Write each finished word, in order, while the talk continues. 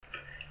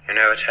You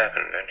know what's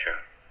happened, don't you?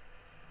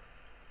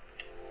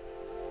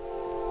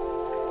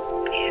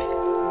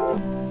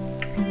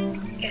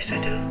 Yes. Yes,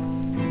 I do.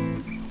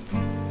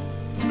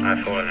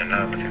 I've fallen in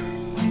love with you.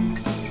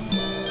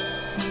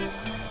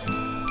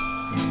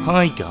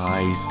 Hi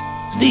guys,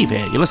 Steve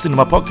here. You're listening to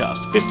my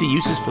podcast, 50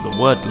 Uses for the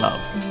Word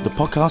Love, the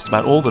podcast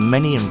about all the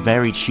many and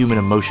varied human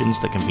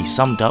emotions that can be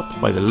summed up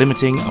by the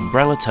limiting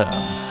umbrella term,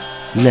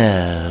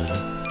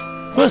 love.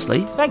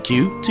 Firstly, thank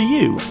you to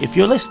you if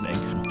you're listening.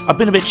 I've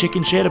been a bit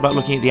chicken shit about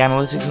looking at the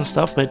analytics and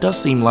stuff, but it does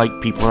seem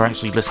like people are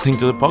actually listening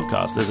to the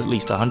podcast. There's at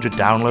least 100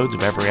 downloads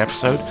of every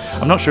episode.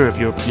 I'm not sure if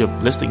you're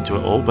listening to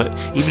it all, but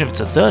even if it's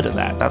a third of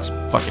that, that's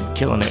fucking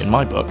killing it in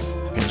my book.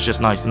 And it's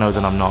just nice to know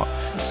that I'm not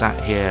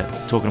sat here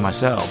talking to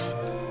myself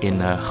in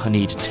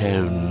honeyed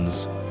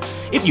tones.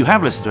 If you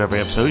have listened to every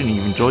episode and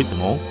you've enjoyed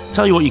them all,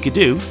 tell you what you could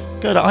do.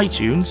 Go to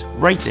iTunes,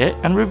 rate it,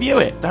 and review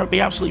it. That would be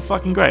absolutely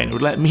fucking great. It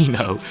would let me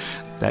know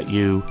that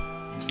you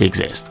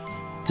exist.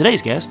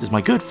 Today's guest is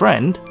my good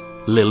friend,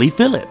 Lily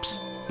Phillips.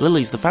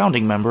 Lily's the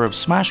founding member of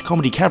Smash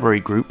comedy cabaret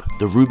group,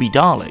 the Ruby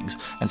Darlings,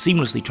 and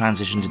seamlessly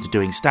transitioned into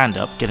doing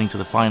stand-up, getting to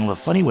the final of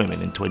Funny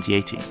Women in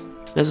 2018.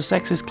 There's a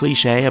sexist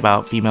cliche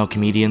about female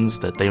comedians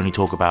that they only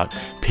talk about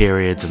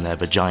periods and their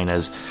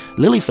vaginas.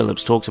 Lily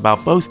Phillips talks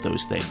about both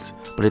those things,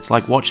 but it's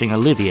like watching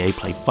Olivier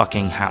play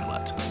fucking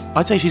Hamlet.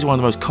 I'd say she's one of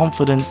the most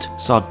confident,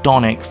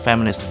 sardonic,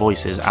 feminist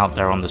voices out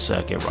there on the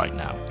circuit right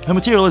now. Her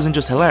material isn't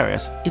just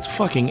hilarious, it's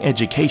fucking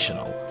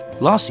educational.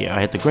 Last year I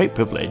had the great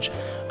privilege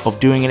of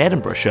doing an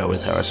Edinburgh show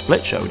with her, a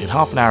split show. We did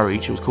half an hour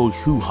each. It was called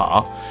Hoo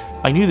Ha.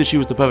 I knew that she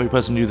was the perfect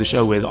person to do the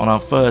show with on our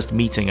first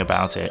meeting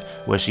about it,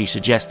 where she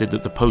suggested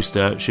that the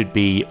poster should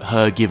be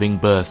her giving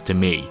birth to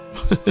me.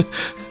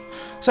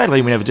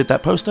 Sadly, we never did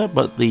that poster,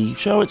 but the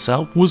show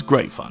itself was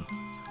great fun.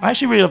 I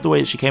actually really love the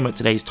way that she came at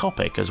today's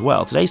topic as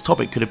well. Today's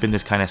topic could have been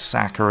this kind of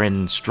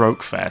saccharine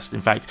stroke fest.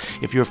 In fact,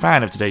 if you're a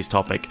fan of today's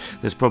topic,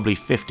 there's probably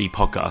 50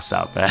 podcasts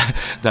out there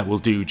that will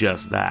do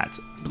just that.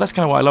 But that's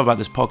kind of what I love about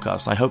this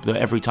podcast. I hope that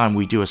every time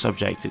we do a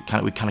subject,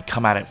 we kind of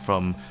come at it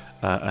from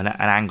an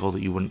angle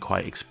that you wouldn't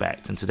quite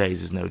expect, and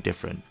today's is no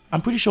different.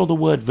 I'm pretty sure the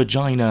word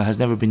vagina has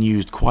never been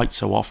used quite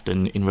so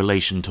often in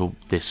relation to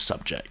this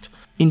subject.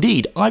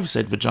 Indeed, I've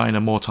said vagina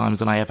more times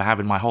than I ever have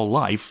in my whole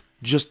life,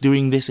 just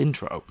doing this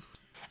intro.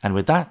 And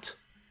with that,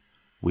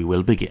 we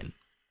will begin.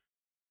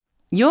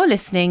 You're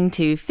listening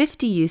to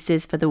 50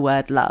 Uses for the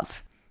Word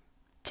Love.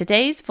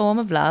 Today's form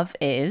of love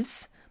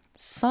is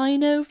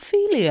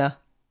cynophilia.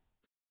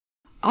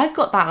 I've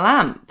got that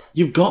lamp.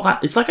 You've got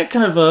that. It's like a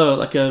kind of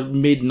a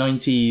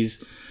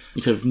mid-90s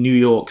kind of New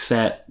York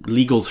set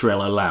legal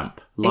thriller lamp.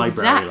 Library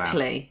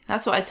exactly. Lamp.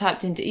 That's what I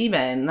typed into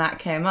eBay and that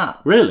came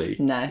up. Really?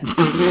 No.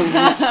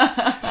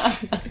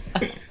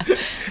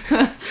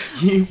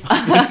 You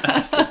fucking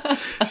bastard.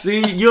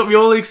 See, you're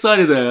all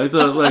excited there. I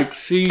thought, like,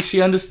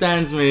 she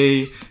understands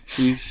me.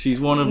 She's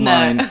one of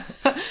mine.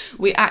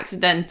 We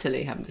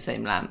accidentally have the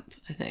same lamp,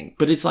 I think.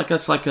 But it's like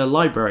a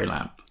library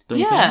lamp, don't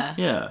you think?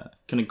 Yeah.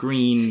 Kind of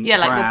green, yeah,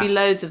 like brass. there'll be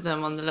loads of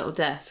them on the little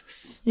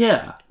desks.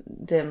 Yeah.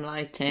 Dim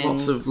lighting.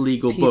 Lots of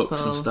legal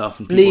books and stuff.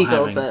 And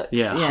legal books.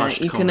 Yeah,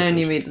 you can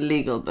only read a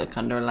legal book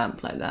under a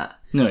lamp like that.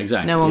 No,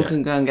 exactly. No one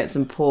can go and get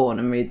some porn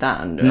and read that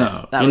under it.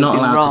 No, that you're not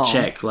allowed wrong. to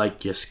check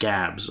like your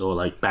scabs or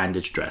like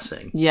bandage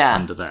dressing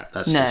under that.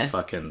 That's just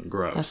fucking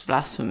gross. That's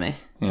blasphemy.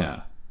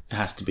 Yeah. It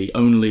has to be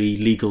only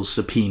legal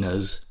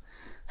subpoenas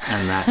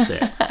and that's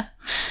it.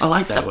 I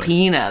like that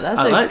subpoena. word.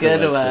 That's a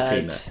good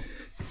word.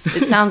 Subpoena.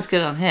 It sounds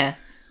good on here.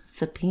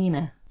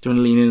 Subpoena. Do you want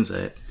to lean in and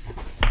say it?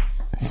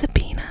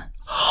 Subpoena.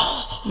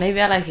 Maybe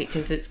I like it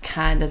because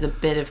there's a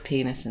bit of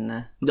penis in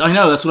there. I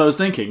know, that's what I was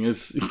thinking.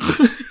 It's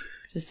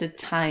just a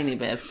tiny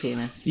bit of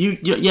penis.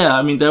 Yeah,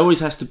 I mean, there always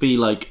has to be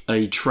like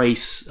a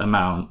trace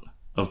amount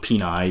of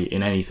peni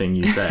in anything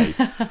you say.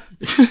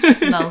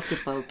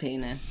 Multiple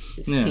penis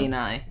is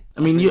peni. I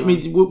mean,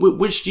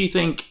 which do you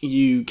think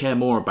you care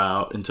more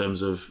about in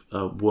terms of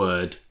a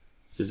word?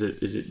 Is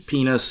it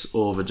penis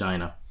or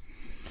vagina?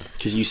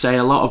 Because you say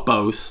a lot of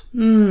both,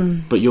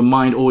 but your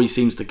mind always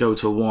seems to go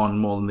to one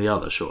more than the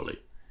other, surely.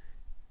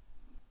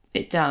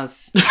 It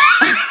does.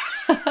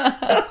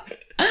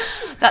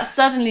 That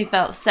suddenly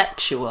felt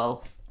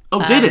sexual.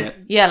 Oh, did it?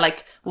 Yeah,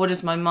 like, what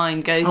does my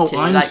mind go to?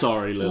 I'm like,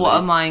 sorry, Lily. What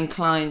am I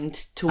inclined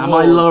towards? Am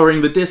I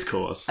lowering the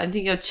discourse? I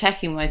think you're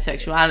checking my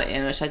sexuality,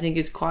 which I think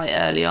is quite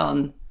early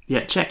on.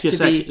 Yeah, check your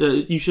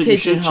you should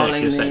check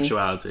your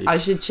sexuality. I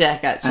should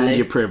check, actually. And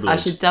your privilege. I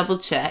should double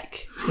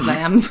check, because I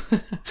am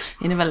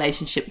in a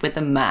relationship with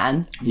a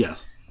man.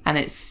 Yes. And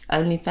it's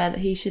only fair that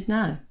he should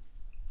know.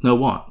 Know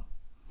what?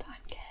 That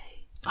I'm gay.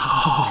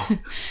 Oh.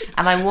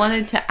 And I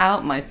wanted to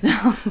out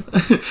myself.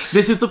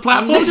 This is the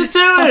platform to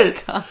do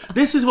it!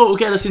 This is what will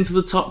get us into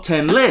the top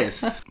 10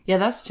 list. Yeah,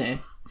 that's true.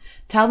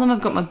 Tell them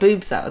I've got my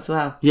boobs out as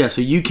well. Yeah,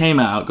 so you came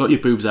out, got your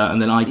boobs out, and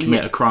then I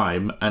commit a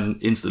crime,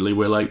 and instantly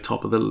we're like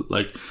top of the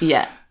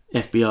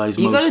FBI's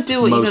most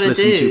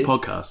listened to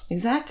podcast.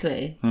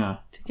 Exactly. Yeah.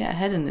 To get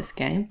ahead in this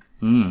game.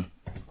 Mm.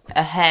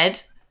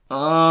 Ahead.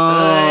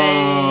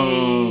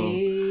 Oh.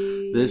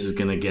 This is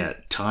gonna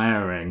get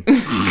tiring.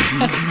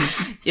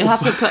 You'll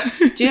have to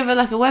put... Do you have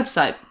like a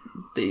website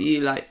that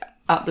you like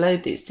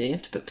upload these to? You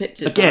have to put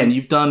pictures Again, on.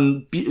 you've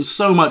done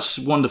so much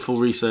wonderful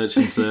research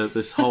into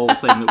this whole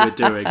thing that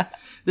we're doing.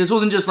 This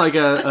wasn't just like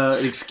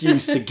an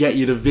excuse to get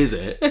you to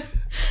visit.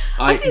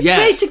 I think it's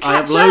great to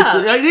catch up.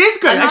 It is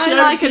great. And Actually,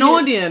 I like an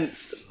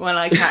audience when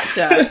I catch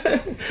up.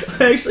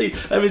 I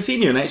haven't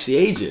seen you in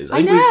ages.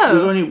 I know.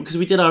 We've only because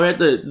we did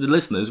the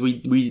listeners.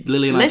 We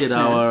Lily and I did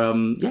our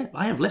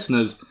I have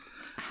listeners.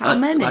 How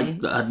many?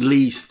 At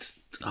least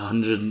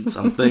 100 and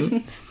something.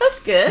 That's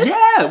good.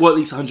 Yeah, well, at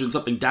least 100 and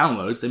something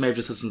downloads. They may have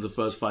just listened to the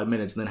first 5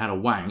 minutes and then had a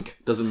wank.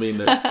 Doesn't mean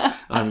that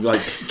I'm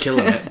like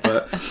killing it,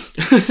 but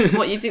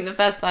What, you think the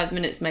first 5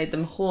 minutes made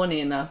them horny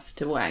enough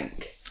to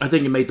wank? I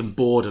think it made them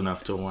bored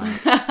enough to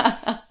wank.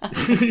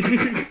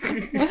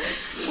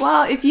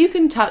 Well, if you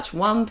can touch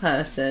one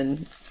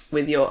person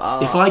with your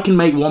art, If I can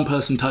make one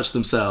person touch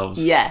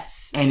themselves,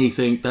 yes,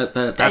 anything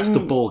that's the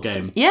ball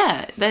game.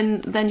 yeah,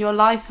 then your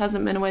life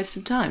hasn't been a waste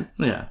of time.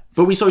 Yeah,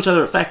 but we saw each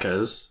other at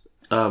Feckers,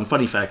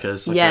 Funny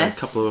Feckers, Yes.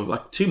 a couple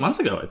of 2 months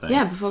ago, I think.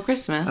 Yeah, before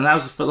Christmas. And that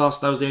was the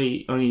last. That was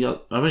the only. I've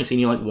only seen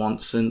you like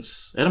once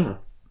since Edinburgh.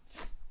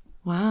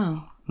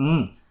 Wow.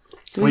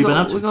 So What have you been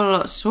up to? we've got a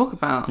lot to talk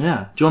about.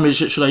 Yeah. Do you want me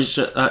to? Should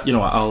I? You know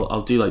what?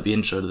 I'll do like the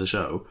intro to the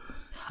show,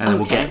 and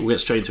then Okay. we'll get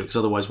straight into it because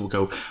otherwise we'll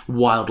go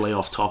wildly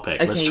off topic.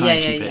 Okay, Let's try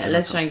and keep it.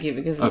 Let's try and keep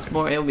it because it's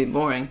boring. It'll be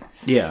boring.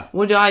 Yeah.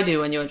 What do I do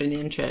when you're doing the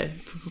intro?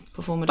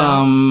 Perform a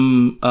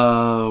dance?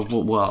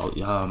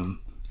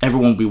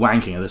 Everyone will be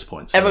wanking at this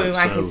point. So, Everyone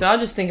wanking, so I'll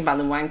just think about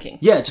them wanking.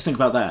 yeah, just think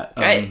about that.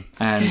 Great.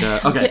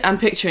 Okay. I'm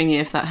picturing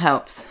you if that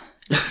helps,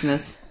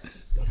 listeners.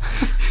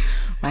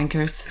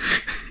 Wankers.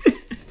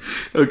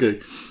 Okay.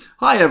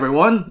 Hi,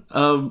 everyone.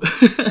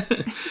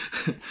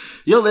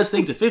 You're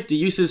listening to 50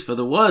 Uses for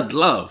the Word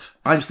Love.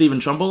 I'm Stephen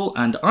Trumbull,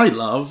 and I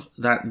love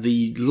that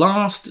the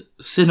last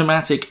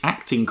cinematic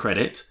acting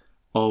credit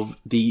of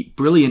the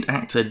brilliant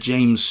actor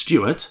James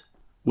Stewart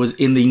was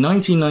in the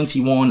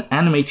 1991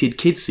 animated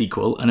kids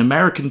sequel, An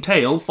American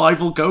Tail,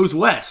 Fievel Goes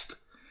West,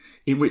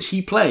 in which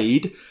he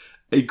played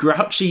a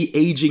grouchy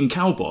aging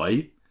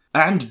cowboy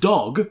and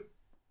dog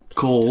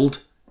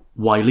called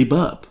Wiley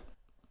Burp.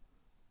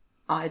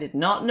 I did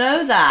not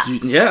know that.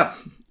 Yeah,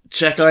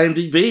 check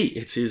IMDb.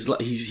 It's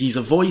he's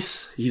a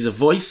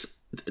voice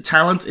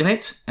talent in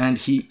it, and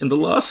in the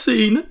last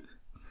scene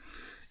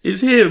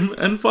is him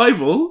and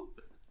Fievel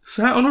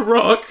sat on a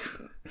rock,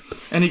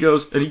 and he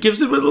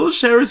gives him a little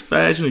sheriff's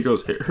badge, and he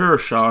goes, "Here,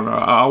 son,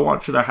 I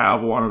want you to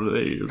have one of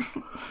these."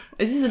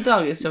 Is this a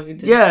dog he's talking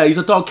to? Yeah, he's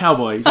a dog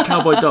cowboy. He's a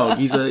cowboy dog.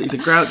 He's a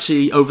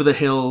grouchy, over the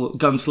hill,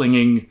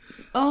 gunslinging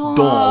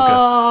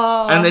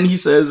dog. And then he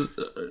says,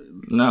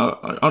 "Now,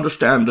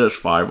 understand this,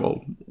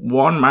 Fievel.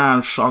 One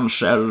man's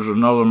sunset is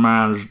another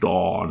man's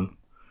dawn."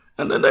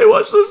 And then they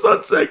watch the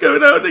sunset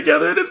going out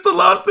together, and it's the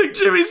last thing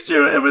Jimmy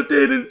Stewart ever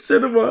did in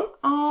cinema.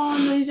 Oh,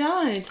 and then he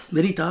died.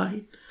 Then he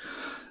died.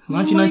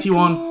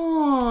 1991.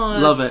 Oh,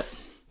 Love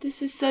it.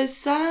 This is so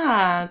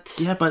sad.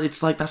 Yeah, but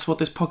it's like, that's what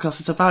this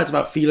podcast is about. It's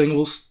about feeling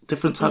all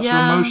different types of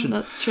Yeah, emotion.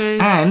 that's true.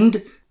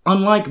 And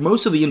unlike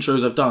most of the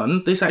intros I've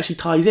done, this actually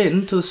ties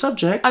in to the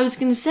subject. I was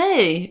going to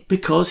say.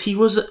 Because he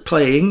was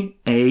playing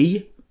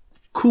a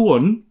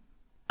kuon,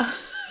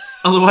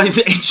 otherwise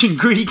ancient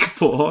Greek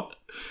for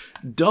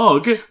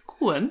dog,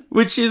 Kuon?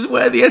 which is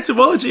where the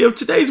etymology of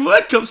today's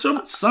word comes from.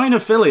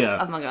 Sinophilia.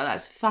 Oh my god,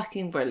 that's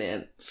fucking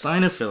brilliant.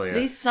 Sinophilia. At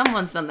least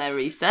someone's done their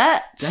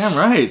research. Damn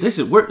right.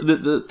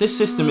 This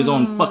system is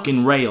on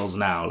fucking rails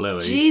now,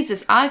 Lily.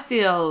 Jesus, I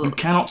feel You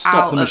cannot stop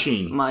out the of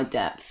machine. my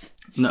depth.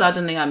 No.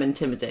 Suddenly I'm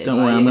intimidated. Don't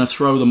by worry, you. I'm going to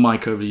throw the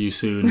mic over to you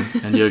soon,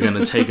 and you're going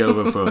to take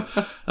over for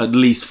at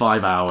least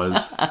 5 hours,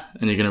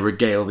 and you're going to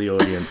regale the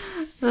audience.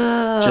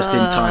 Just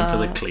in time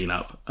for the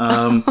cleanup.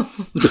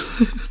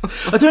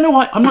 I don't know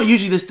why. I'm not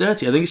usually this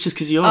dirty. I think it's just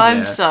because you're I'm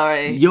here.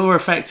 sorry. You're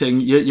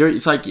affecting.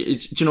 It's like. Do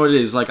you know what it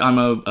is? Like I'm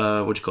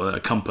a what do you call it? A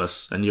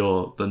compass, and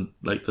you're the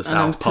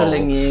South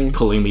Pole,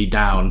 pulling me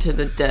down To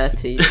the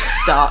dirty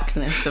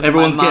darkness of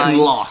Everyone's my mind.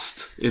 getting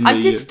lost. I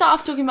did start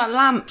off talking about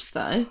lamps,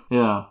 though.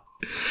 Yeah.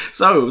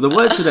 So the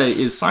word today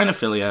is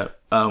sinophilia,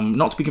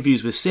 not to be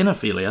confused with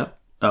cinephilia,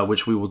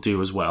 which we will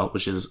do as well,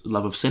 which is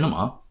love of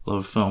cinema, love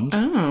of films.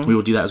 Oh. We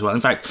will do that as well.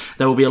 In fact,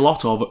 there will be a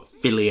lot of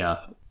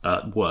philia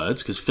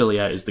words, because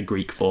philia is the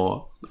Greek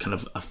for kind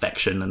of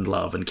affection and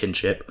love and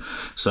kinship.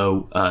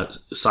 So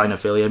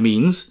sinophilia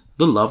means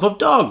the love of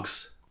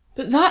dogs.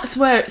 But that's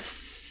where it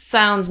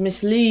sounds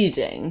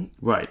misleading.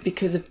 Right.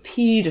 Because of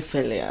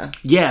paedophilia.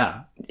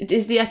 Yeah.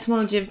 Is the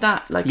etymology of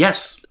that like?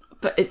 Yes.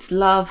 But it's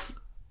love.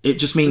 It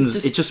just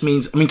means. It just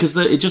means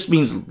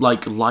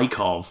like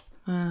of.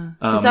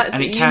 Because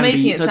and it you're can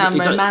making be, it sound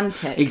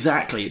romantic.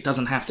 Exactly. It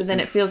doesn't have to. So then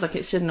it feels like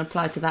it shouldn't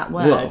apply to that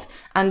word. Well-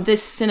 And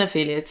this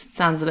cinephilia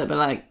sounds a little bit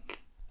like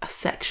a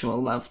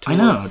sexual love I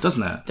towards know,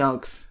 doesn't it?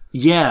 dogs.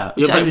 Yeah.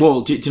 Which I would-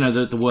 Well, do you know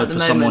the word at for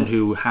the someone moment-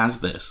 who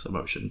has this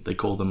emotion? They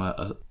call them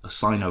a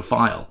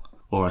sinophile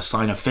or a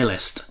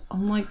cynophilist? Oh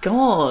my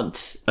god.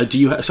 Do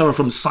you suffer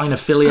from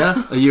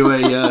cynophilia? Are you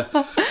a...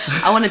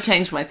 I want to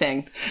change my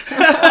thing.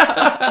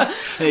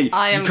 Hey,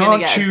 I am you gonna can't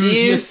get choose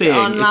your abuse thing.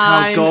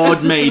 online. It's how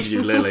God made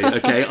you, Lily.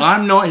 Okay,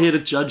 I'm not here to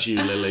judge you,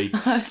 Lily.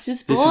 I was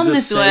just This born is a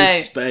this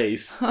safe way.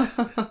 space.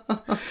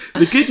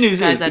 The good news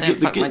Guys, is, I don't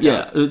fuck my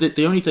dog.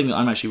 the only thing that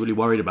I'm actually really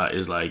worried about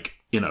is like,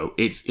 you know,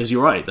 it's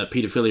you're right that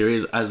paedophilia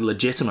is as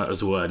legitimate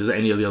as a word as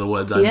any of the other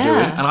words I'm Yeah.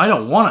 doing, and I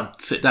don't want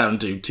to sit down and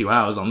do 2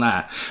 hours on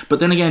that. But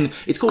then again,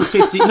 it's called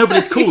 50. No, but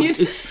it's called.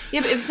 It's.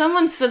 Yeah, but if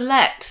someone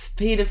selects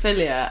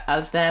paedophilia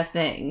as their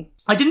thing,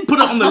 I didn't put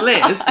it on the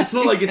list. It's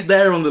not like it's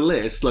there on the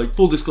list. Like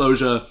full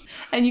disclosure.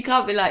 and you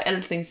can't be like,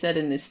 anything said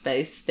in this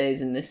space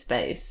stays in this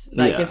space.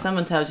 Like, Yeah. if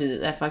someone tells you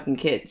that they're fucking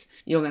kids,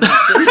 you're going to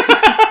have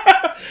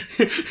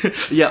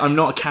to... Yeah, I'm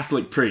not a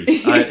Catholic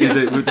priest.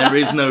 There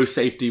is no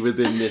safety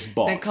within this The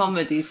box.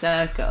 comedy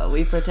circle,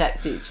 we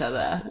protect each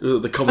other.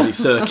 The comedy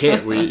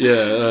circuit.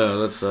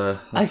 That's Okay,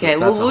 that's a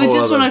well, we whole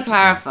just other- want to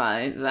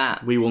clarify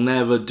that. We will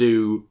never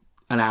do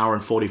an hour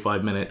and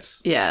 45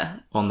 minutes Yeah.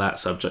 on that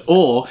subject.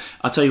 Or,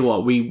 I'll tell you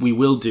what, we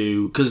will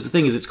do, because the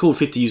thing is, it's called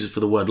 50 Uses for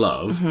the Word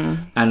Love, Mm-hmm.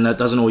 and that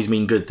doesn't always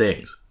mean good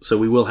things. So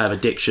we will have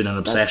addiction and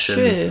obsession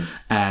true.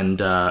 and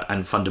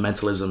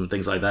fundamentalism and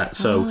things like that.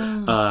 So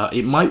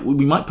we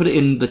might put it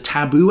in the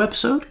taboo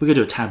episode. We're going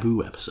to do a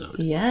taboo episode.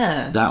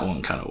 Yeah. That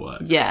one kind of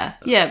works. Yeah,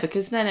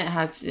 because then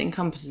it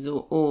encompasses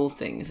all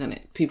things, and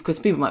because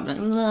people might be like,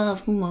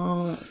 love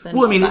more.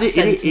 Well, I mean, it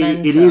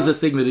is a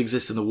thing that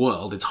exists in the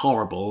world. It's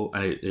horrible,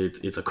 and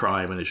it's a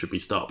crime, and it should be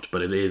stopped.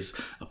 But it is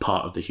a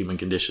part of the human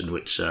condition,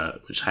 which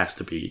has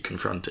to be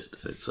confronted.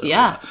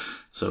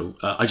 So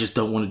I just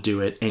don't want to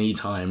do it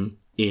anytime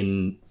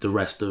in the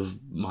rest of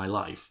my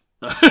life.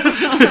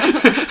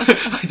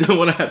 I don't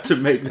want to have to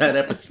make that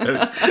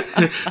episode.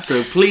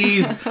 So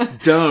please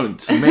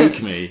don't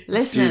make me do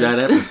Listeners. that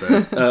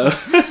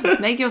episode.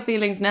 Make your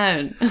feelings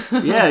known.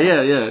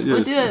 Yeah.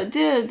 We'll do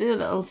a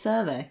little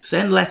survey.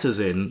 Send letters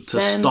in to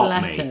Send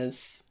stop me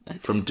letters.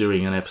 from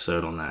doing an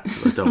episode on that,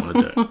 'cause I don't want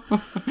to do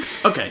it.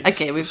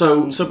 Okay, we've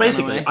so gone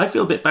basically, away. I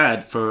feel a bit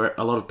bad for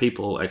a lot of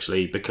people,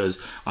 actually, because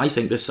I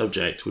think this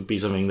subject would be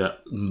something that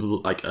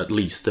like at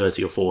least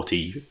 30 or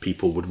 40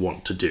 people would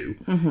want to do,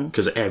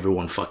 because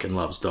everyone fucking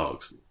loves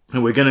dogs.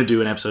 And we're going to do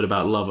an episode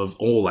about love of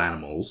all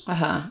animals,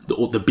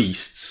 the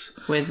beasts.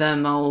 With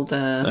old...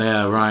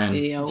 Yeah, Ryan.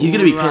 Yeah, He's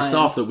going to be pissed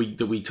Ryan. off that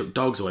we took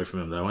dogs away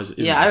from him, though. Isn't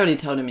yeah, he? I already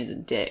told him he's a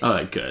dick. All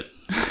right, good.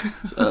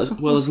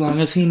 Well, as long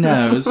as he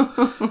knows.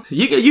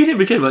 You two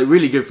became like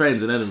really good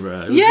friends in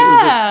Edinburgh. It was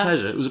a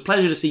pleasure. It was a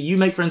pleasure to see you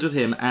make friends with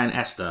him and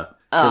Esther,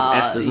 because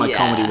Esther's my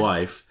comedy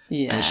wife.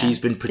 Yeah. And she's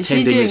been Is she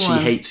pretending doing that she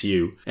one? hates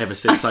you ever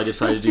since I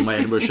decided to do my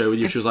Edinburgh show with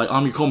you. She was like,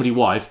 I'm your comedy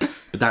wife,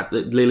 but that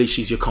Lily,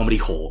 she's your comedy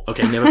whore.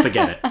 Okay, never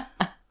forget it.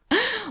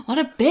 What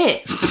a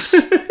bitch.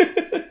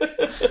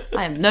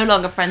 I am no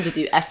longer friends with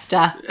you,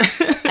 Esther.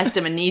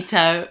 Esther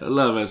Manito. I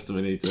love Esther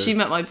Manito. She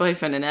met my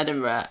boyfriend in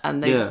Edinburgh,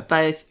 and they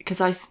both...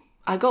 Because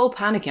I got all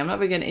panicky. I'm not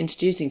very good at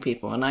introducing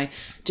people, and I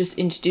just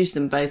introduced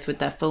them both with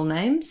their full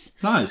names.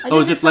 Nice. I Oh,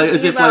 as did if like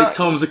something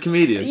Tom's a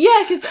comedian.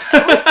 Yeah, because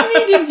with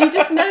comedians, you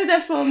just know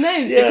their full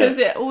names Yeah. because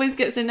it always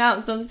gets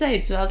announced on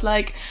stage. So I was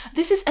like,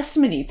 this is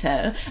Esther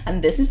Manito,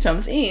 and this is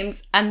Thomas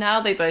Eames. And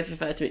now they both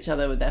refer to each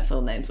other with their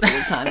full names all the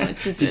time,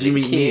 which is Did really you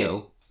meet cute.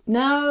 Neil?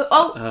 No.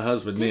 Oh, Her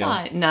husband, did Neil.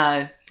 I?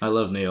 No. I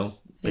love Neil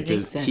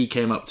because think so? he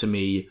came up to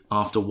me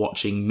after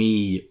watching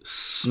me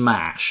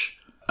smash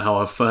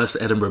our first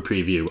Edinburgh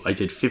preview. I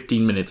did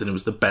 15 minutes and it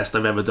was the best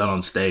I've ever done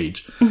on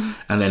stage.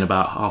 And then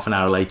about half an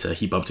hour later,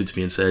 he bumped into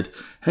me and said,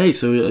 "Hey,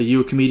 so are you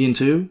a comedian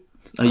too?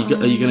 Are you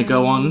going to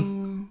go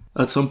on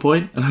at some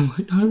point?" And I'm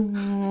like,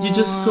 "Oh, you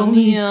just saw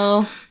me.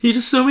 Neil. You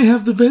just saw me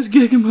have the best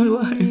gig in my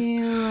life."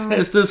 Neil.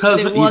 Esther's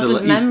husband.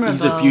 wasn't He's a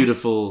memorable.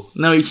 beautiful.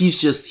 No, he's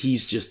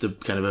just a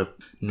kind of a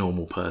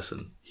normal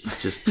person.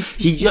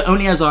 He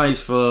only has eyes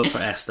for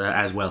Esther,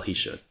 as well he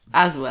should.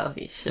 As well,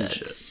 he should.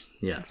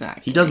 Yeah,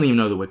 Exactly. He doesn't even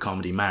know that we're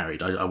comedy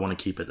married. I want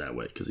to keep it that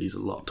way because he's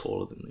a lot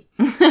taller than me.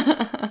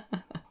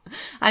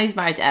 And he's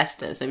married to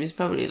Esther, so he's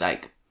probably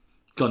like...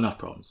 Got enough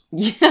problems.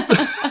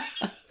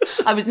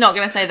 I was not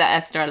going to say that,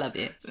 Esther, I love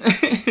you.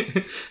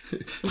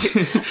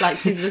 Like,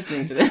 she's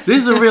listening to this.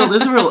 This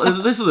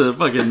is a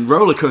fucking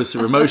roller coaster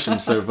of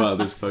emotions so far,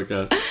 this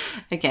podcast.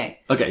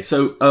 Okay,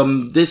 so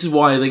this is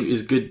why I think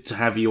it's good to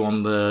have you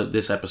on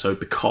this episode,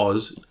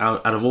 because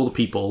out of all the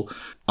people,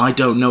 I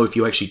don't know if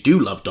you actually do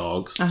love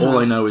dogs. All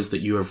I know is that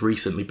you have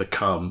recently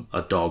become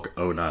a dog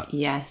owner.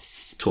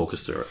 Yes. Talk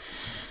us through it.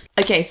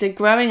 Okay, so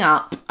growing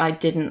up, I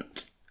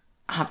didn't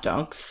have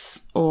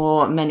dogs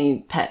or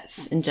many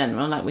pets in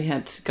general. Like, we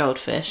had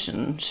goldfish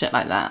and shit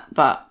like that,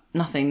 but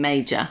nothing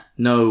major.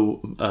 No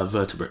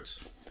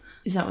vertebrates.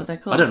 Is that what they're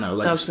called? I don't know,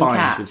 like Dogs and spines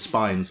cats. with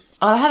spines.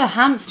 Oh, I had a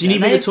hamster. Do you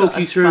need me to They've talk got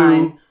you a through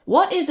spine.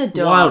 What is a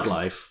dog?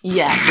 Wildlife.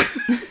 Yeah.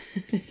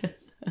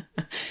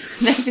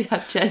 Maybe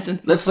I've chosen.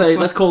 Let's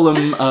call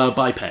them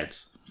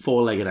bipeds.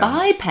 Four-legged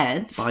animals.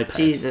 Bipeds? Bipeds.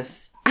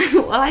 Jesus.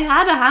 Well, I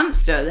had a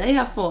hamster. They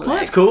have 4 legs. Well,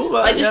 that's cool.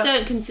 But, I just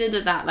don't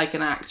consider that like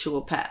an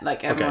actual pet.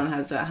 Like everyone Okay.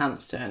 has a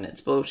hamster and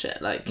it's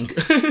bullshit. Like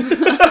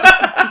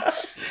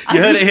You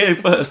heard it here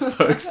first,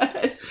 folks.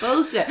 it's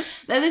bullshit.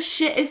 They're the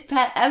shittest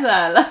pet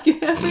ever. Like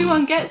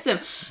everyone gets them,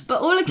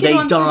 but all a kid They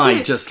wants to die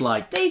do, just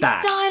like they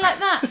that. die like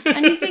that,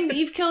 and you think that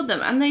you've killed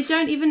them, and they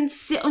don't even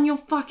sit on your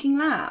fucking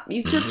lap.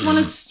 You just want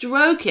to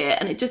stroke it,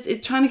 and it just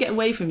is trying to get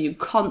away from you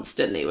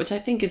constantly, which I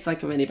think is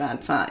like a really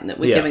bad sign that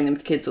we're Yeah. giving them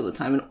to kids all the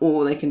time, and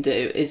all they can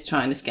do is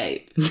try and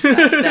escape.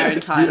 That's their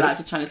entire life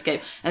is trying to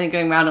escape, and then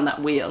going around on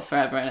that wheel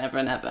forever and ever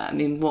and ever. I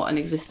mean, what an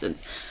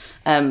existence.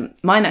 Mine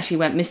actually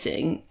went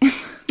missing.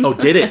 Oh,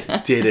 did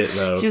it? Did it,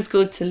 though? She was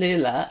called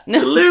Tallulah.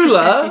 No.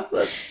 Tallulah?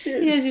 That's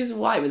cute. Yeah, she was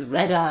white with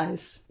red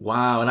eyes.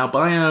 Wow, an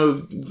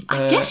albino...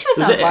 I guess she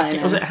was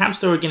albino. Was it a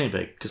hamster or a guinea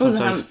pig? Because It was a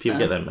sometimes hamster. people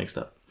get that mixed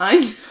up.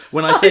 I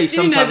When I say do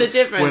know sometimes, the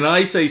difference. when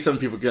I say some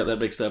people get that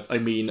mixed up, I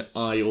mean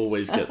I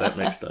always get that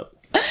mixed up.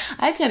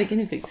 I actually had a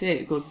guinea pig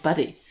too, called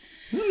Buddy.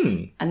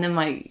 And then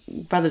my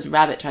brother's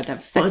rabbit tried to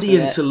have sex Buddy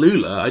with and it.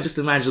 Tallulah, I just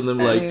imagine them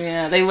like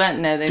Yeah, they weren't.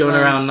 No, they going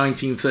weren't. around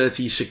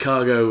 1930s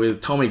Chicago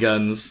with Tommy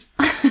guns,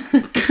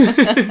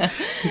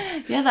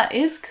 Yeah, that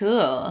is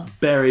cool.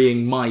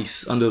 burying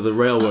mice under the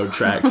railroad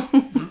tracks.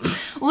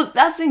 Well,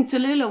 that thing,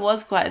 Tallulah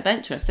was quite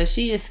adventurous. So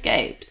she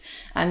escaped,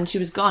 and she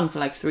was gone for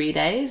like 3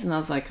 days. And I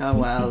was like, oh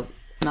well,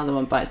 another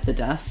one bites the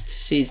dust.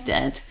 She's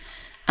dead.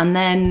 And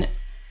then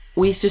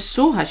we just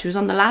saw her. She was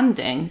on the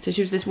landing. So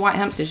she was this white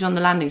hamster. She was on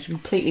the landing. She was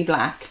completely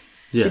black.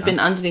 Yeah. She'd been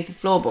underneath the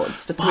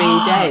floorboards for 3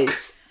 Fuck.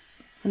 days.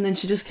 And then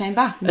she just came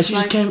back. And she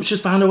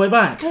just found her way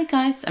back. Hey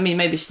guys. I mean,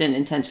 maybe she didn't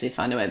intentionally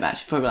find her way back.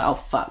 She's probably like, oh,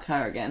 fuck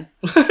her again.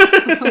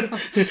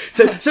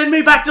 Send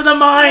me back to the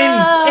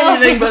mines!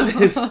 Anything but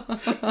this.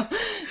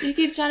 She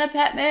keeps trying to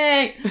pet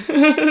me.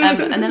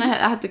 And then I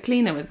had to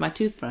clean her with my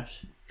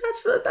toothbrush.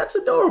 That's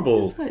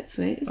adorable. Quite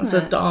sweet, isn't That's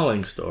it? a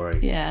darling story.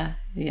 Yeah,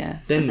 yeah.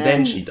 Then- But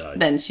then she died.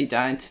 Then she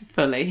died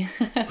fully.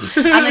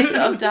 And they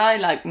sort of die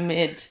like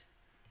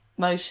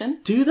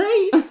mid-motion. Do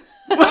they?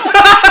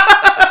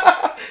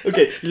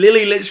 Okay,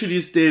 Lily literally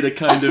just did a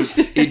kind of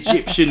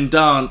Egyptian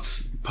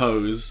dance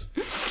pose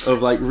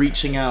of like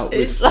reaching out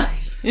with It's like...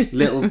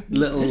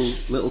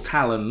 little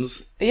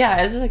talons, Yeah,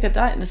 it was like a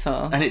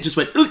dinosaur. and it just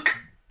went "Ugh!"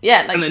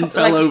 Yeah, like, and then like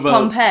fell over.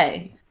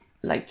 Pompeii.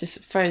 Like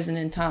just frozen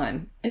in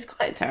time. It's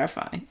quite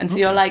terrifying. And so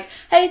you're like,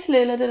 hey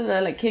Tallulah, da, da, da,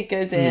 like kid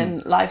goes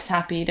in, life's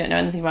happy, you don't know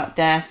anything about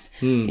death.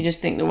 You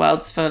just think the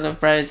world's full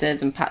of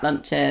roses and packed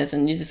lunches,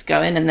 and you just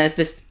go in and there's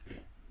this,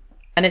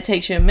 and it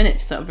takes you a minute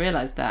to sort of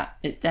realise that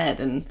it's dead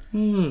and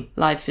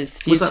life is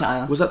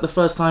futile. Was that the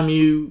first time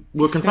you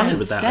were confronted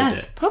with that Experience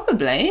idea? death.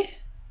 Probably.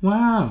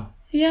 Wow.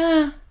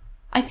 Yeah.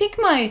 I think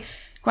my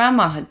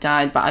grandma had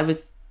died, but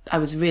I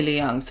was really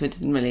young, so it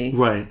didn't really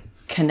Right.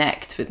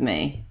 connect with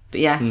me. But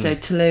yeah, so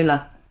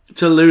Tallulah.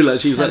 Tallulah,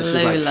 she's like,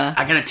 Tallulah.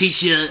 I gotta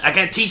teach you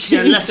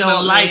a lesson told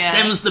in me, life.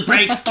 yeah. Them's the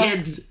breaks,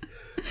 kid.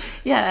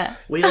 Yeah.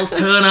 We all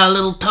turn our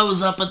little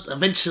toes up, but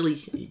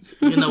eventually,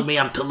 you know me,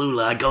 I'm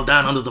Tallulah. I go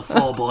down under the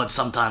floorboard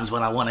sometimes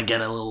when I want to get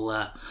a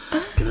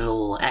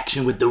little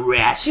action with the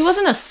rats. She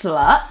wasn't a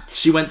slut.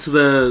 She went to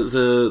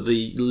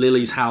the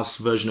Lily's House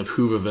version of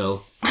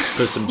Hooverville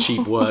for some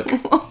cheap work.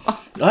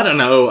 I don't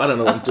know what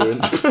I'm doing.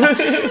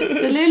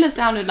 Tallulah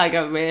sounded like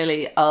a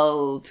really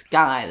old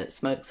guy that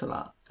smokes a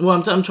lot. Well,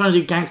 I'm trying to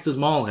do Gangster's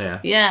Mall here.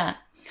 Yeah.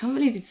 Can't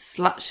believe he's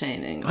slut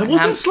shaming. I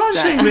wasn't slut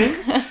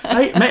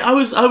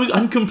shaming.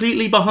 I'm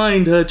completely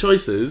behind her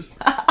choices.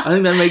 I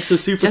think that makes her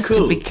super Just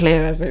cool. to be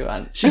clear,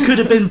 everyone. She could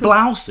have been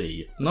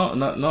blousy, not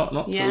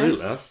Tallulah.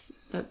 Yes,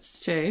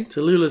 that's true.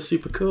 Tallulah's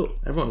super cool.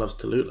 Everyone loves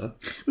Tallulah.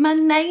 My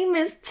name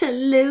is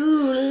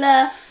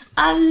Tallulah.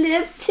 I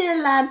live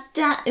till I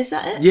die. Is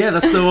that it? Yeah,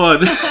 that's the one.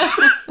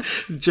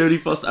 Jodie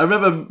Foster. I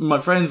remember my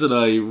friends and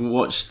I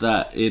watched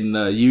that in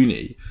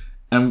uni,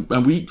 and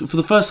we, for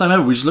the first time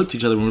ever, we just looked at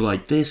each other and we were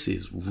like, "This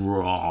is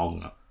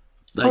wrong."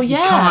 Like, Oh,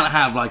 yeah. You can't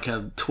have like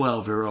a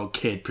 12-year-old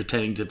kid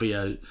pretending to be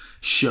a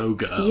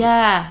showgirl.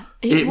 Yeah.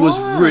 It was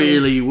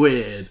really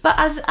weird. But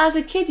as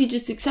a kid, you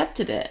just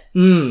accepted it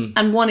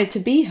and wanted to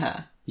be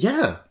her,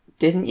 Yeah,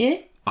 didn't you?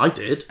 I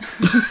did.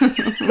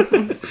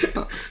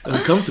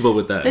 I'm comfortable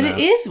with that But now. it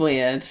is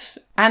weird.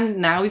 And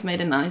now we've made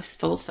a nice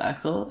full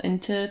circle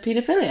into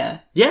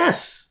paedophilia.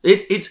 Yes,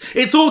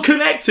 it's all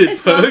connected,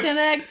 It's folks. all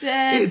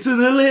connected. It's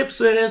an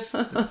ellipsis.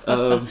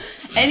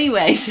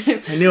 Anyway, so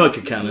I knew I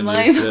could count on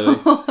you.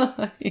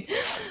 Clearly.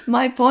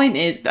 my point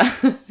is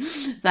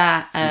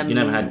that You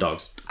never had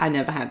dogs. I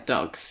never had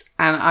dogs.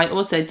 And I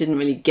also didn't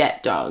really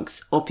get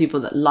dogs or people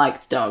that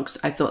liked dogs.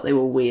 I thought they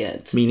were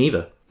weird. Me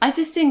neither. I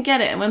just didn't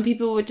get it. And when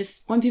people would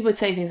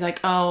say things like,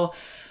 oh,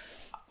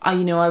 I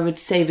would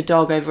save a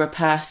dog over a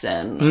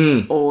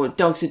person, or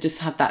dogs would just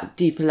have that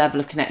deeper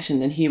level of connection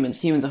than humans.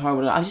 Humans are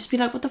horrible. I'd just be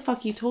like, what the fuck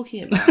are you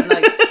talking about?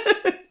 Like,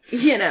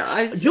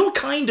 You're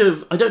kind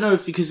of, I don't know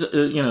if because,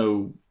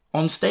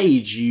 on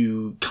stage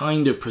you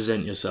kind of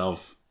present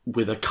yourself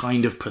with a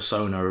kind of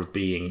persona of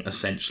being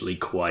essentially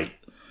quite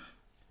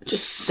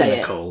Just say it.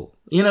 cynical.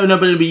 No,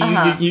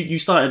 but you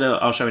started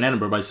our show in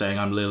Edinburgh by saying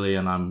I'm Lily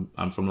and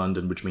I'm from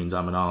London, which means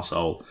I'm an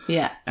arsehole.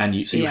 Yeah. And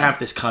you have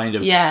this kind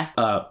of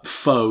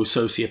faux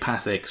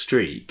sociopathic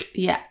streak.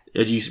 Yeah.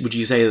 Would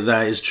you say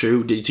that is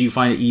true? Do you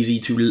find it easy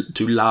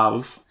to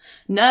love?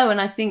 No, and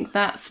I think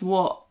that's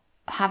what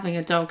having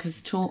a dog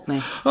has taught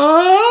me.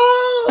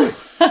 Oh!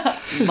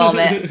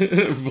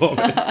 Vomit.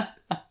 Vomit.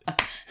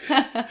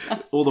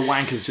 All the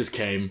wankers just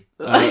came.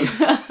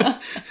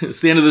 It's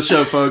the end of the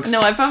show, folks.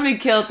 No, I probably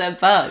killed their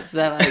bugs.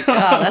 They're like, oh,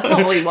 that's not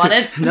what we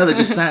wanted. No, they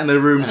just sat in their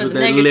rooms with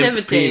their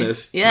limp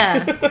penis.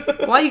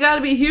 Yeah. Why you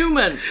gotta be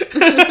human?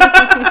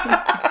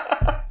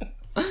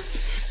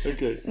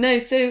 Okay. No,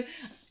 so...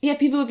 Yeah,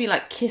 people would be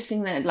like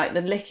kissing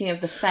the licking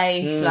of the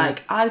face.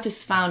 Like, I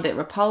just found it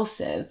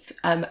repulsive.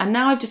 And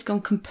now I've just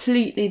gone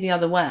completely the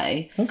other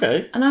way.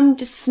 Okay. And I'm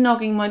just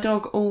snogging my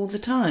dog all the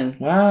time.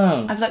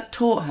 Wow. I've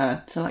taught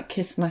her to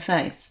kiss my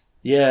face.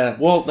 Yeah.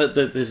 Well,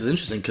 this is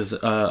interesting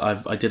because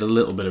I did a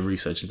little bit of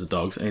research into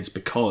dogs, and it's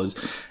because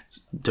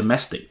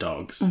domestic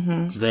dogs,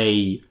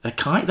 they're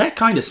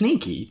kind of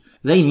sneaky.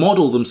 They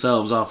model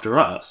themselves after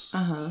us.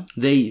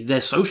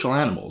 They're social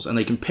animals, and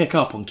they can pick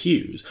up on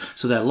cues.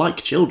 So they're like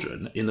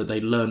children in that they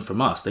learn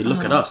from us. They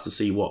look at us to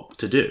see what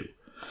to do.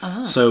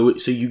 So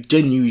you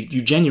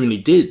genuinely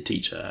did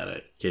teach her how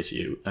to kiss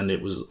you,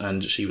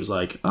 and she was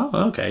like,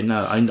 oh, okay,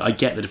 no, I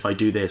get that if I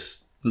do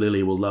this,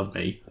 Lily will love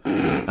me,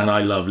 and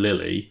I love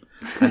Lily.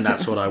 And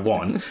that's what I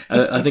want.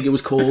 I think it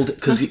was called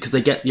because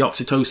they get the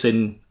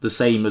oxytocin the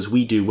same as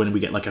we do when we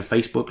get like a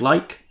Facebook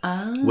like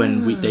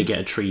when they get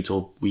a treat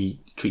or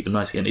we treat them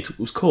nicely, and it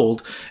was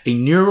called a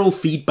neural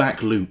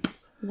feedback loop.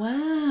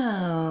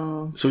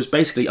 Wow! So it's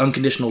basically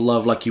unconditional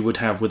love like you would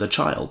have with a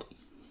child.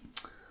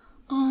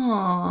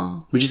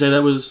 Oh, would you say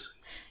that was?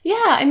 Yeah,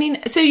 I mean,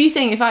 so you're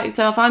saying if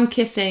I'm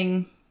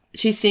kissing.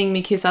 She's seeing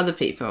me kiss other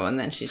people, and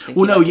then she's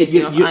thinking, I'm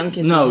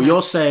kissing her.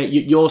 You're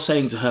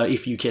saying to her,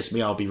 if you kiss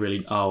me, I'll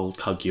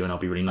hug you and I'll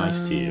be really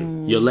nice to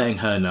you. You're letting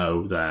her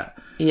know that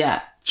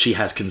she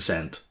has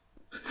consent.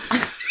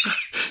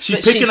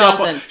 She's picking up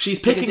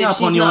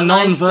on your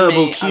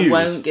non-verbal cues. I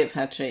won't give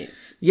her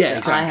treats. Yeah,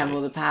 exactly. I have all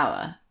the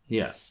power.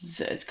 Yeah.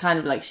 So it's kind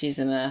of like she's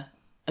in an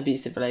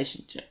abusive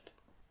relationship.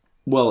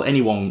 Well,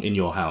 anyone in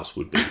your house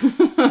would be.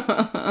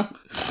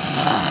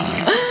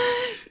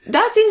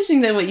 That's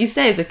interesting though what you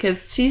say,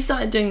 because she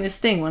started doing this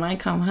thing when I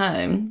come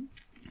home,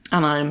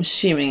 and I'm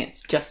assuming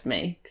it's just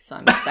me because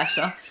I'm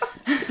special.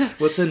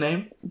 What's her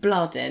name?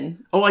 Blodin.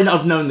 Oh,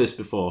 I've known this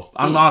before.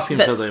 I'm asking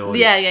for the audience.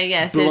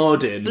 Yeah. So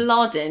Blodin.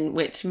 Blodin,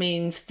 which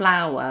means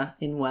flower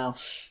in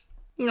Welsh.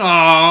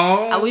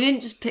 Aww. And we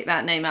didn't just pick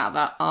that name out of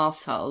our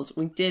arseholes.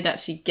 We did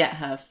actually get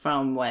her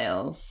from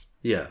Wales.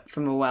 Yeah.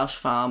 From a Welsh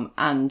farm,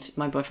 and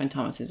my boyfriend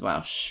Thomas is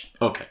Welsh.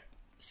 Okay.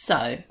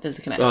 So there's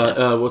a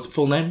connection. What's the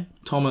full name?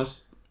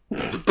 Thomas.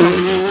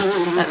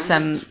 That's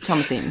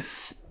Thomas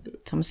Eames.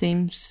 Thomas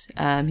Eames.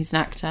 He's an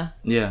actor.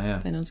 Yeah.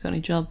 If anyone's got any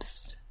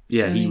jobs.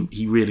 Yeah,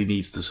 he really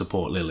needs to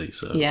support Lily.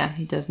 So yeah,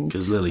 he doesn't.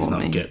 Because Lily's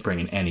not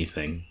bringing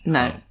anything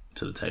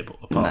to the table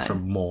apart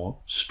from more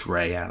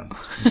stray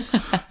animals.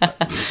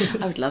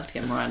 I would love to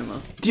get more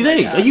animals. Do you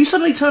think? Are you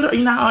suddenly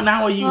turned?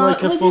 Now are you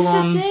like a full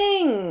on? This is the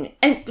thing.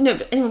 And, no,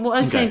 but anyway, what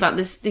I was saying about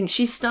this thing,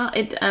 she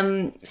started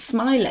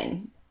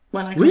smiling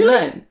when I come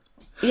home.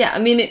 Yeah, I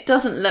mean, it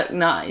doesn't look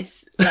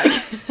nice,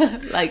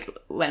 like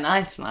when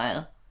I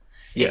smile.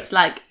 Yeah. It's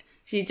like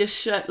she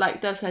just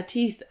does her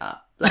teeth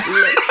up, like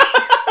looks.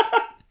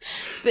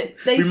 But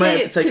we might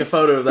have to take a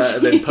photo of that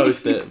and then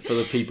post it for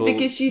the people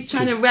because she's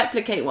trying to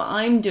replicate what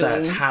I'm doing.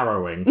 That's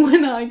harrowing.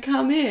 When I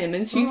come in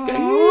and she's going.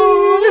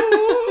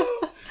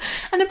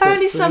 And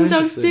apparently some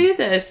dogs do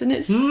this, and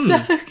it's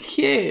so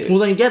cute. Well,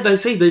 then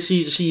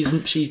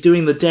she's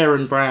doing the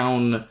Darren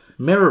Brown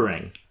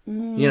mirroring.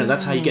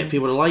 That's how you get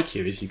people to like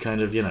you. Is you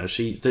kind of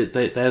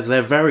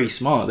they're very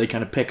smart. They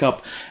kind of pick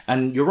up,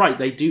 and you're right.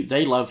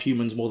 They love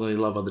humans more than they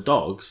love other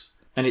dogs,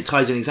 and it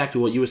ties in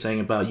exactly what you were saying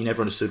about you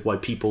never understood why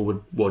people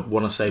would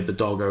want to save the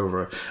dog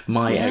over.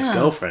 My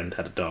ex-girlfriend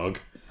had a dog,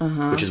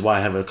 which is why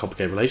I have a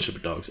complicated relationship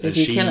with dogs.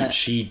 And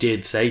she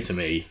did say to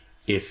me,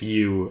 if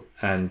you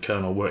and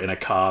Colonel were in a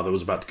car that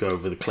was about to go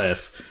over the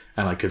cliff,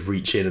 and I could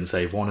reach in and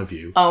save one of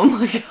you. Oh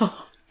my god.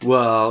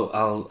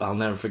 Well, I'll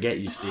never forget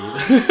you, Steve.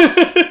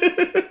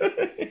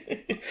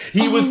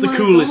 He was the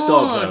coolest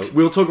dog, though.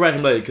 We'll talk about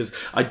him later, because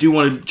I do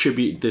want to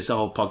attribute this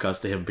whole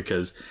podcast to him,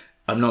 because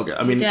I'm not...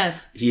 Is he dead?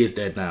 He is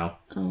dead now.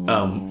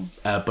 Oh.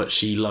 But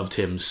she loved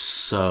him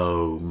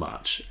so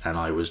much, and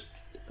I was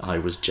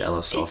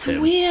jealous of him.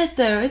 It's weird,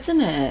 though,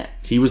 isn't it?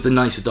 He was the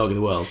nicest dog in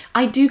the world.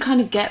 I do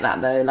kind of get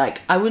that, though.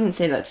 Like, I wouldn't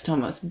say that to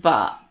Thomas,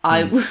 but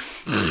I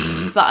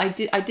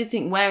did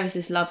think, where is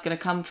this love going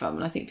to come from?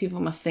 And I think people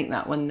must think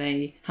that when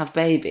they have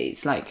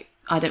babies, like...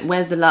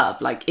 where's the love?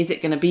 Like, is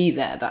it going to be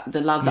there? That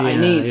the love that I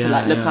need to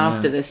look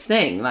after this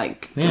thing,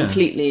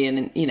 completely,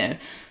 and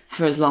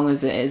for as long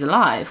as it is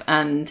alive.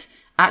 And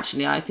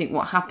actually, I think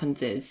what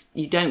happens is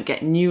you don't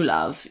get new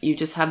love. You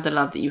just have the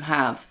love that you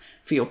have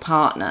for your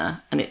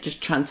partner, and it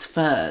just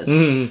transfers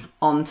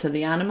onto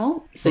the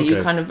animal. So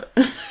you kind of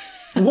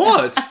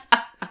what?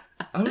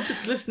 I'm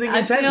just listening I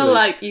intently. feel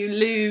like you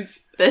lose.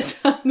 There's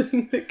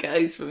something that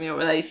goes from your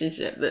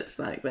relationship that's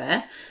like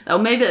there. Or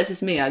maybe that's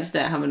just me. I just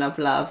don't have enough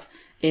love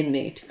in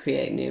me to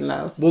create new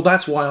love. Well,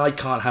 that's why I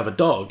can't have a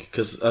dog,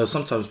 because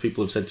sometimes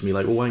people have said to me,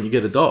 like, well, why don't you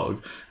get a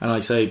dog? And I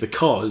say,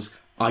 because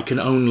I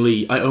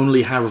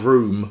only have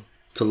room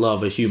to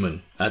love a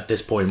human at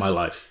this point in my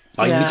life.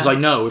 Because I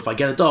know if I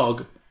get a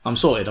dog, I'm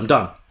sorted, I'm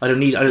done.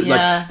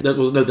 Yeah. They're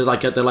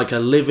like a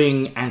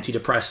living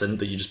antidepressant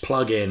that you just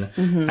plug in,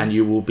 and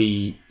you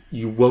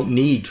won't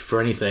need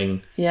for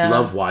anything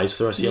love-wise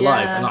for the rest of your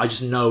life. And I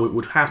just know it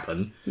would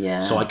happen,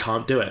 so I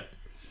can't do it.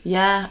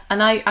 Yeah,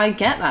 and I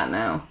get that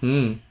now.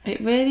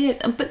 It really is.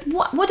 But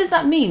what does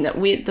that mean? That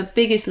the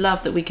biggest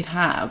love that we could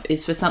have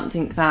is for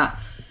something that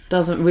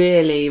doesn't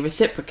really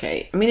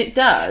reciprocate? I mean, it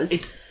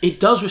does. It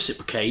does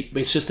reciprocate,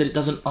 but it's just that it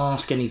doesn't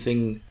ask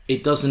anything.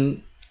 It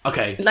doesn't...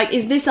 Okay. Like,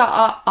 is this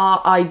our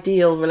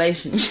ideal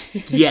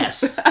relationship?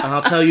 Yes, and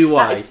I'll tell you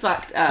why. That's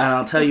fucked up. And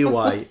I'll tell you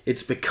why.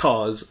 It's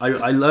because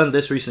I learned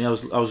this recently.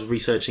 I was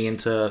researching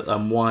into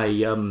why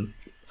it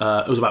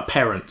was about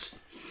parents.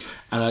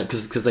 And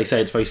because they say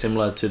it's very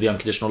similar to the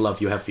unconditional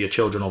love you have for your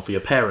children or for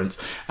your parents,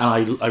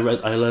 and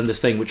I learned this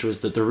thing, which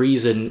was that the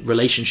reason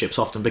relationships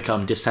often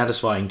become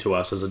dissatisfying to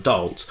us as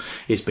adults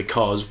is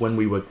because when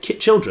we were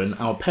children,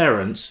 our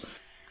parents,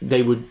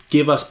 they would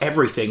give us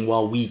everything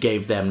while we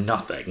gave them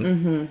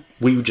nothing.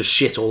 We would just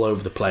shit all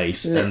over the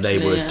place. Literally, and they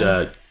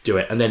would do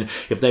it. And then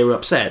if they were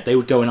upset, they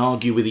would go and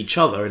argue with each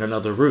other in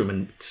another room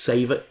and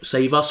save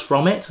us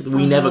from it.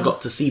 We never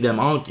got to see them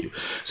argue.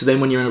 So then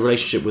when you're in a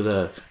relationship with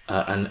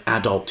an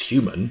adult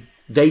human,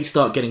 they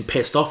start getting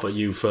pissed off at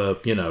you for,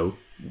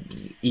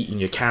 eating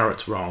your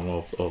carrots wrong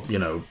or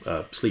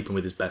sleeping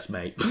with his best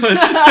mate.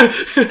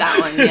 That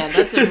one, yeah,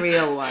 that's a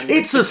real one.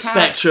 It's a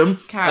spectrum.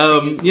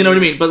 You know what I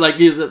mean? But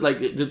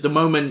the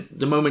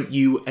moment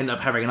you end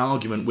up having an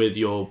argument with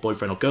your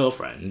boyfriend or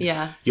girlfriend,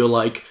 you're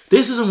like,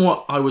 this isn't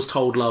what I was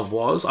told love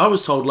was. I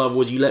was told love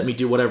was you let me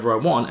do whatever I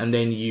want, and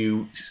then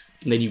you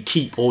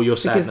keep all your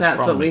sadness from me. Because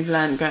that's what we've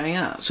learned growing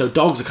up. So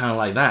dogs are kind of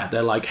like that.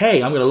 They're like,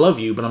 hey, I'm going to love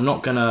you, but I'm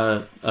not going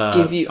to...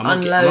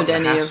 unload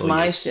any of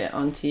my shit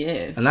onto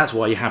you. And that's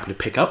why you're happy to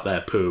pick up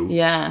their poo.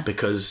 Yeah.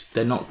 Because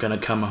they're not going to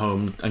come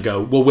home and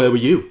go, well, where were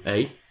you,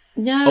 eh?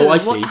 No. Oh, I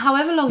see.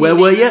 However long where you've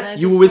were been,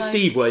 you? You were with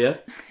Steve, were you?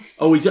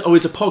 Oh, it's a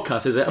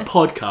podcast, is it? A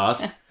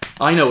podcast?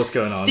 I know what's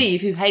going on.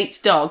 Steve, who hates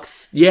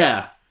dogs.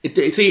 Yeah.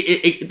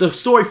 The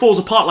story falls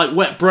apart like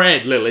wet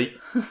bread, Lily.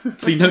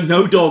 See,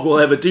 no dog will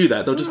ever do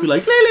that. They'll just be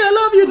like, Lily, I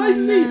love you, nice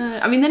to see you.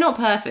 I mean, they're not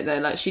perfect, though.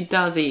 Like, she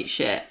does eat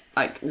shit.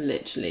 Like,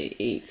 literally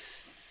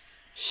eats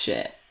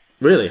shit.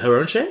 Really? Her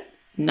own shit?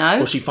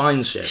 No. Or she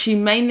finds shit? She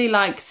mainly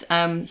likes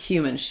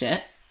human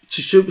shit.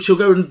 She'll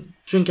go and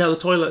drink out of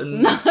the toilet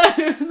and... No,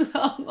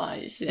 not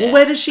my shit. Well,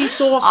 where does she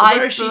source?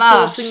 Where is she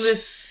sourcing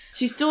this?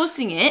 She's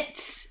sourcing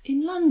it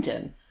in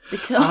London.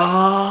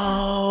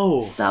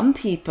 Because some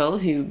people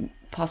who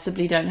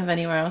possibly don't have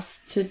anywhere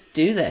else to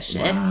do their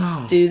shit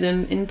do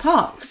them in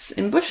parks,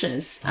 in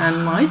bushes.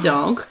 And my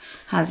dog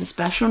has a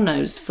special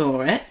nose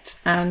for it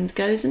and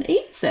goes and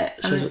eats it.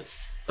 And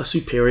it's a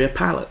superior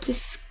palate.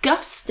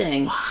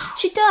 Disgusting.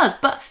 She does,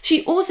 but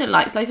she also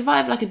likes, like, if I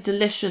have like a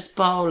delicious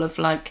bowl of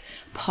like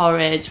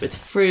porridge with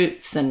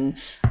fruits and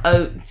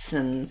oats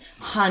and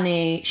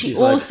honey, she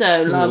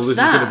also loves this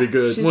that. Is gonna be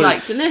good. She's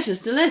like,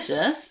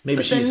 delicious.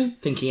 Maybe she's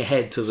thinking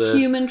ahead to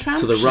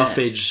the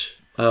roughage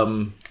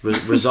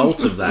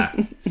result of that.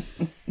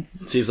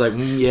 She's like,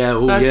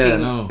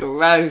 no.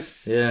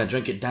 Gross. Yeah,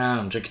 drink it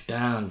down.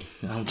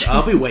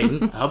 I'll be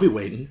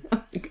waiting.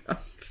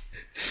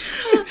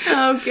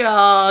 Oh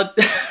God.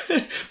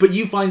 But do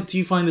you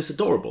find this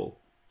adorable?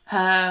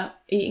 Her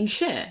eating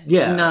shit?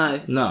 Yeah.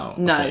 No.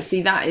 Okay.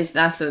 See,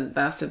 that's a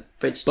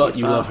bridge too far. But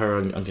you love her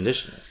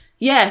unconditionally.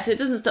 Yeah, so it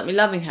doesn't stop me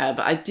loving her,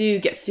 but I do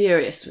get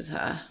furious with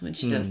her when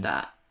she does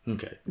that.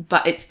 Okay.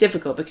 But it's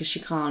difficult because she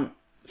can't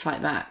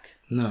fight back.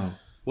 No.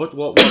 What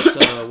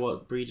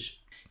breed is she?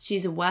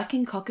 She's a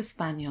working Cocker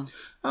Spaniel.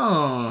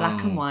 Oh.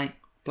 Black and white.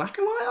 Black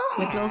and white? Oh.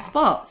 With little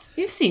spots.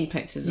 You've seen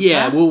pictures of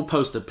her. her. We'll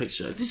post a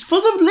picture. It's for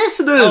the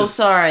listeners. Oh,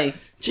 sorry.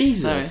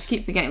 Jesus. Sorry, I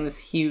keep forgetting this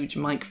huge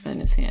microphone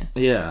is here.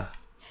 Yeah.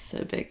 It's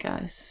so big,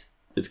 guys.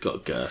 It's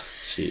got girth,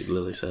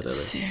 Lily said earlier.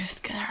 Serious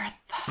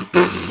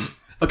girth.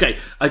 Okay,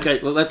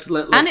 well, let's...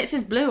 And it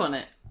says blue on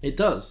it. It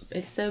does.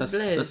 It's so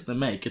blue. That's the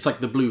make. It's like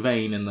the blue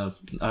vein in the...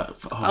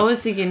 I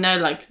was thinking, no,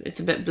 like, it's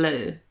a bit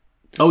blue.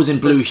 I was in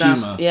blue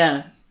humour.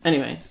 Yeah.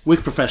 Anyway.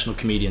 We're professional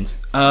comedians.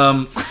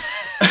 By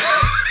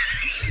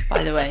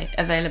the way,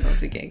 available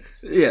for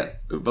gigs. Yeah,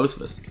 both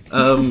of us.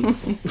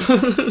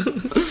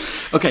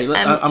 Okay,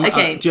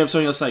 okay. Do you have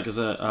something else to say? Because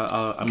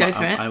Go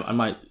for it. I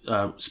might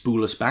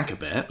spool us back a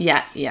bit.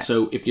 Yeah.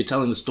 So if you're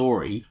telling the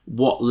story,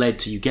 what led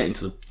to you getting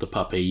to the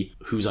puppy?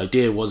 Whose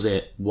idea was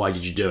it? Why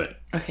did you do it?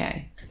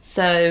 Okay.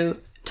 So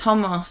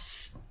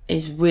Thomas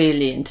is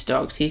really into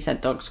dogs. He's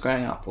had dogs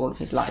growing up all of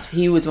his life. So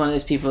he was one of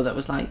those people that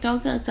was like,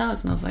 dogs. And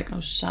I was like,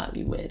 oh, shut up,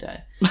 you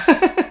weirdo.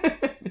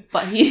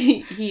 But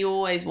he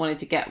always wanted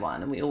to get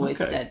one, and we always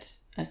said,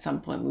 at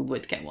some point we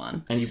would get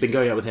one. And you've been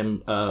going out with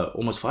him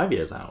almost 5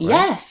 years now, right?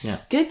 Yes. Yeah.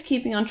 Good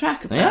keeping on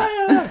track of Yeah,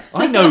 that. yeah.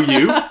 I know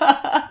you.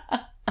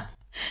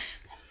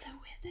 So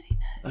weird that he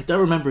knows. I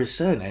don't remember his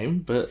surname,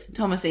 but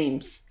Thomas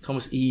Eames.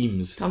 Thomas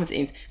Eames. Thomas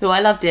Eames, who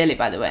I love dearly,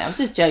 by the way. I was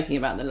just joking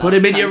about the love. Put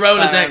him in your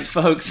transfer. Rolodex,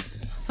 folks.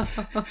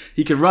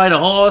 He can ride a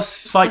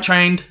horse, fight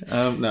tratrained.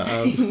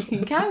 He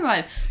can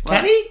ride.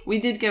 Can he? We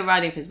did go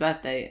riding for his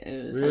birthday.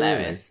 It was Really?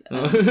 hilarious.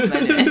 But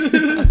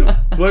anyway.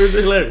 Why is it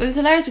It hilarious? was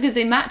hilarious because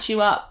they match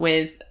you up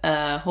with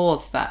a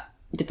horse that,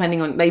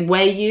 depending on, they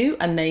weigh you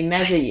and they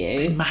measure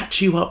you. Match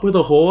you up with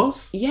a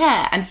horse?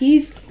 Yeah, and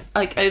he's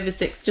like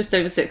just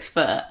over 6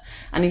 foot,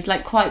 and he's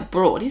like quite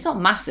broad. He's not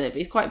massive,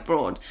 he's quite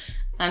broad.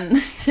 And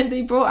so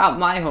they brought out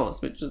my horse,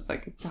 which was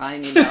like a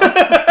tiny little...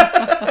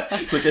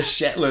 Like a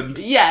Shetland.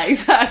 Yeah,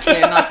 exactly.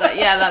 And I was like,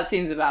 yeah, that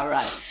seems about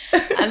right.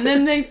 And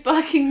then they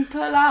fucking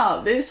pull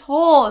out this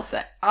horse.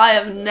 I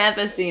have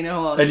never seen a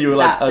horse And you were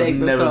like, that I've big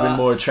never before. been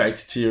more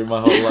attracted to you in my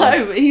whole life.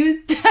 No, but he was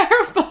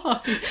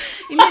terrified.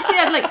 He literally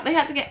had like, they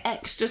had to get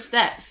extra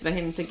steps for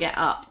him to get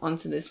up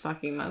onto this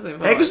fucking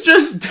massive horse. Extra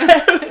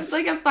steps. It's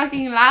like a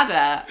fucking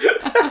ladder.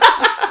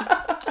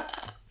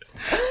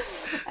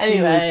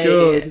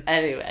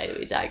 Anyway,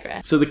 we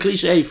digress. So the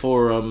cliche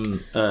for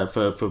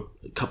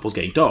couples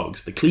getting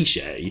dogs, the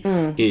cliche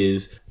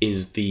is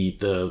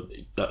the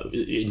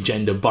in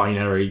gender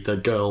binary, the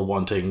girl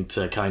wanting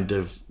to kind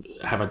of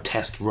have a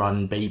test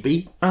run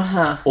baby,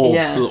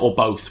 or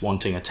both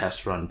wanting a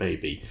test run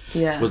baby.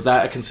 Yeah. Was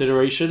that a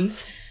consideration?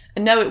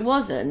 No, it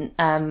wasn't.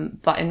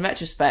 But in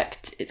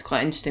retrospect, it's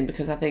quite interesting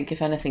because I think,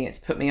 if anything, it's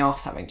put me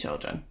off having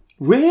children.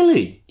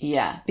 Really?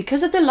 Yeah,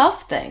 because of the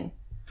love thing.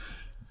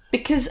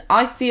 Because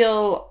I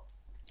feel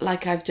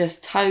like I've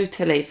just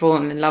totally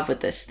fallen in love with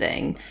this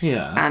thing.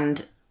 Yeah.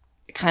 And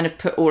kind of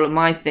put all of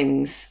my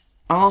things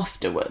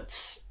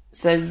afterwards.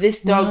 So this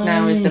dog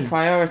now is the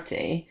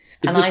priority.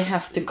 I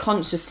have to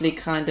consciously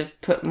kind of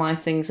put my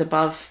things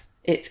above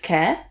its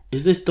care.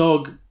 Is this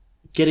dog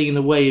getting in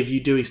the way of you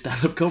doing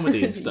stand-up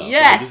comedy and stuff?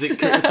 Yes. Like, is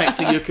it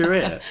affecting your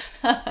career?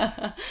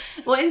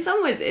 Well, in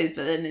some ways it is,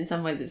 but then in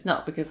some ways it's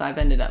not, because I've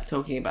ended up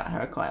talking about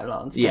her quite a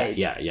lot on stage.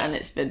 Yeah. And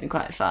it's been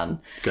quite fun.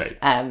 Great.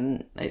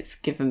 It's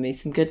given me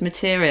some good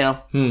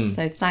material.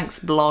 So thanks,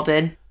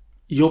 Bloddin.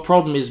 Your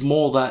problem is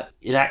more that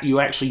you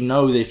actually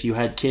know that if you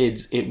had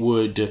kids,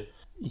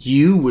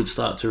 you would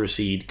start to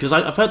recede. Because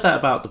I've heard that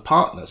about the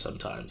partner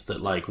sometimes,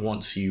 that like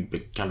once you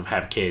kind of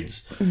have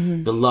kids,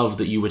 the love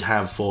that you would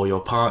have for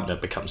your partner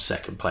becomes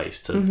second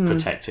place to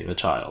protecting the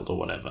child or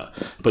whatever.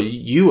 But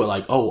you were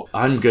like, oh,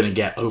 I'm going to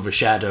get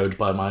overshadowed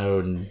by my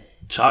own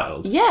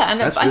child. Yeah, and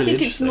That's I really think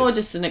it's interesting. more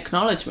just an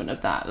acknowledgement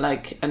of that,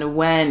 like an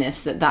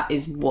awareness that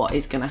is what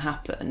is going to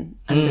happen,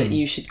 and that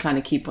you should kind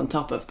of keep on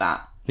top of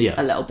that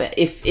a little bit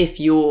if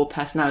your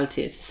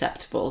personality is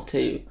susceptible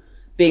to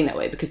being that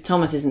way. Because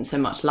Thomas isn't so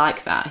much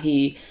like that.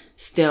 He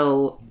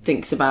still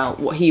thinks about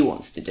what he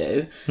wants to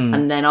do,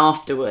 and then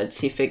afterwards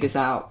he figures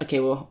out, okay,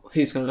 well,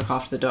 who's going to look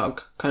after the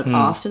dog kind of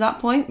after that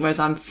point, whereas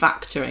I'm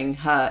factoring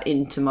her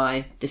into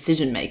my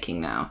decision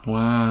making now.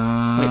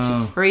 Wow. Which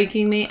is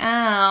freaking me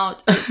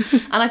out.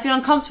 And I feel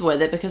uncomfortable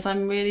with it because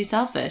I'm really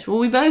selfish. Well,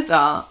 we both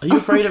are. Are you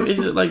afraid of? Is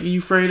it like, are you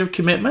afraid of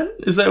commitment?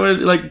 Is that what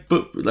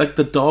like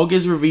the dog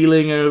is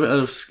revealing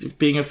of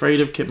being afraid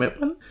of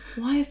commitment?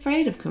 Why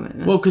afraid of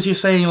commitment? Well, because you're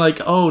saying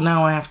like, oh,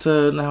 now I have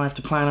to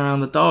plan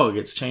around the dog.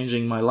 It's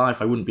changing my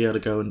life. I wouldn't be able to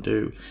go and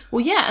do.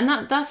 Well, yeah,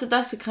 and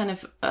that's a kind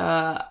of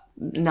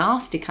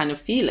nasty kind of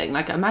feeling.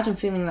 Like, imagine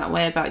feeling that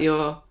way about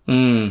your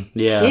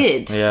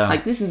kid. Yeah.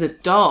 Like, this is a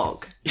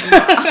dog.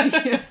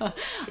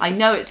 I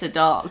know it's a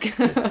dog.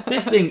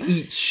 This thing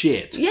eats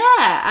shit.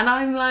 Yeah, and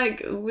I'm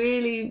like,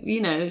 really,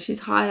 she's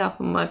high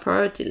up on my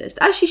priority list,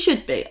 as she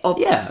should be.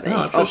 Obviously, Yeah,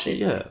 no, I'm sure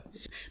obviously.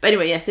 But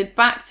anyway, yeah. So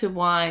back to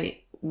why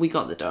we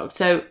got the dog.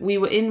 So we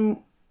were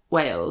in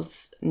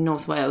Wales,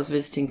 North Wales,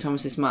 visiting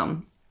Thomas's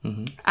mum,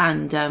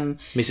 and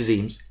Mrs.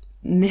 Eames.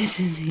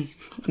 Mrs.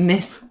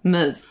 Miss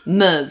Muz.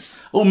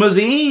 Oh,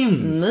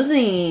 Mazim.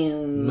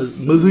 Mazim.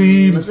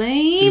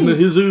 Mazim. In the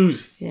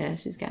Jesus. Yeah,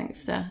 she's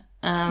gangster.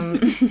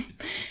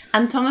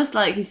 And Thomas,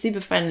 like, he's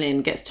super friendly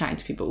and gets chatting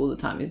to people all the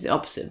time. He's the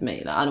opposite of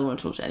me. Like, I don't want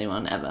to talk to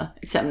anyone ever,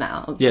 except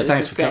now. Obviously, Yeah,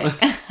 thanks this for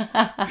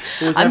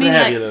is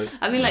great.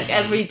 I mean, like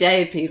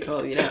everyday people,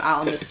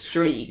 out on the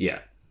street. Yeah.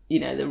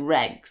 The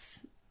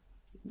regs.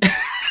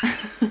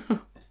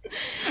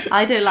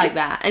 I don't like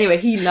that. Anyway,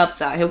 he loves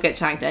that. He'll get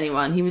chatting to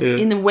anyone. He was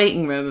in the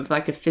waiting room of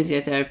like a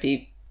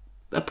physiotherapy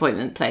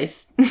appointment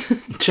place.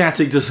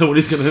 Chatting to someone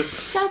who's going to...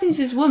 Chatting to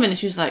this woman, and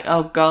she was like,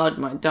 oh God,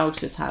 my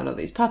dog's just had all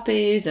these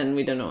puppies and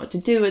we don't know what to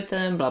do with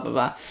them, blah, blah,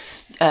 blah.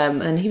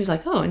 And he was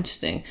like, oh,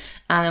 interesting.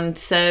 And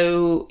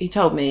so he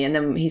told me, and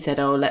then he said,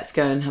 oh, let's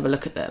go and have a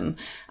look at them.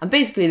 And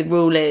basically the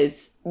rule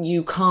is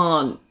you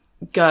can't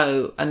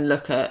go and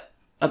look at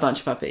a bunch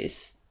of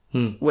puppies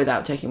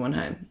without taking one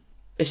home.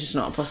 It's just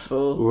not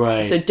possible.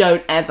 Right. So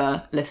don't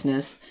ever,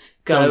 listeners,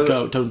 Don't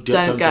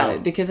go.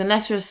 Because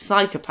unless you're a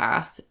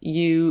psychopath,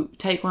 you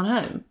take one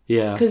home.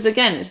 Yeah. Because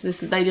again, it's this,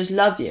 they just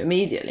love you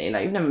immediately.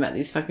 Like, you've never met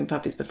these fucking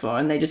puppies before,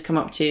 and they just come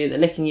up to you, they're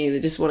licking you, they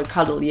just want to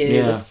cuddle you.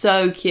 Yeah. They're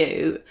so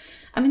cute.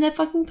 I mean, they're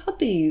fucking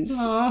puppies.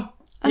 Aww.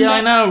 Yeah,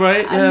 I know,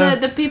 right? Yeah.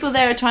 And the people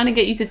there are trying to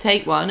get you to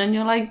take one, and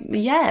you're like,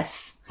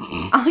 yes,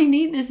 I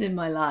need this in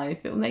my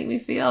life. It'll make me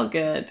feel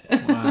good.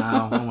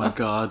 Wow. Oh my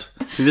God.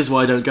 See, this is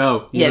why I don't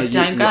go.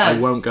 Don't go. I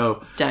won't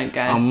go. Don't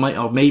go.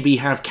 I'll maybe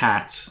have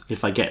cats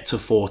if I get to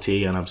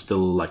 40 and I'm still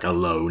like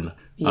alone.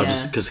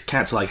 Yeah. Because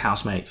cats are like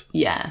housemates.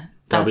 Yeah,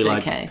 They'll that's be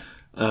like, okay.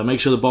 Make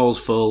sure the bowl's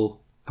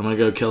full. I'm gonna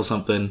go kill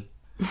something.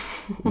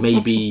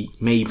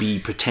 maybe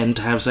pretend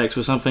to have sex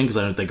with something because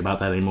I don't think about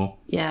that anymore.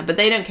 Yeah, but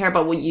they don't care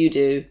about what you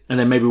do. And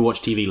then maybe we'll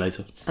watch TV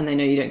later. And they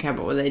know you don't care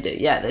about what they do.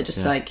 Yeah, they're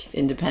just like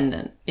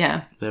independent.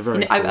 Yeah. They're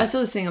very cool. I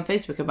saw this thing on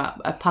Facebook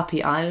about a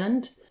puppy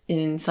island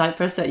in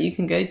Cyprus that you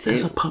can go to.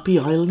 There's a puppy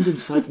island in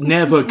Cyprus.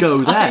 Never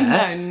go there.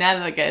 I know,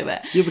 never go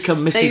there. You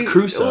become Mrs.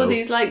 Crusoe. All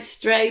these like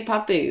stray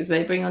puppies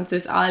they bring onto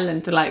this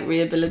island to like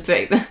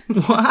rehabilitate them.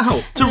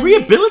 Wow. To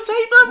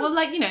rehabilitate them? Well,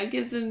 like, you know,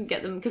 get them,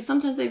 because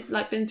sometimes they've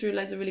like been through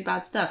loads of really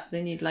bad stuff, so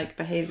they need like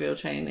behavioural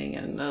training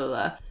and all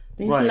that.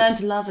 They need to learn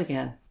to love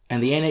again.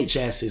 And the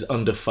NHS is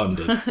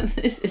underfunded.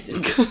 This is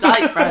in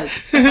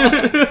Cyprus.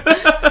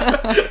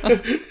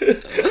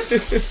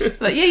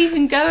 But yeah, you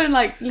can go and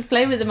like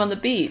play with them on the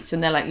beach,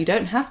 and they're like, you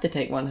don't have to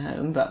take one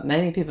home, but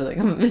many people that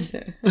come and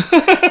visit.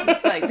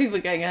 It's like people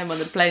going home on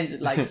the planes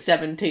with like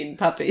 17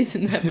 puppies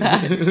in their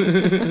bags.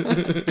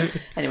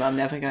 Anyway, I'm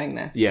never going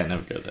there. Yeah,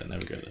 never go there.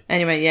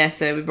 Anyway, yeah,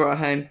 so we brought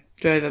her home,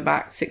 drove her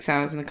back 6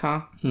 hours in the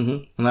car.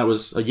 Mm-hmm. And that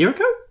was a year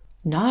ago?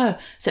 No,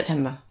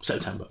 September.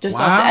 Just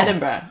Wow. after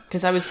Edinburgh,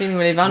 because I was feeling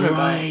really vulnerable.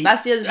 Right.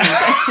 That's the other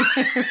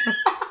thing.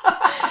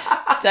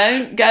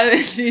 Don't go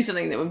and do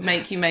something that would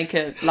make you make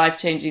a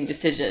life-changing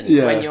decision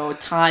when you're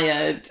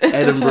tired.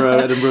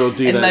 Edinburgh will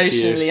do that to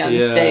you. Emotionally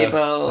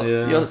unstable.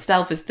 Yeah. Your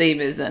self-esteem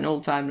is at an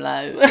all-time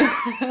low.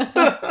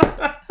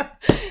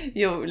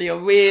 You're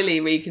really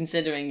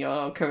reconsidering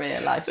your career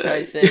life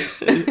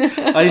choices.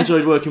 I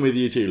enjoyed working with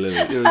you too, Lily.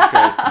 It was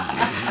great.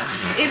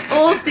 It's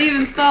all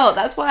Stephen's fault.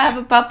 That's why I have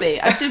a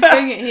puppy. I should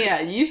bring it here.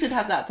 You should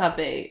have that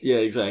puppy. Yeah,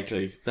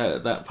 exactly.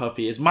 That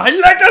puppy is my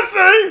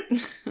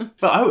legacy.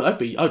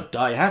 But I'd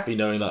die happy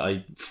knowing that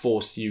I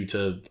forced you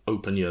to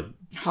open your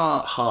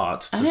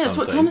heart to I know, that's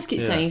what something. Thomas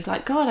keeps saying. He's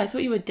like, God, I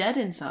thought you were dead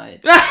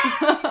inside.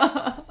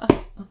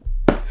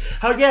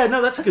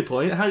 No, that's a good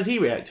point. How did he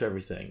react to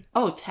everything?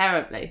 Oh,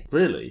 terribly.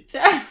 Really?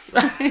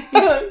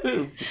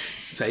 Terribly.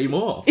 Say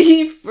more.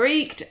 He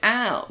freaked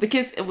out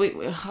because we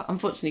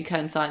unfortunately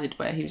coincided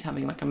where he was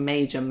having like a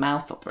major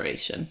mouth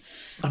operation.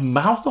 A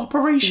mouth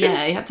operation?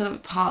 Yeah, he had to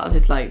have part of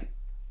his like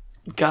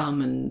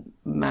gum and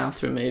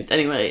mouth removed.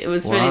 Anyway, it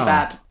was really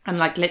bad. And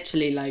like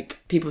literally, like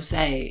people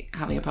say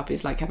having a puppy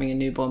is like having a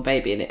newborn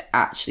baby, and it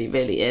actually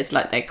really is.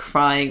 Like they're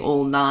crying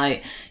all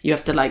night. You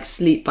have to like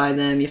sleep by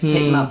them. You have to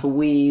take them out for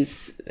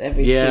wheeze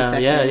every 2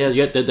 seconds. Yeah.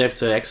 They have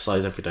to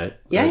exercise every day.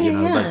 Yeah.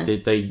 Like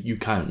you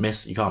can't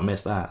miss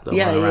that.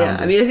 Yeah.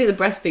 I mean, I think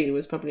the breastfeeding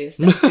was probably a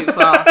step too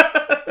far.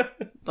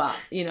 But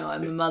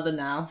I'm a mother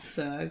now,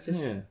 so I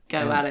just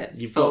go at it.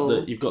 You've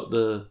got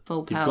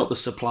the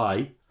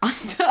supply.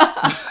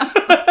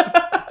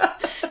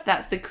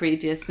 That's the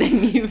creepiest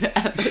thing you've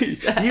ever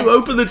said. You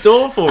opened the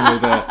door for me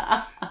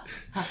there.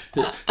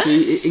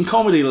 See, in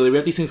comedy, Lily, we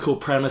have these things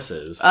called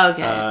premises.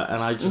 Okay.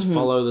 And I just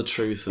follow the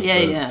truth of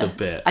the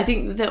bit. I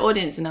think the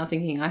audience are now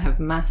thinking I have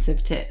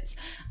massive tits,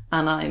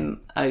 and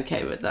I'm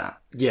okay with that.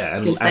 Yeah,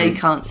 because they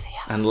can't see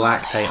us. And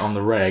lactate on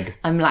the reg.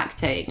 I'm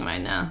lactating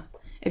right now.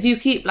 If you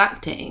keep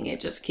lactating, it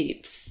just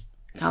keeps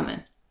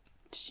coming.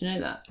 Did you know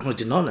that? Oh, I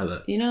did not know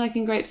that. Like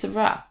in Grapes of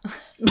Wrath.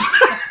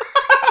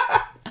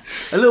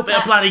 A little bit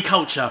of bloody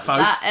culture,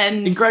 folks. That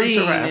end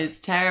scene is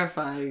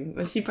terrifying.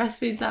 When she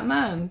breastfeeds that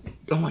man.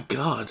 Oh my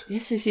God.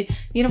 Yes, so she...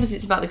 obviously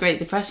it's about the Great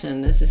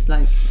Depression. There's this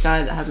like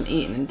guy that hasn't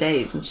eaten in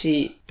days, and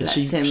she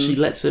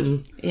lets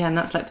him... Yeah, and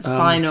that's like the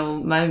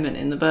final moment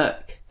in the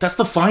book. That's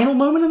the final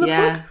moment in the book?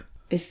 Yeah.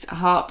 It's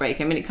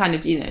heartbreaking. I mean, it kind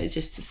of, it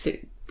just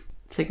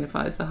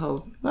signifies the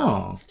whole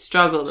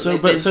struggle that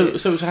they've been through.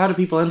 So how do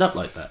people end up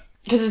like that?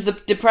 Because it's the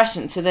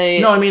depression, so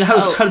they... No, I mean, how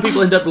do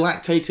people end up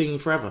lactating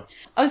forever?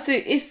 Oh, so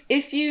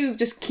if you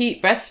just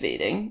keep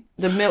breastfeeding,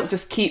 the milk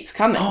just keeps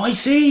coming. Oh, I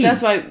see. So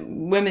that's why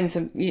women,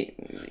 they've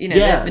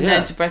been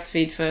known to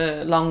breastfeed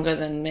for longer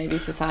than maybe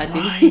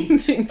society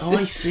thinks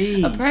I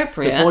see.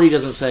 Appropriate. The body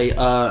doesn't say,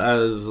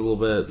 there's a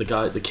little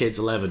bit, the kid's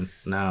 11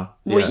 now.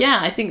 Yeah. Well, yeah,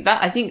 I think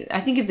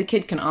if the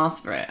kid can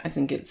ask for it, I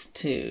think it's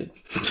too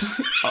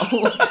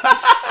old.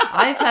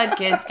 I've had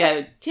kids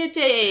go,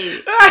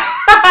 titty,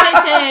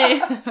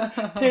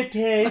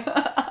 titty.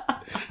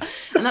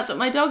 And that's what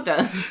my dog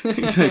does.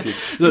 Exactly.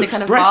 In a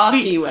kind of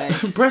barky way.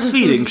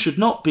 Breastfeeding should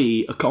not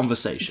be a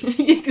conversation.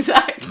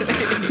 Exactly.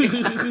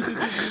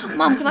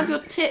 Mum, can I have your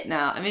tit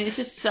now? I mean, it's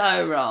just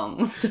so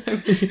wrong.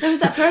 There was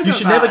that program. You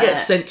should never get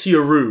sent to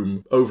your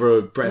room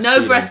over breastfeeding.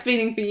 No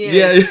breastfeeding for you.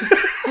 Yeah.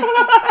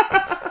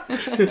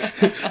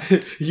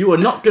 You are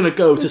not going to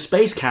go to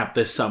space camp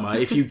this summer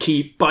if you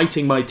keep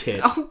biting my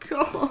tit. Oh,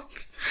 God.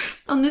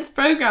 On this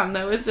programme,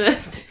 there was a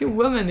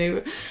woman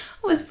who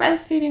was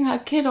breastfeeding her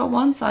kid on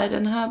one side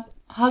and her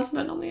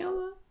husband on the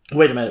other.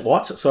 Wait a minute,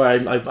 what?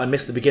 Sorry, I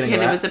missed the beginning of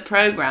that. There was a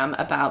programme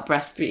about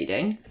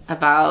breastfeeding,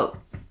 about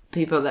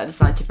people that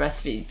decide to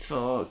breastfeed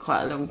for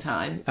quite a long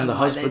time. And the why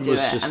husband they do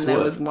was it. just And there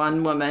what? was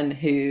one woman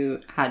who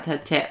had her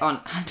tit on,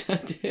 had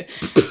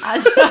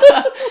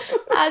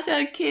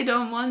her kid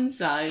on one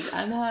side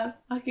and her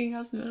fucking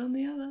husband on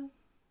the other.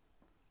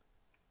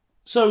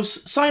 So,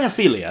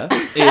 cynophilia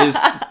is...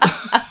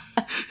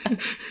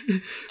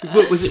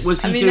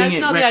 Was he doing it that's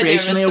not the idea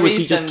of a recreationally, or was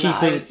he just threesome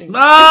that I was keeping... thinking.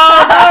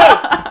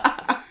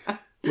 No!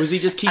 Was he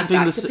just keeping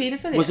back the... to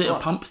paedophilia, Was it a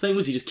what? pump thing?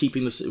 Was he just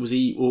keeping the... Was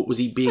he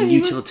being He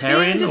was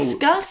utilitarian? being or...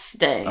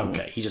 disgusting.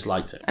 Okay, he just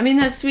liked it. I mean,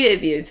 that's sweet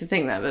of you to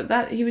think that, but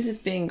that he was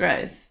just being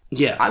gross.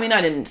 Yeah. I mean,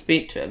 I didn't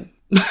speak to him.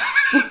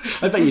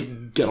 I bet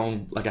you'd get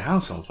on like a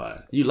house on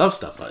fire. You love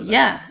stuff like that.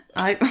 Yeah,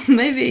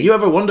 maybe. You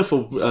have a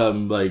wonderful, I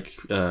think,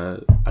 I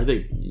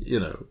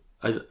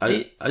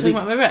Talking think...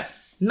 about my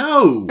breasts.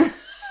 No!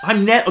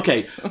 I'm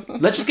okay,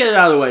 let's just get it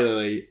out of the way,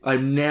 Lily.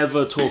 I'm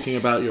never talking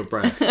about your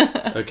breasts,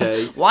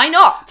 okay? Why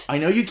not? I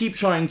know you keep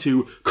trying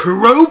to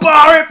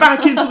crowbar it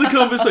back into the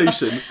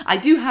conversation. I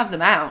do have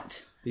them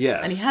out. Yes.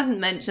 And he hasn't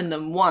mentioned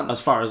them once.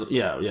 As far as,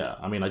 yeah.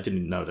 I mean, I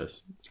didn't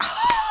notice.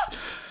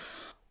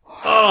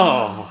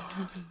 Oh.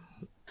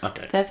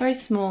 Okay. They're very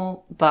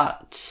small,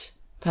 but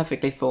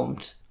perfectly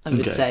formed, I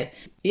would Okay. say.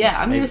 Yeah,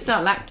 I'm going Maybe. to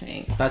start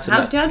lactating.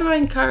 How How do I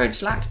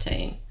encourage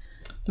lactating?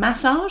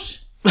 Massage?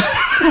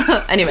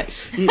 Anyway.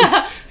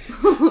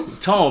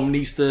 Tom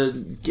needs to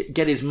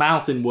get his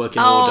mouth in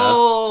working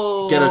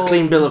Oh. order. Get a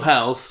clean bill of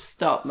health.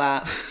 Stop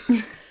that.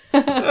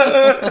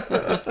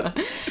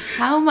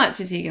 How much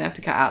is he going to have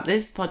to cut out?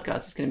 This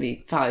podcast is going to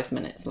be 5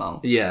 minutes long.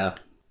 Yeah.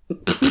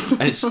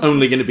 And it's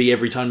only going to be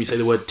every time you say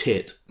the word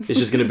tit. It's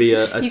just going to be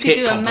a You tit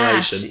could do a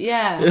mash. compilation.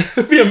 Yeah.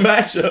 It'll be a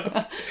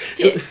mashup.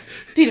 Tit.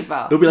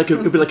 Pedophile. It'll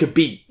be like a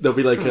beat. There'll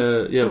be like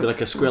it'll be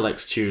like a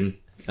Skrillex tune.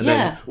 And Yeah.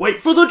 then wait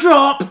for the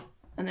drop.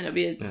 And then it'll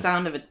be a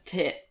sound of a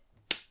tit.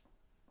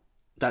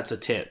 That's a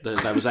tit.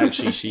 That was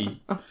actually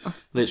she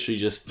literally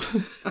just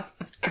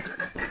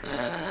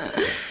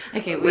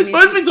Okay, We're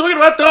supposed to be talking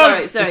about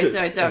dogs. Sorry,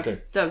 Okay, dogs.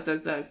 okay.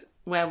 Dogs.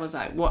 Where was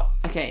I? What?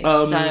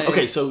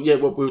 Okay, So yeah,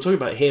 we were talking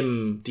about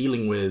him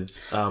dealing with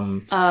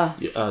Tom,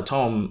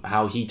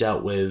 how he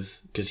dealt with,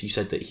 because you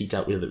said that he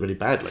dealt with it really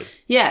badly.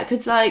 Yeah,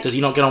 because like Does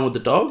he not get on with the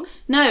dog?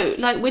 no,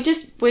 like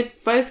we're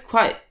both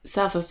quite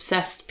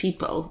self-obsessed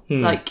people.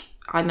 Like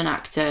I'm an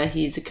actor,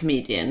 he's a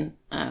comedian.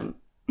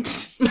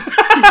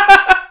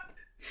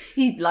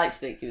 He'd like to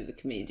think he was a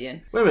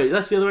comedian. Wait,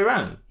 that's the other way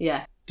around.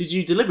 Yeah. Did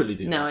you deliberately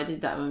do that? No, I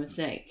did that by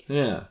mistake.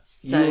 Yeah.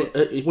 So-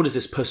 What is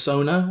this,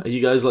 persona? Are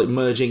you guys like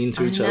merging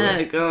into each other?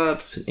 Oh God.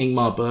 It's an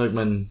Ingmar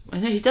Bergman. I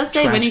know he does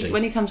say Tragedy.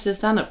 when he comes to a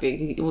stand-up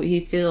gig, he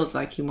feels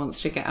like he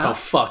wants to get Oh, up.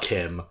 fuck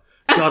him.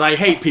 God, I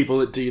hate people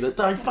that do that.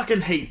 I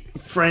fucking hate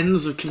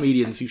friends of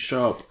comedians who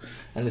show up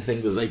and they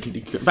think that they can do...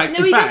 In fact,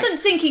 No, he doesn't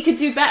think he could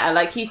do better.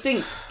 Like he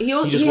thinks he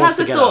just has wants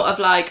the to get thought up. of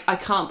like, I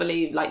can't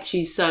believe like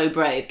she's so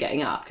brave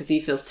getting up, because he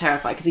feels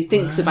terrified, because he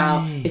thinks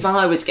about if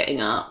I was getting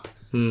up,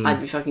 I'd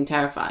be fucking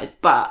terrified.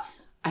 But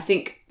I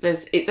think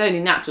it's only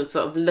natural to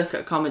sort of look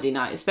at a comedy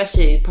night,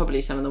 especially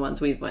probably some of the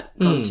ones we've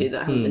gone to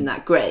that haven't been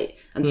that great,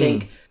 and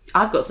think,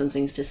 I've got some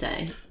things to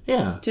say.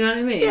 Yeah. Do you know what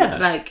I mean? Yeah.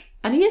 Like,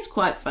 and he is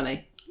quite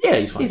funny. Yeah,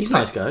 he's fine. He's a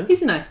nice guy.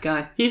 He's a nice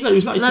guy. He's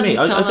nice to Love me. you,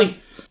 I Thomas.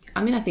 think...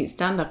 I think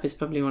stand-up is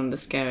probably one of the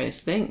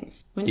scariest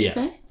things, wouldn't you Yeah.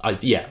 say?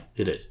 Yeah,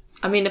 it is.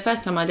 I mean, the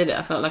first time I did it,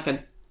 I felt like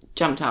I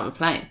jumped out of a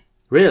plane.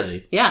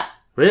 Really? Yeah.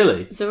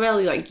 Really? It's a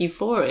really, like,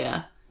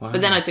 euphoria. Wow.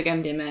 But then I took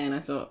MDMA and I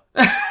thought,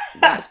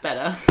 that's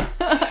better.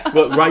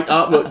 Right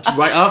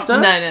after?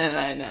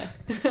 No.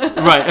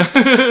 Right.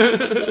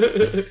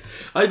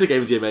 I took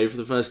MDMA for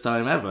the first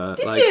time ever.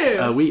 Did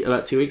you?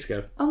 About 2 weeks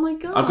ago. Oh my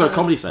God. I've got a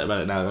comedy set about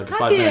it now, like a Have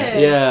 5 minute.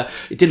 you? Yeah.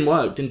 It didn't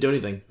work, didn't do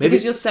anything. Maybe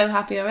Because you're so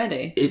happy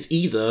already. it's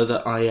either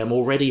that I am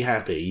already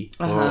happy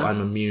or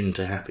I'm immune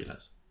to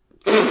happiness.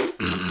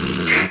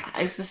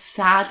 It's the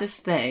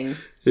saddest thing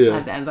Yeah.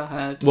 I've ever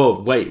heard.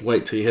 Well,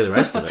 wait till you hear the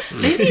rest of it.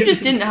 Maybe you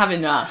just didn't have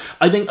enough.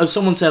 I think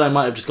someone said I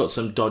might have just got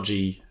some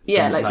dodgy...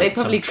 Yeah, some, they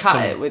probably some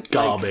cut it with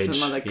garbage. like,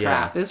 some other Yeah.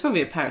 crap. It was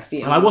probably a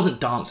paracetamol. And I wasn't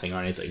dancing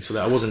or anything, so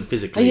that I wasn't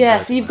physically... Yeah,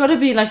 exerting so you've got to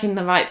myself. be like in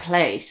the right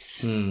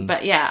place.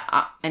 But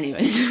yeah,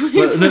 anyways.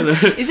 Well, no.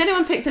 Has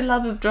anyone picked a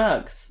love of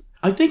drugs?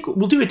 I think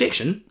we'll do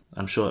addiction.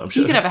 I'm sure.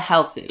 You could have a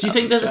healthy Do you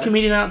think there's a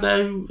comedian out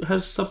there who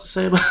has stuff to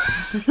say about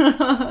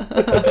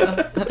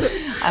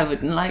I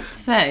wouldn't like to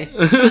say.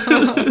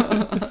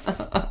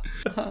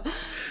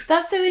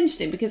 That's so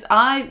interesting, because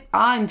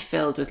I'm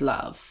filled with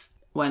love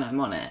when I'm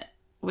on it,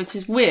 which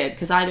is weird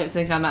because I don't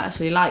think I'm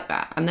actually like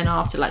that. And then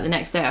after, like, the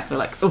next day, I feel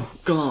like, oh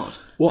God,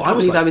 Well, I can't I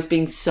was believe like- I was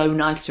being so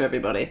nice to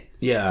everybody.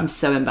 Yeah. I'm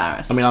so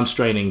embarrassed. I mean, I'm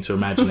straining to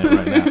imagine it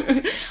right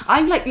now.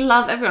 I like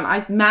love everyone.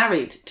 I've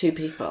married 2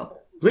 people.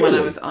 when I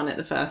Really? was on it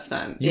the first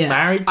time. You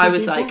married two I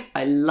was people? like,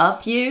 I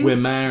love you. We're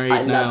married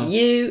I now. love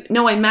you.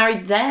 No, I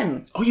married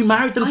them. Oh, you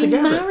married them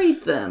together? I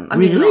married them. I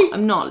Really? mean,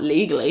 I'm not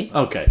legally.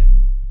 Okay.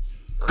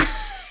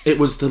 It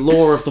was the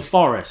law of the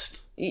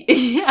forest.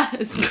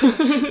 Yes.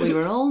 We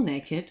were all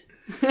naked.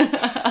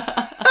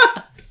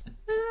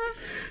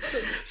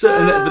 So,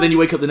 but then you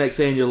wake up the next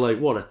day and you're like,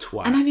 what a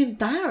twat. And I'm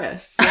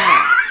embarrassed.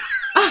 Yeah.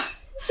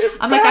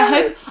 I'm like,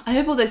 I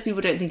hope all those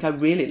people don't think I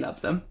really love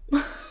them.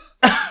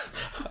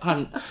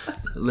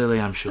 Lily,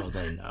 I'm sure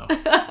they know.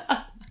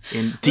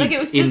 In Like, deep it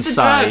was just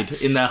inside, the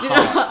drugs. in their Do you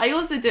know, hearts. I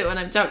also do it when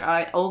I'm drunk.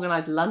 I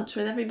organise lunch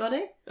with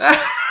everybody.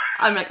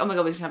 I'm like, oh my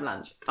God, we should have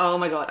lunch. Oh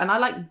my God. And I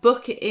like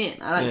book it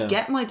in. I like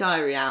get my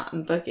diary out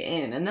and book it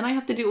in. And then I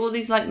have to do all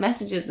these like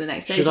messages the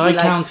next day. Should to I be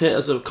like, count it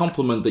as a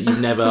compliment that you've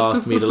never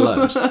asked me to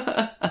lunch?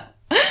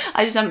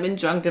 I just haven't been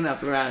drunk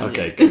enough around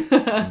Okay, you. good.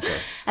 Okay.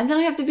 And then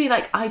I have to be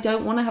like, I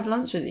don't want to have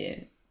lunch with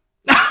you.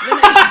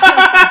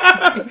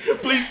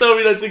 Please tell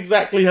me that's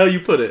exactly how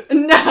you put it.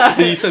 No.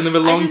 Then you send them a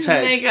long I just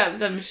text. make up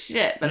some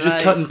shit. But You just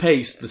like, cut and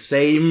paste the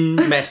same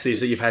message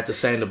that you've had to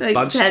send a like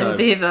bunch of 10 times.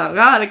 people.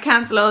 God, I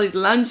cancel all these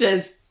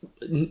lunches.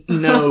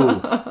 No.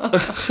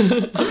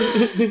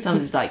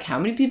 Tom's like, how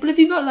many people have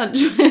you got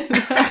lunch with?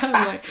 I'm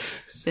like,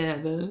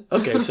 7.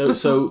 Okay,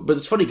 so, but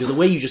it's funny because the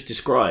way you just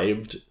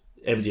described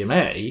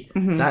MDMA,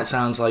 Mm-hmm. that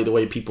sounds like the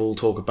way people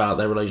talk about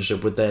their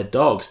relationship with their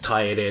dogs.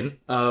 Tie it in.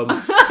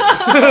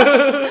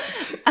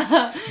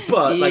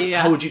 But like,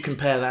 Yeah. how would you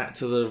compare that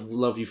to the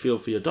love you feel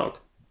for your dog?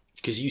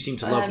 Because you seem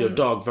to love your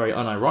dog very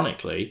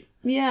unironically.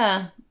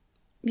 Yeah.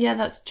 Yeah,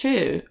 that's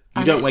true.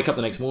 You don't wake up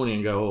the next morning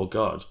and go, "Oh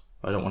God,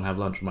 I don't want to have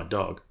lunch with my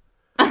dog."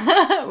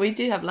 We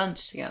do have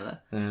lunch together.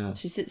 Yeah.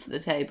 She sits at the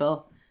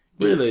table.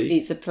 Really?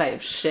 Eats a plate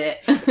of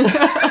shit.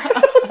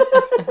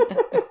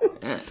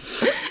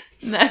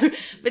 No,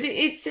 but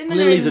it's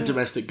similar. Lily's a in-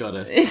 domestic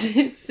goddess.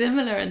 It's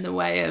similar in the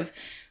way of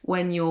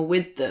when you're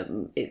with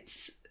them,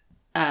 it's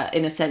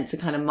in a sense a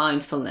kind of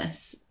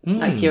mindfulness.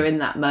 Like you're in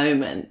that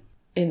moment,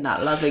 in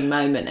that loving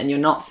moment, and you're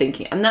not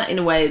thinking. And that in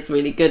a way is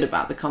really good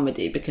about the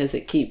comedy because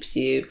it keeps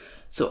you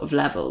sort of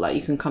level. Like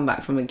you can come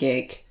back from a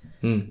gig,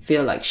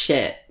 feel like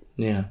shit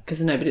Yeah. because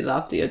nobody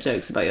laughed at your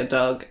jokes about your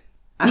dog,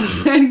 and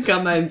then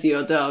come home to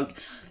your dog,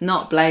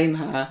 not blame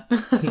her.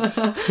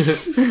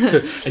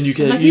 And you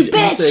can like, you "You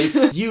bitch!"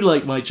 say, "You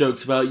like my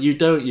jokes about you,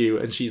 don't you?"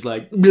 And she's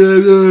like, "Blah,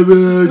 blah,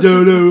 blah, I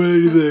don't know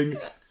anything."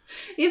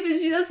 Yeah, but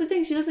that's the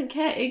thing. She doesn't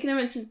care.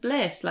 Ignorance is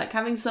bliss. Like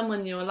having someone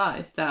in your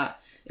life that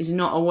is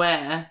not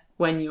aware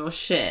when you're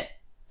shit,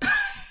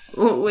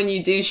 when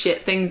you do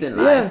shit things in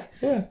life,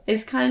 Yeah.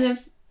 is kind of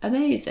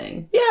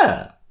amazing.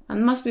 Yeah.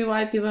 And must be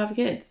why people have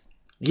kids.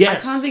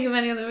 Yes. I can't think of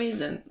any other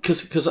reason.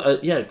 Because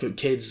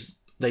kids,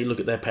 they look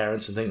at their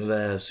parents and think that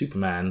they're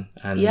Superman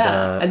and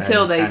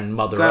until and, they and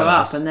Mother grow Earth.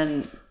 up and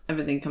then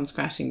everything comes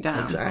crashing down.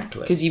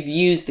 Exactly. Because you've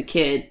used the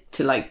kid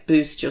to like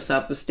boost your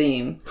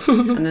self-esteem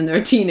and then they're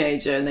a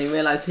teenager and they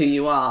realise who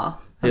you are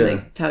and they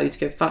tell you to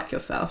go fuck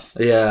yourself.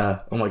 Yeah.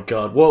 Oh my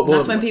God. What?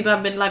 That's when people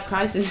have midlife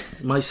crises.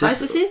 My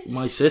sister, crises?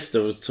 my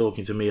sister was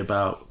talking to me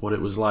about what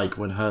it was like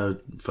when her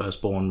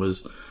firstborn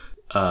was,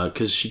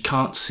 because she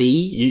can't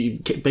see.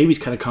 Babies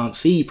kind of can't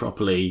see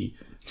properly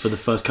for the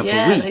first couple of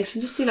Yeah, weeks. they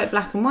can just do like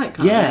black and white,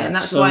 can't Yeah, they? And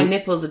that's so- why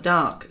nipples are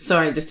dark.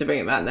 Sorry, just to bring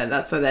it back there.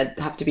 That's why they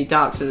have to be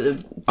dark so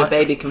that the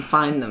baby can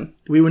find them.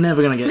 We were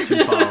never going to get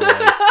too far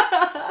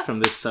away from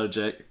this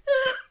subject.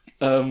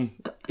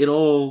 It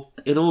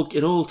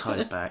all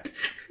ties back.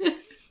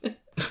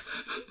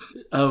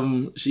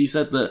 She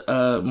said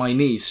that my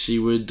niece, she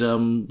would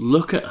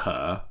look at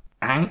her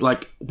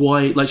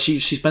she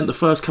spent the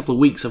first couple of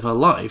weeks of her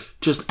life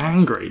just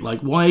angry, like,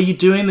 why are you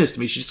doing this to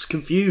me? She's just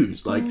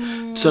confused, like,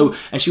 so,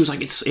 and she was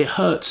like, it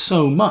hurts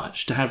so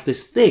much to have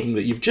this thing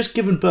that you've just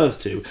given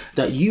birth to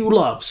that you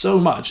love so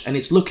much, and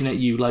it's looking at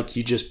you like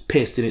you just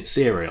pissed in its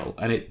cereal,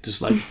 and it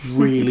just like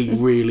really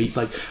it's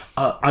like,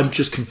 I'm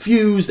just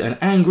confused and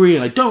angry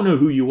and I don't know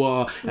who you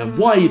are and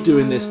why are you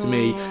doing this to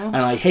me and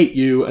I hate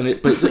you,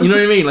 but you know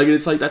what I mean, like,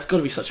 it's like, that's got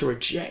to be such a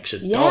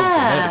rejection. Dogs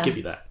will never give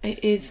you that.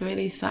 It is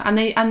really sad. And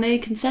they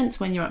can sense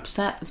when you're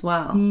upset as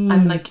well.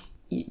 And like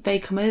they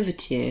come over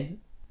to you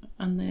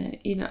and they,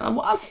 you know,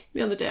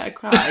 the other day I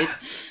cried.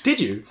 Did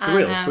you? For And,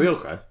 real? For real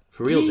cry?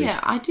 For real? Yeah,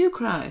 I do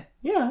cry.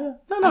 Yeah.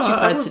 No, I actually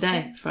cried I-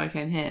 today before I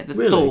came here. The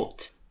Really?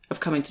 thought of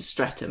coming to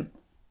Streatham.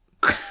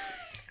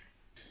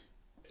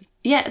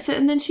 Yeah, so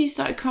and then she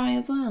started crying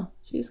as well.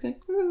 She was going,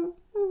 Oh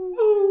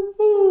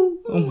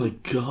my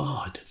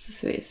God. it's the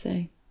sweetest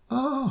thing.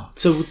 Oh.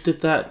 So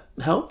did that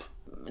help?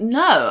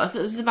 No, I thought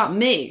this is about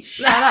me.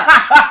 Shut up.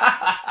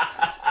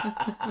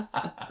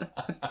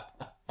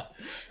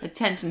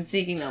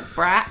 Attention-seeking little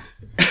brat.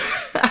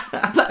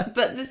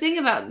 But the thing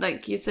about,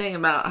 like you're saying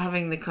about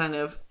having the kind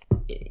of,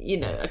 you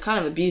know, a kind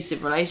of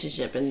abusive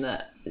relationship in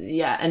that,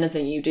 yeah,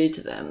 anything you do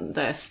to them,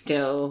 they're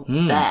still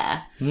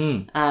there,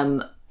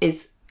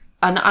 is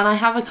And I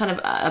have a kind of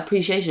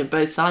appreciation of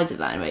both sides of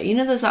that in a way. You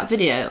know, there's that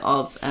video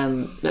of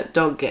that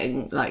dog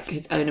getting, like,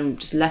 his owner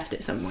just left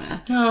it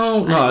somewhere.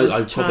 No,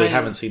 I probably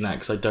haven't seen that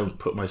because I don't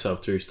put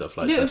myself through stuff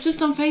like that. No, it was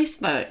just on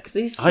Facebook.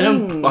 These I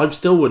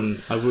things.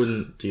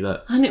 wouldn't do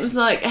that. And it was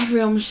like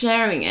everyone was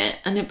sharing it,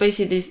 and it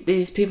basically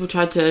these people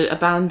tried to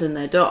abandon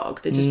their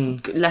dog. They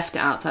just left it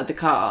outside the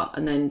car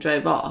and then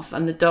drove off.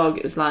 And the dog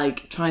is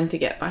like trying to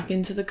get back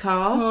into the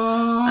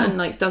car and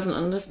like doesn't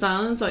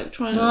understand. It's like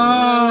trying to,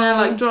 and they're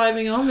like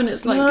driving off, and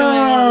it's like going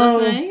on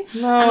the thing.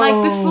 And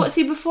like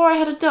before I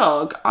had a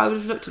dog, I would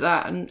have looked at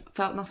that and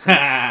felt nothing.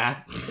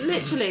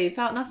 Literally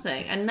felt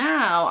nothing. And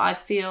now I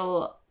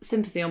feel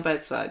sympathy on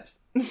both sides.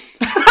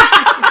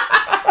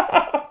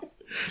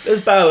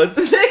 There's balance.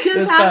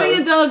 Because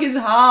having a dog is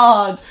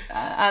hard.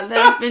 And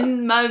there have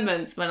been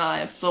moments when I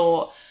have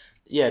thought,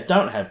 yeah,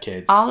 don't have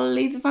kids. I'll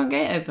leave the front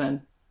gate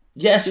open.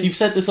 Yes, you've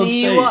said this on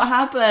stage. See what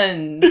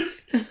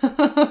happens.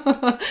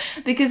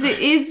 Because it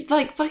is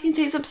like fucking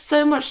takes up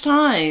so much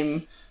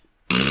time.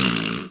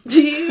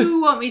 Do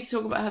you want me to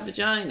talk about her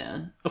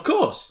vagina? Of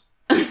course.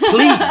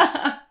 Please.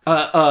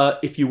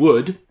 If you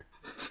would.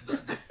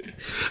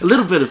 A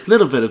little bit of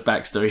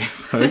backstory,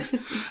 folks.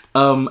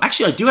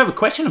 Actually, I do have a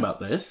question about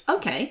this.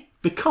 Okay.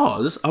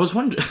 Because I was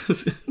wondering,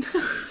 this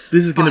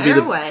is going to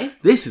be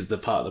this is the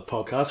part of the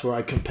podcast where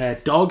I compare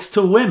dogs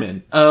to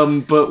women.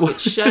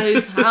 Which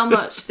shows how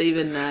much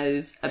Stephen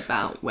knows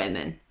about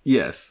women.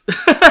 Yes.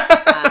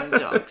 And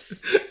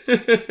dogs.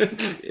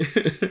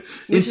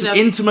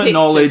 Intimate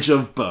knowledge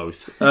of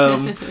both.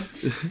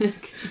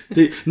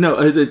 This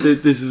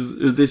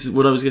is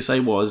what I was going to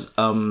say was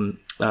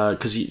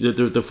because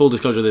the full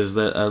disclosure of this is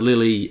that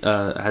Lily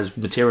has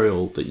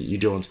material that you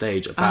do on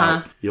stage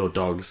about your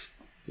dog's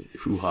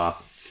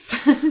hoo-ha.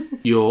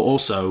 You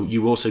also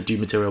do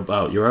material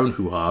about your own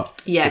hoo-ha.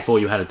 Yes. Before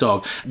you had a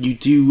dog. You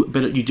do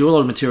a lot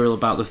of material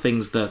about the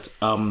things that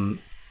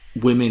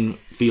women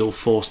feel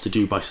forced to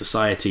do by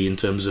society in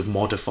terms of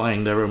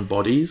modifying their own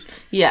bodies.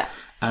 Yeah.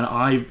 And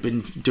I've been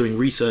doing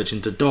research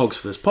into dogs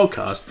for this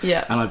podcast.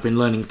 Yeah. And I've been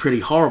learning pretty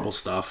horrible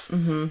stuff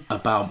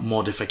about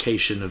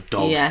modification of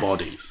dogs'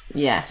 bodies.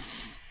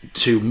 Yes.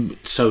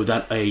 So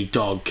that a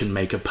dog can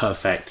make a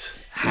perfect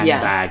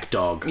handbag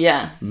dog.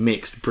 Yeah.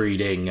 Mixed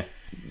breeding.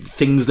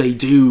 Things they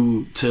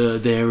do to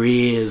their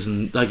ears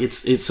and like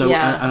it's so.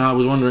 And I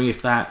was wondering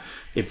if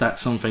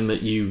that's something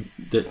that you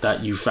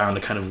found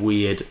a kind of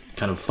weird,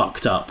 kind of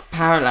fucked up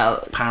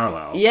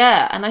parallel.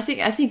 Yeah, and I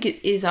think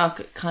it is our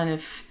kind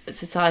of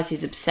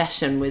society's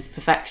obsession with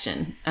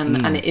perfection,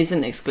 and it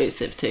isn't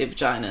exclusive to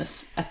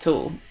vaginas at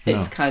all.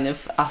 It's kind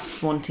of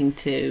us wanting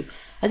to.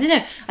 I don't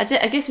know.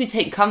 I guess we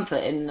take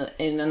comfort in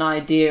an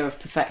idea of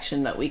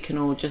perfection that we can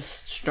all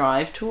just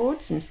strive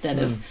towards, instead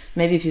of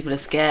maybe people are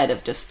scared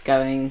of just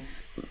going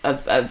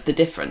of the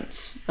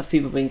difference of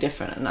people being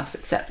different and us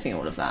accepting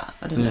all of that.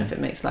 I don't know if it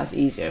makes life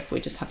easier if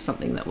we just have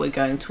something that we're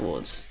going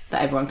towards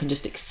that everyone can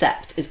just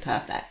accept is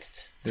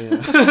perfect.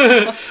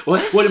 Yeah.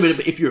 Wait a minute,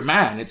 but if you're a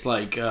man, it's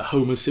like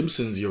Homer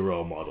Simpson's your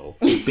role model.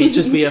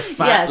 Just be a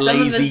fat,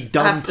 lazy, dumb person.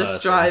 Some of us have to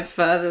strive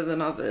further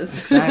than others.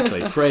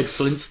 Exactly. Fred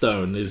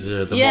Flintstone is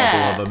the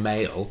model of a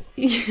male.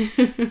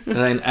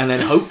 and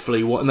then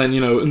hopefully, and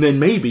then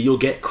maybe you'll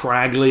get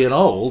craggly and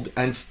old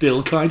and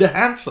still kind of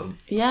handsome.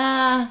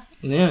 Yeah.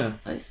 Yeah.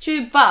 It's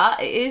true,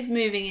 but it is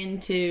moving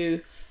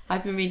into...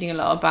 I've been reading a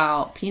lot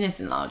about penis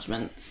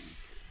enlargements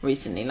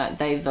recently. Like,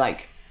 they've,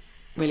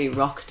 really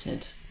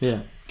rocketed.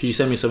 Yeah. Could you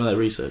send me some of that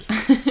research?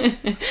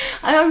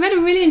 I read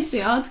a really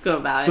interesting article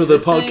about it. For the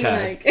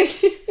podcast.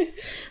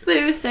 But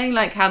it was saying,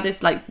 how this,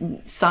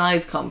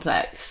 size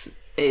complex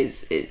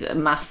is a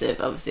massive,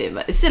 obviously,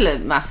 it's still a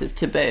massive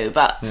taboo,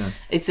 but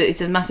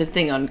it's a massive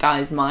thing on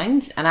guys'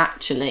 minds, and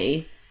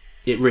actually...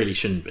 It really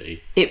shouldn't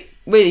be. It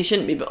really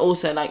shouldn't be, but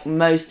also,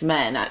 most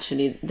men,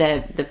 actually,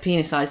 the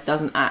penis size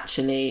doesn't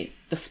actually...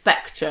 The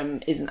spectrum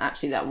isn't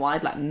actually that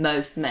wide.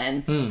 Most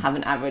men have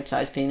an average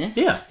sized penis.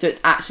 Yeah. So it's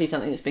actually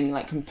something that's been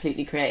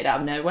completely created out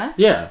of nowhere.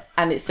 Yeah.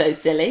 And it's so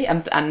silly.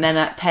 And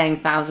then paying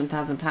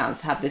 £1,000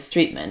 to have this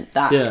treatment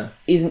that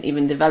isn't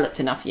even developed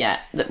enough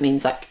yet. That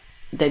means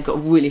they've got a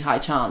really high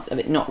chance of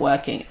it not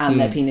working and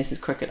their penis is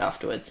crooked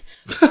afterwards.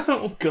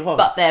 Oh God.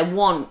 But their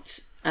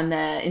want and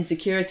their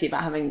insecurity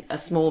about having a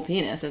small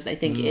penis, as they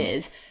think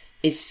it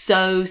is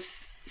so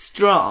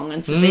strong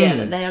and severe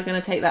that they are going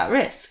to take that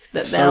risk,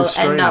 that they'll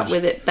end up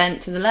with it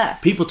bent to the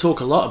left. People talk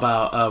a lot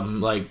about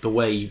the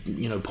way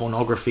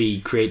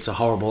pornography creates a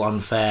horrible,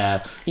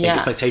 unfair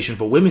expectation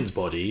for women's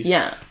bodies.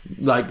 Yeah,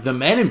 the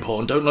men in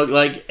porn don't look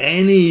like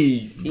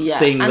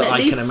anything that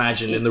I can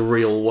imagine in the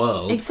real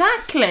world.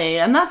 Exactly,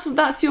 and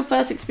that's your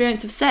first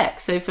experience of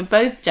sex. So for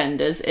both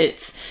genders,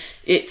 it's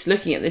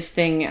looking at this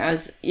thing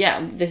as,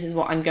 this is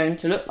what I'm going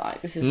to look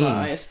like. This is what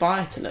I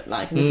aspire to look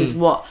like. And this is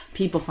what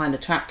people find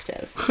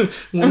attractive.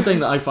 One thing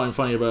that I find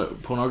funny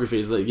about pornography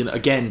is that,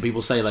 again,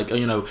 people say,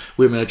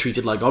 women are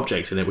treated like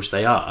objects in it, which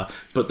they are.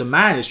 But the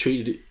man is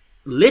treated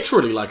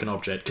literally like an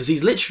object, because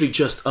he's literally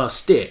just a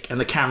stick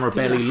and the camera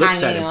barely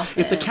looks at him.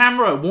 If the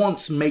camera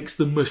once makes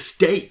the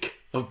mistake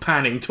of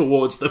panning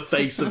towards the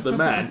face of the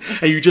man,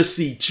 and you just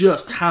see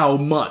just how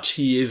much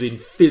he is in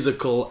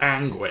physical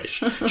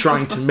anguish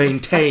trying to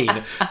maintain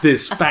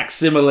this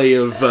facsimile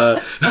of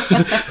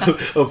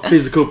of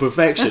physical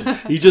perfection.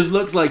 He just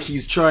looks like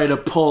he's trying to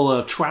pull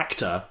a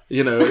tractor,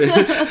 and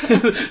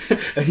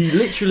he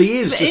literally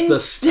is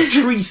just a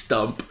tree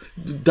stump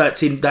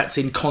that's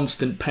in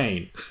constant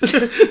pain.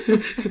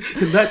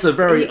 That's a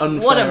very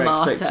unfair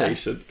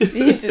expectation.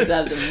 He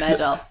deserves a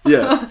medal.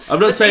 Yeah, I'm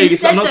not saying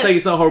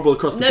it's not horrible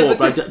across the board,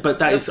 but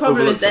that is the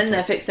problem overlooked is then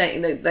sometimes. they're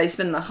fixating. They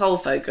spend the whole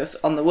focus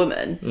on the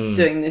woman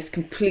doing this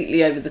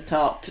completely over the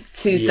top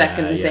 2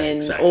 seconds in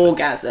exactly.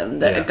 orgasm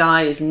that a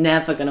guy is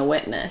never going to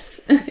witness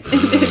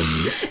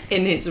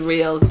in his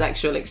real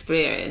sexual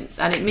experience,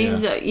 and it means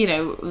that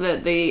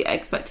that the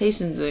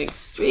expectations are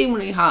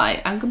extremely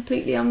high and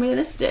completely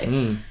unrealistic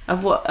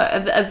of what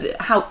of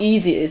how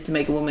easy it is to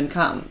make a woman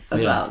come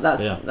as well.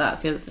 That's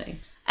the other thing.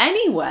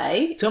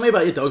 Anyway, Tell me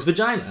about your dog's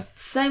vagina.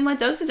 so my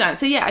dog's vagina.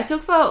 So yeah, I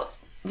talk about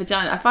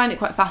vagina. I find it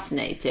quite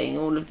fascinating,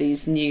 all of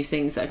these new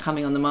things that are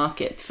coming on the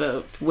market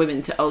for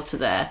women to alter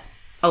their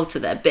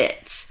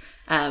bits.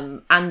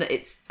 And that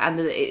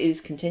it is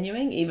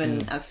continuing,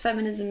 even as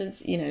feminism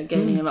is,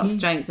 gaining a lot of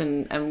strength,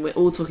 and we're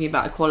all talking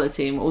about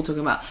equality, and we're all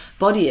talking about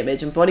body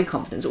image and body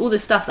confidence, all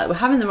this stuff. Like, we're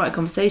having the right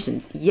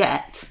conversations,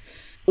 yet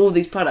all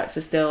these products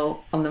are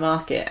still on the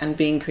market and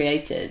being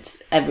created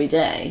every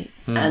day.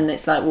 And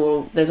it's like,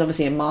 well, there's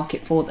obviously a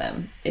market for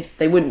them. If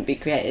they wouldn't be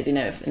created,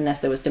 unless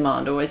there was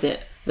demand, or is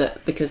it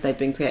that because they've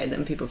been created,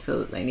 then people feel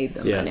that they need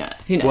them? Yeah. Anyway,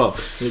 who knows? Well,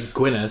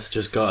 Gwyneth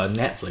just got a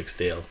Netflix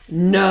deal.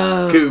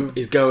 No. Goop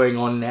is going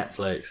on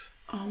Netflix.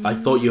 I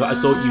thought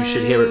you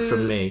should hear it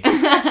from me.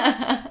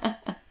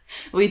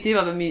 We do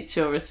have a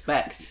mutual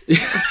respect.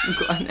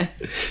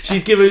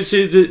 She's given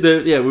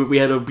we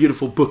had a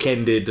beautiful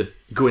bookended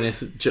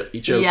Gwyneth joke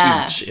each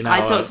in our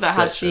I talked about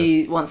how spreadsheet.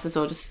 she wants to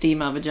sort of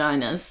steam our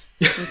vaginas,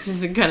 which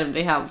is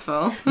incredibly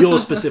helpful.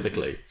 Yours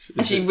specifically.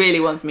 She really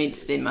wants me to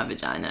steam my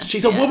vagina.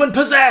 She's a woman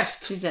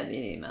possessed. She sent me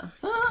an email.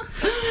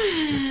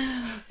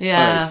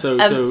 Yeah. Right,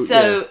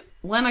 so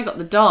when I got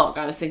the dog,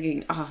 I was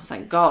thinking, oh,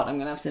 thank God, I'm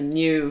going to have some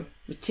new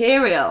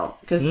material.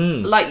 Because,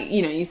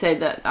 you say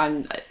that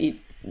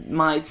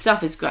my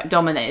stuff is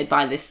dominated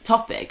by this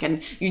topic,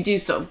 and you do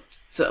sort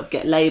of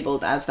get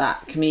labelled as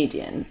that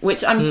comedian,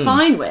 which I'm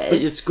fine with.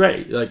 But it's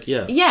great,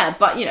 Yeah,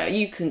 but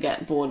you can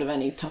get bored of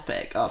any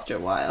topic after a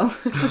while.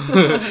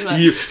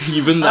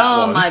 Even that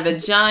one. Oh, my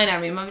vagina. I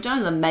mean, my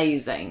vagina's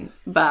amazing,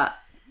 but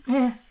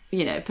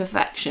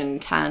perfection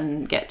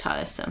can get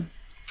tiresome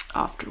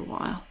after a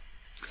while.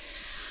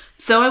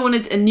 So I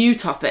wanted a new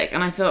topic,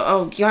 and I thought,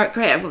 oh,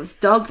 great, I've got this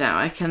dog now.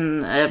 I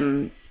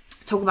can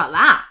talk about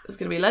that. There's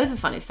going to be loads of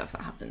funny stuff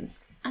that happens.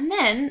 And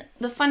then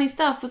the funny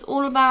stuff was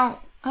all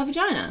about her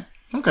vagina.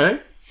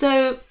 Okay.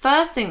 So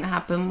first thing that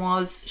happened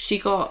was she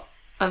got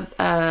a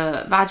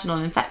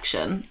vaginal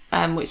infection,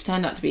 which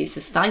turned out to be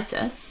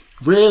cystitis.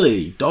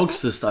 Really? Dog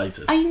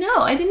cystitis? I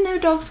know. I didn't know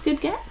dogs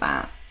could get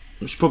that.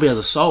 She probably has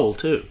a soul,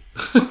 too.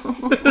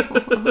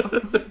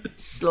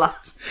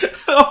 Slut.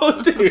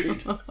 Oh,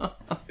 dude.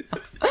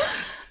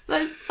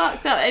 That's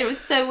fucked up. It was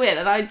so weird,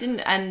 and I didn't.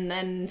 And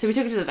then so we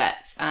took her to the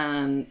vets,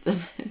 and the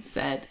vet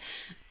said,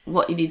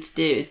 "What you need to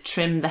do is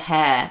trim the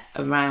hair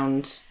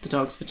around the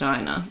dog's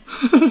vagina,"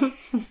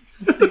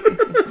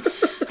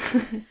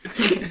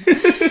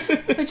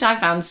 which I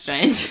found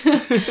strange.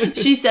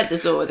 She said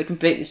this all with a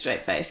completely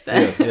straight face, though,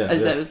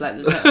 as though it was like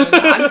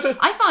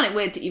I found it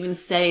weird to even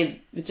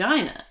say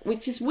vagina,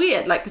 which is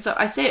weird. Like, because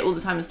I say it all the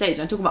time on stage,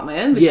 and I talk about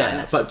my own vagina.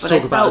 Yeah, but I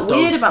felt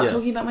weird about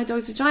talking about my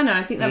dog's vagina. And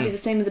I think that'd be the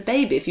same with the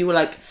baby. If you were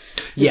like,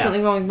 "There's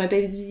something wrong with my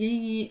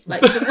baby's,"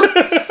 like,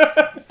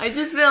 it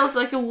just feels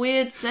like a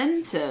weird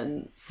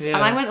sentence, and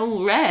I went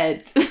all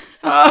red.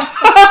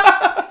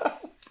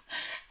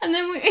 And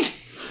then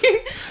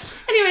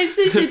anyway,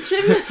 so she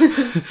trimmed.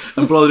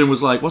 And Blodin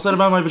was like, "What's that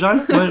about my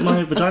vagina?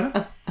 My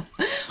vagina?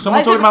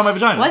 Someone talking about my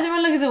vagina? Why is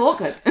everyone looking so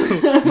awkward?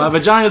 My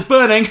vagina's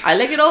burning." I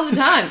lick it all the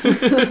time.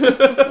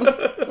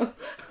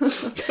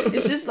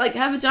 It's just like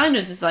her vagina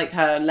is just like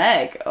her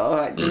leg, or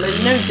like,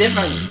 there's no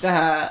difference to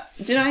her.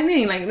 Do you know what I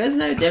mean? Like, there's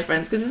no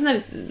difference because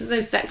there's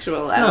no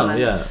sexual element.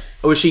 Oh yeah.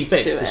 Or is she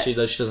fixed? To She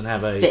doesn't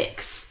have a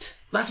fixed.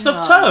 That's the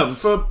term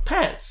for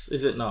pets,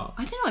 is it not?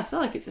 I don't know. I feel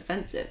like it's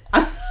offensive.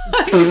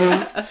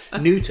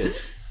 Neutered.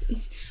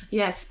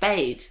 Yeah,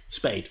 spade.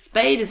 Spade.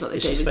 Spade is what they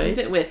say. She It's a spade?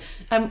 bit weird.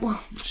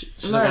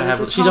 She's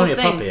only a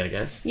puppy, I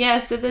guess. Yeah,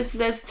 so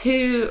there's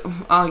two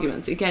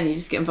arguments. Again, you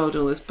just get involved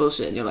in all this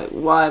bullshit, and you're like,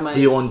 why am I? Are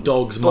you on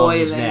dog's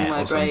mum's boiling net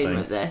my or brain something?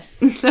 with this?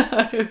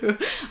 No,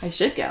 I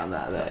should get on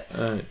that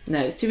though. No,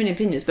 it's too many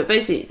opinions. But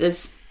basically,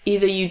 there's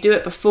either you do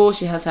it before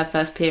she has her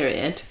first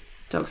period.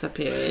 Dogs have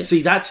periods.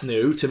 See, that's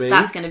new to me.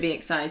 That's going to be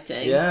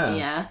exciting. Yeah.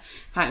 Yeah.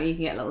 Apparently, you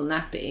can get little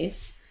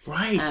nappies.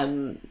 Right.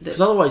 Because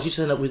otherwise, you just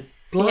end up with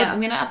blood. Yeah, I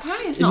mean,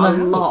 apparently it's not a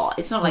lot.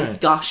 It's not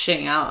like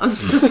gushing out of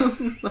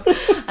them.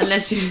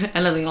 Unless she's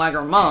anything like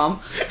her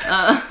mom.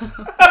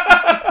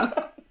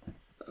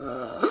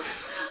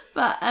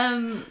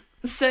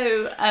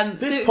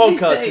 This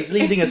podcast is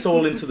leading us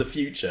all into the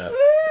future.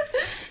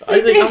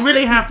 I'm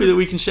really happy that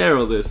we can share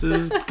all this.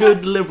 This is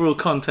good liberal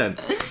content.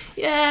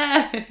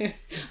 Yeah.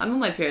 I'm on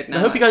my period now. I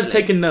hope you guys are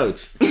taking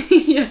notes.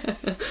 Yeah.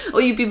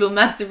 All you people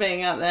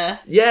masturbating out there.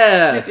 I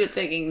Yeah. hope you're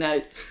taking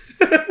notes.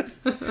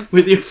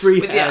 With your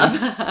free With your hand.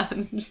 other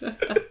hand.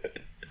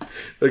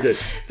 Okay.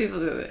 People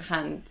with their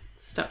hand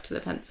stuck to the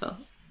pencil.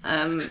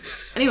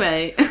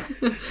 Anyway.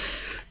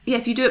 Yeah,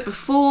 if you do it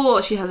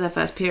before she has her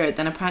first period,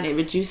 then apparently it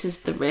reduces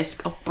the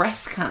risk of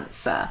breast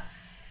cancer.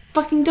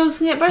 Fucking dogs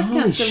can get breast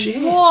Holy cancer.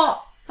 shit.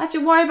 What? I have to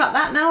worry about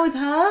that now with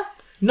her?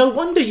 No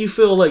wonder you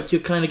feel like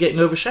you're kind of getting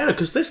overshadowed,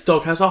 because this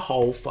dog has a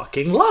whole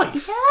fucking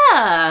life.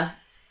 Yeah.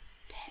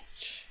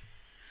 Bitch.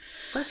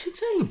 That's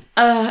insane.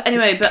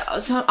 Anyway, but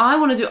so I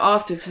want to do it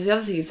after, because the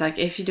other thing is, like,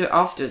 if you do it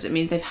afterwards, it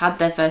means they've had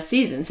their first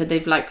season, so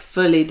they've, like,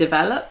 fully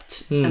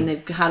developed, and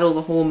they've had all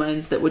the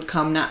hormones that would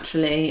come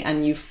naturally,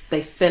 and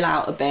they fill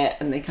out a bit,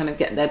 and they kind of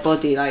get their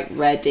body, like,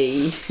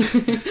 ready.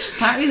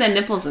 Apparently their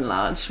nipples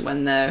enlarge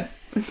when they're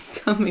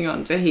coming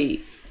on to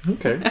heat.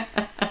 Okay.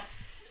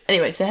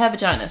 Anyway, so her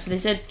vagina. So they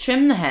said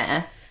trim the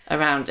hair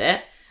around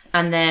it,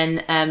 and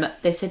then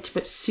they said to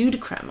put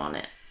Sudocrem on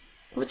it,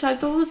 which I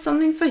thought was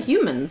something for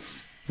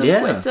humans. So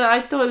Yeah.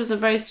 I thought it was a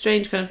very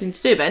strange kind of thing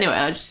to do. But anyway,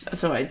 I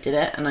did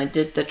it, and I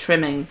did the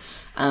trimming.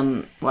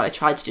 I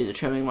tried to do the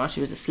trimming while she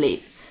was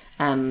asleep,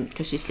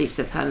 because she sleeps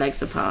with her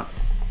legs apart,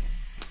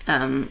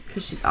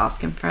 because she's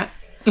asking for it.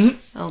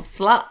 Old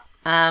slut.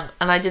 And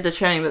I did the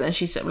trimming, but then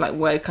she sort of like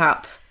woke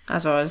up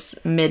as I was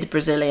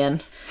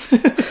mid-Brazilian.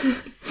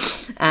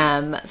 So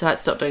I had to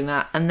stop doing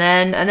that. And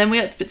then we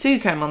had to put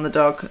Sudocrem on the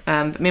dog.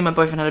 But me and my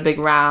boyfriend had a big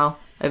row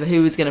over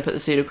who was going to put the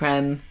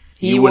Sudocrem.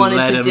 He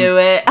wanted to do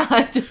it.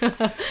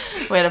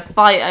 We had a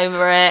fight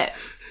over it.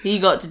 He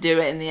got to do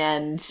it in the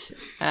end.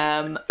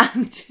 And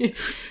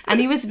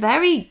he was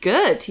very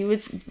good. He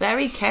was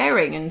very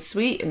caring and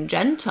sweet and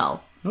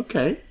gentle.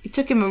 Okay. It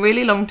took him a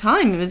really long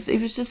time. He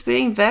was just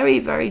being very,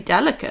 very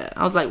delicate.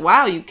 I was like,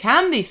 wow, you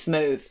can be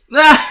smooth.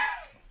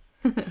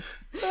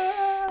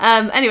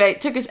 Anyway,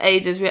 it took us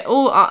ages. We had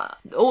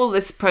all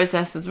this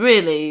process was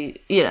really,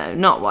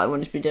 not what I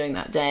wanted to be doing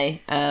that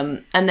day.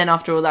 And then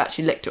after all that,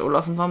 she licked it all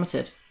off and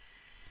vomited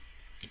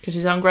because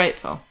she's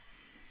ungrateful.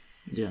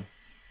 Yeah.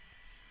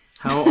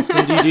 How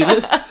often do you do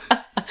this?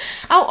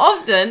 How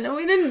often?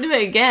 We didn't do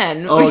it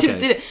again. Oh, we okay. just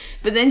did it.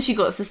 But then she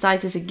got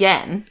cystitis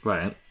again.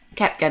 Right.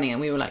 Kept getting it.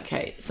 And we were like,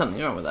 okay,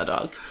 something's wrong with our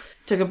dog.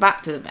 Took her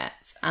back to the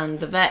vets, and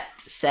the vet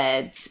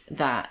said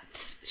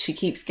that she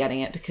keeps getting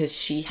it because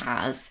she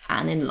has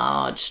an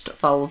enlarged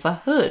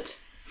vulva hood.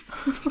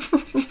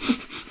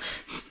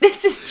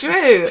 This is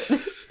true.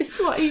 This is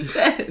what he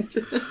said.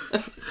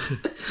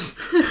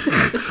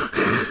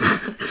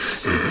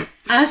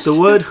 The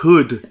word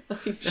hood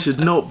should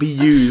not be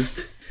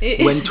used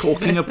when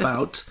talking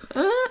about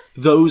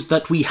those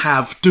that we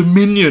have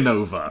dominion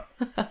over.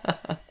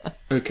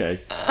 Okay,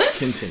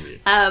 continue.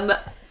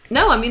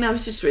 No, I mean, I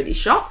was just really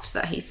shocked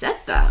that he said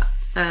that.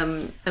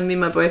 And me and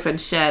my boyfriend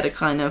shared a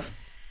kind of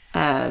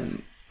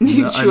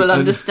mutual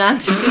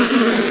understanding.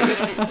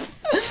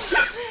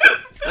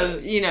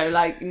 Of,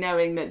 like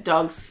knowing that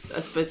dogs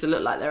are supposed to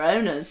look like their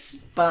owners.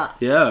 But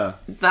Yeah.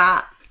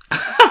 that...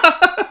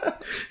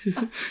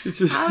 It's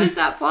just, How is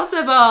that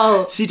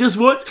possible? she just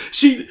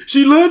she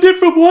learned it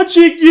from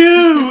watching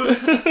you.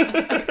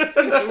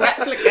 She's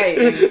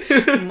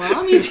replicating.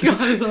 Mommy's got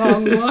the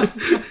wrong one.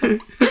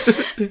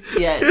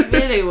 Yeah, it's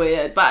really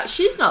weird. But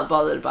she's not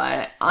bothered by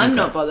it. I'm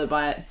not bothered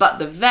by it. But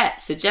the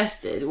vet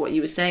suggested what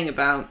you were saying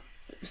about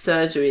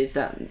surgeries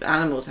that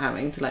animals are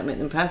having to make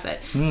them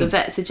perfect. The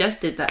vet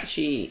suggested that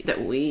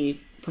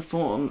we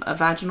perform a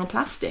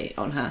vaginoplasty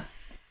on her.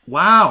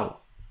 Wow.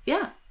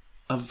 Yeah.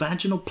 A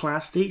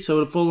vaginoplasty?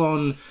 So a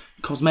full-on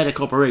cosmetic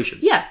operation?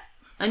 Yeah.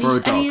 And For a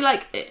dog. he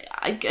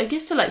I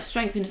guess to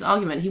strengthen his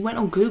argument, he went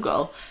on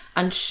Google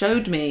and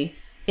showed me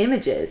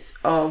images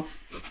of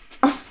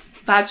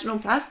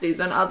vaginoplasties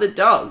on other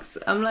dogs.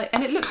 I'm like,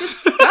 and it looked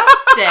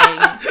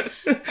disgusting.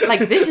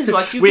 This is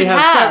what you We can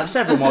have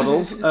several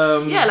models.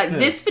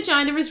 This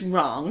vagina is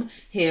wrong.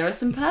 Here are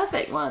some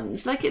perfect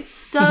ones. It's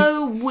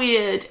so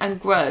weird and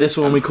gross. This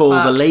one and we call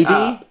the fucked lady.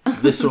 up.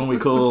 This one we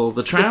call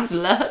the The tramp.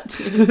 slut.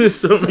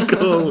 This one we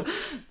call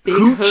Big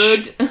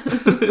Hooch.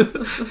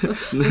 hood.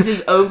 This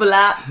is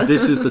overlap.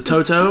 This is the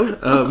Toto.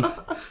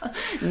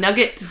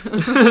 Nugget.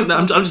 No,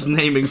 I'm just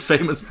naming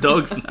famous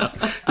dogs now.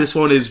 This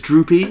one is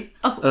Droopy.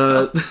 This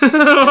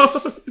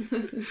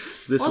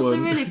What's one. the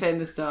really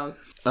famous dog?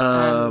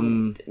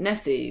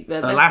 Nessie.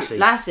 Lassie.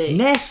 Lassie.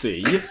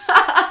 Nessie?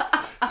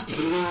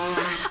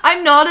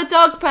 I'm not a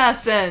dog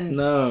person.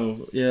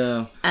 No,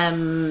 yeah.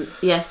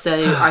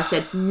 So I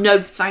said no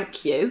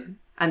thank you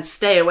and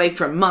stay away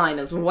from mine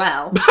as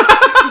well.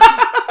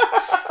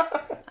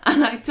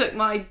 And I took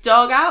my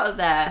dog out of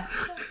there.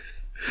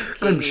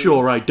 I'm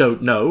sure I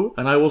don't know,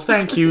 and I will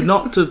thank you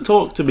not to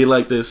talk to me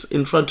like this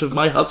in front of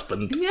my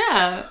husband.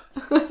 Yeah.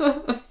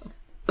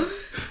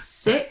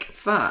 Sick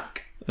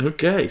fuck.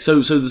 Okay,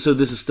 so this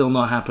has still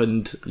not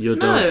happened. Your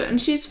No, dog.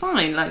 and she's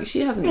fine.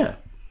 She hasn't. Yeah.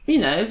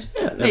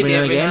 Maybe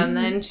every now and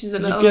then she's a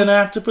little. You're gonna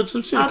have to put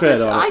some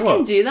Sudocrem on. I What?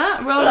 can do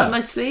that. Roll Yeah. up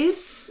my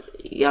sleeves.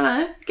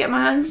 get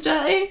my hands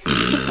dirty.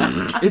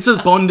 It's a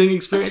bonding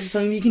experience. It's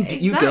something you can do,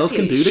 you girls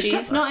can do together.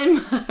 She's not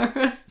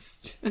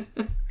embarrassed. And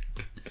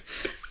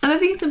I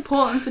think it's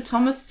important for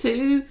Thomas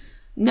to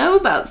know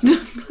about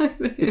stuff like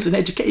this. It's an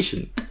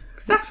education.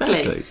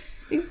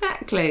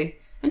 Exactly.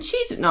 And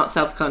she's not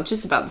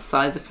self-conscious about the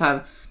size of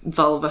her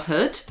vulva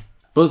hood.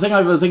 But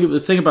the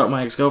thing about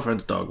my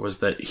ex-girlfriend's dog was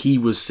that he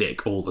was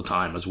sick all the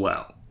time as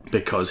well,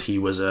 because he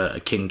was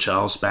a King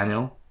Charles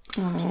Spaniel.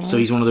 Aww. So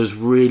he's one of those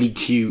really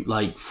cute,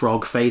 like,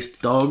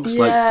 frog-faced dogs,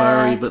 like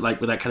furry, but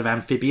like with that kind of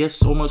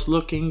amphibious almost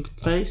looking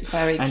face.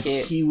 Very and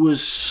cute. He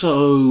was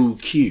so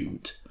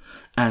cute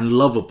and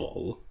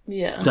lovable.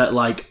 Yeah. That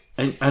like,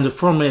 and the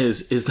problem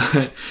is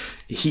that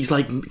he's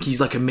like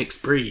a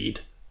mixed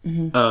breed.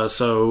 Mm-hmm.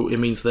 So it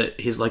means that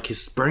his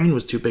brain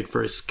was too big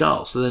for his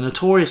skull, so they're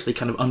notoriously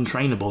kind of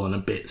untrainable and a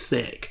bit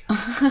thick.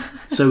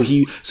 so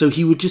he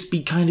would just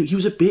be he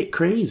was a bit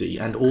crazy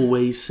and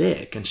always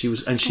sick, and she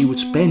would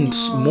spend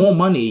more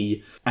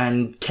money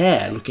and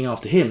care looking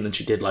after him than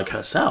she did like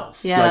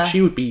herself. Yeah. Like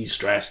she would be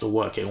stressed or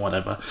working or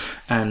whatever,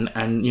 and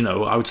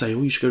I would say,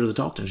 oh, you should go to the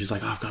doctor, and she's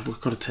like, oh, we've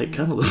got to take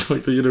Colonel to the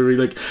doctor,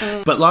 really like.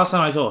 But last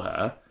time I saw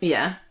her,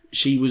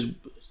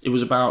 it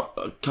was about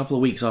a couple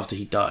of weeks after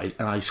he died,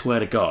 and I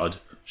swear to God,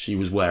 she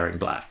was wearing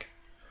black.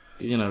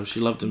 She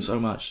loved him so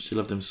much. She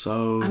loved him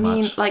so much. I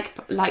mean,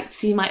 like,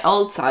 see, my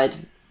old side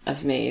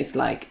of me is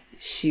like,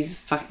 she's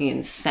fucking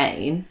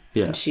insane,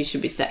 and she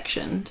should be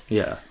sectioned.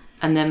 Yeah.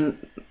 And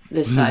then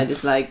this side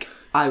is like,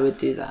 I would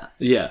do that.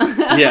 Yeah,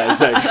 yeah,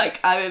 exactly. Like,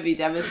 I would be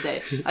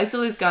devastated. I saw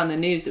this guy on the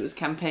news that was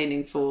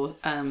campaigning for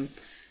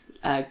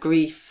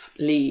grief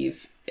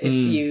leave if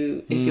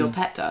your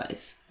pet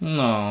dies.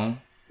 No.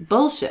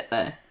 Bullshit,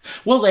 though.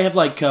 Well, they have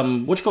what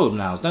you call them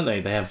now, don't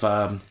they? They have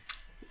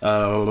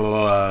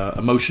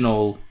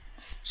emotional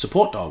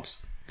support dogs.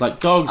 Like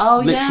dogs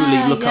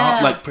literally look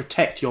up, like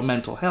protect your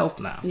mental health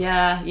now.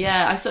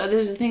 Yeah. I saw there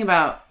was a thing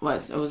about it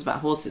was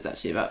about horses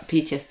actually, about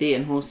PTSD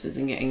and horses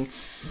and getting.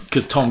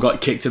 Because Tom got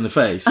kicked in the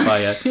face by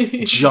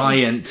a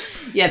giant.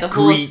 Yeah, the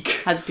Greek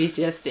horse has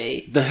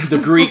PTSD. The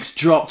Greeks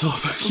dropped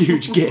off a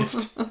huge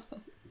gift.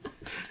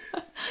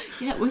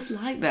 Yeah, it was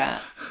like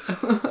that.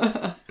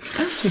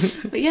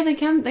 But yeah, they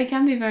can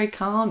be very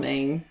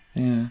calming.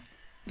 Yeah.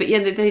 But yeah,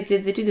 they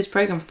do this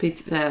program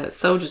for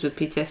soldiers with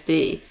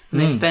PTSD, and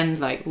they spend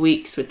like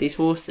weeks with these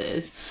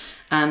horses,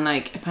 and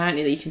like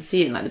apparently you can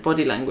see it in like the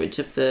body language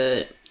of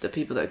the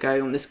people that are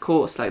going on this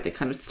course. Like they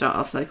kind of start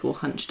off like all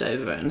hunched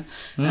over, and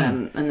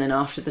then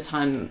after the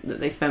time that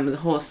they spend with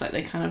the horse, like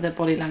their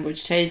body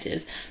language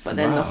changes. But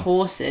then the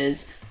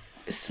horses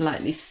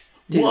slightly.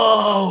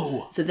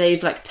 Whoa! So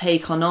they've like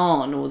taken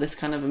on all this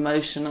kind of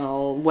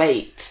emotional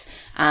weight,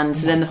 and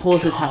so then the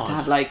horses have to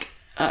have like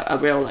a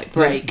real like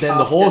break. Then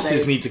the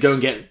horses need to go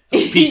and get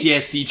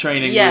PTSD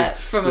training.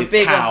 From with a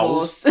bigger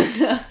cows. horse.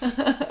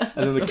 And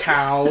then the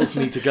cows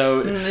need to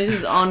go. And it's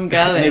just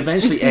ongoing. And it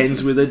eventually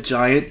ends with a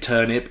giant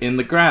turnip in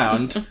the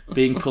ground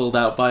being pulled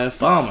out by a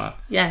farmer.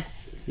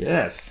 Yes.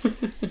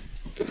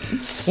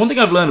 One thing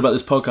I've learned about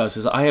this podcast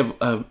is I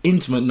have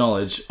intimate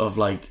knowledge of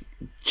like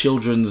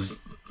children's.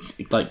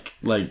 Like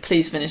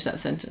please finish that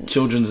sentence.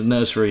 Children's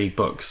nursery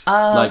books.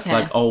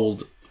 Like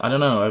old. I don't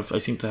know. I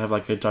seem to have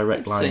like a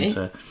direct line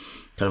to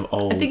kind of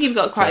old. I think you've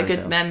got quite a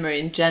good memory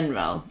in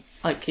general.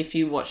 Like if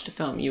you watched a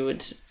film, you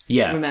would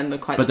remember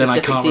quite. But then I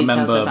can't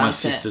remember my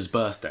sister's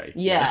birthday.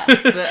 Yeah,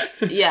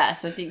 but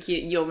so I think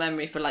your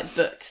memory for like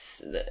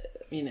books,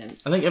 I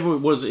think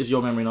is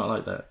your memory not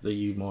like that? Are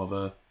you more of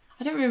a?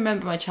 I don't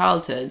remember my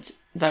childhood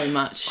very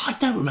much. I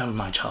don't remember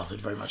my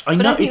childhood very much. I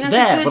know it's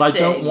there, but I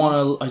don't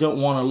want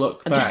to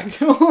look back.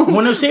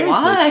 Well, no, seriously,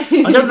 why?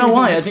 I don't know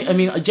why. I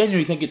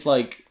genuinely think it's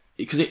like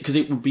because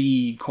it would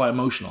be quite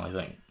emotional. I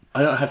think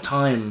I don't have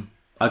time.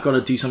 I've got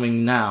to do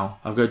something now.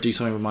 I've got to do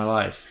something with my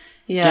life.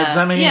 Yeah, does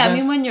that make sense? I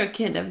mean, when you're a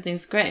kid,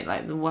 everything's great.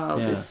 Like the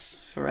world is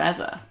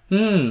forever.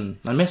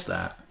 I miss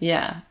that.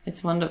 Yeah,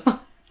 it's wonderful.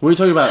 We were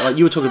talking about, like,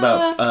 you were talking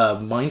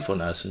about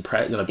mindfulness and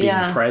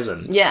being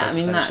present. Yeah, I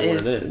mean, that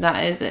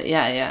is it.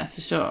 Yeah,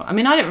 for sure. I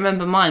mean, I don't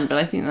remember mine, but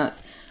I think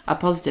that's a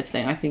positive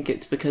thing. I think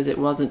it's because it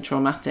wasn't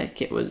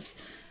traumatic. It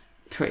was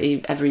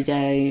pretty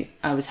everyday.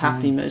 I was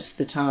happy most of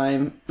the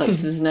time. Like,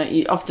 so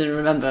you often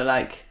remember,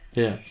 like,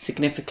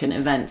 significant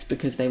events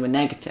because they were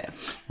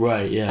negative.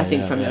 Right, yeah. I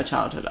think from your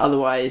childhood.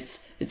 Otherwise,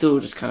 it's all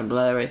just kind of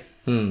blurry.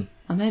 And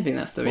maybe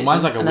that's the reason.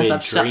 Mine's like a Unless weird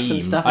I've shut dream.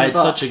 some stuff I in had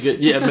the box. such a good...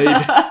 Yeah,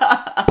 maybe.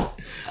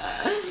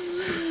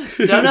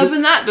 Don't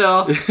open that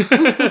door.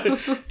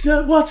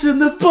 What's in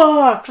the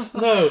box?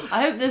 No.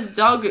 I hope this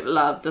dog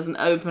love doesn't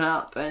open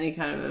up any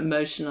kind of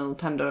emotional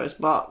Pandora's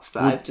box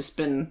that I've just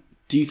been...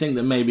 Do you think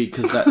that maybe,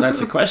 because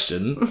that's a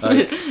question,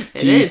 like,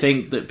 do you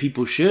think that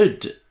people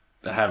should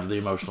have the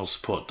emotional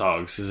support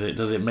dogs?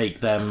 Does it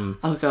make them...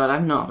 Oh God,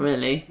 I'm not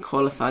really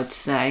qualified to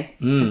say.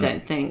 I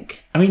don't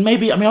think. I mean,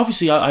 maybe,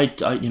 obviously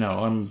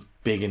I'm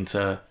big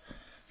into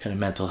kind of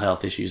mental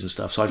health issues and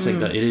stuff. So I think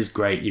that it is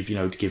great if,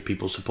 to give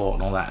people support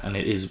and all that, and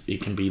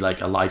it can be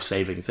like a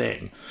life-saving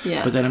thing.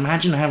 Yeah. But then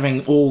imagine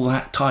having all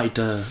that tied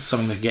to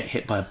something that could get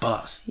hit by a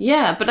bus.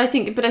 Yeah, but I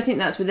think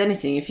that's with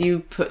anything. If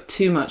you put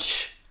too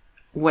much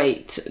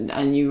weight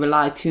and you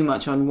rely too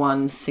much on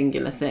one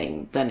singular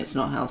thing, then it's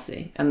not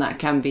healthy, and that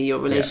can be your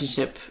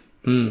relationship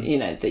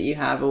that you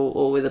have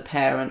or with a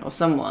parent or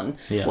someone,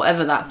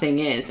 whatever that thing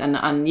is, and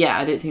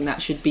I don't think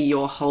that should be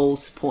your whole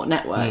support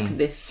network,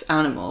 this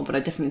animal, but I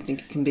definitely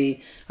think it can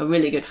be a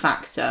really good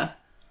factor.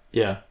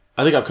 I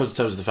think I've come to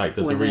terms with the fact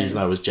that the reason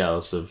I was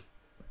jealous of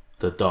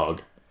the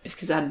dog is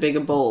because it had bigger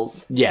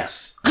balls.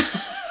 Yes.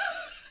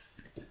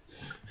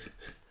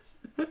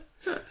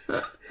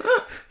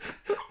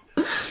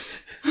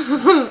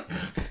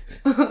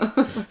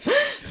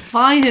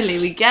 Finally,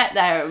 we get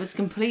there. It was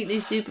completely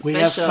superficial. We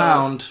have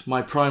found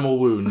my primal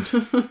wound.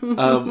 Do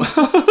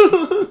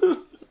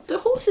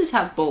horses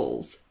have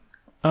balls?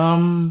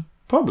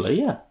 Probably,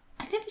 yeah.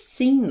 I've never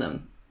seen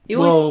them.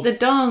 The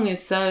dong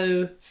is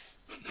so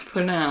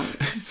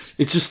pronounced.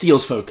 It just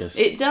steals focus.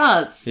 It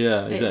does.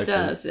 Yeah, exactly. It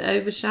does. It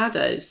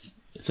overshadows.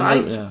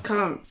 I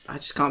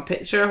just can't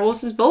picture a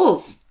horse's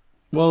balls.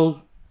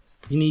 Well,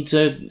 you need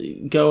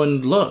to go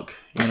and look.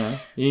 You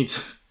need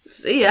to.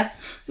 See ya.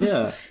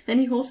 Yeah.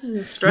 Any horses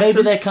in Streatham?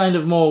 Maybe they're kind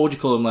of more, what do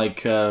you call them,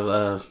 like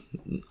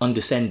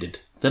undescended.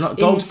 They're not.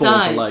 Dogs'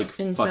 balls are like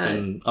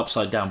fucking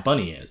upside down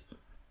bunny ears.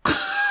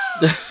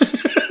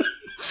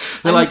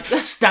 They're like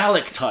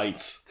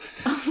stalactites.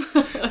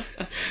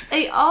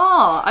 They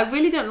are. I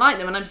really don't like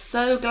them, and I'm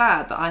so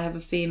glad that I have a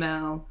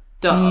female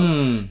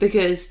dog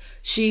because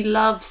she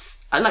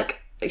loves.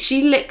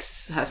 She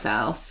licks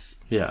herself.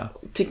 Yeah.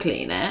 To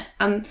clean it,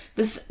 and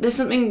there's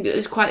something that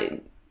is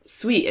quite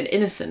sweet and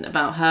innocent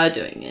about her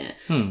doing it.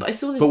 But I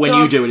saw this. But when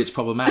dog... you do it, it's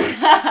problematic.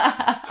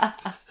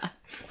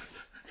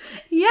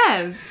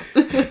 Yes.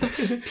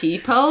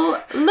 People,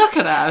 look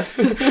at us.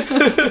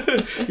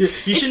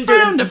 You shouldn't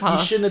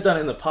have done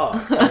it in the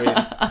park. I mean,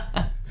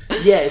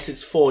 yes,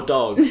 it's for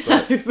dogs.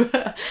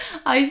 But...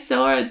 I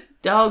saw a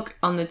dog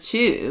on the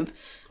tube.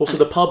 Also,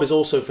 the pub is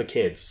also for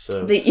kids.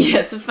 So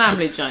it's a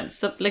family joint.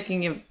 Stop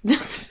licking your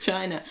dad's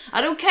vagina.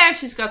 I don't care if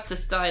she's got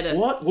cystitis.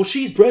 What? Well,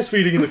 she's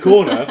breastfeeding in the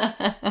corner.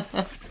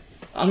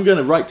 I'm going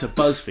to write to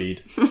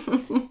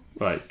BuzzFeed.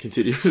 Right,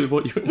 continue with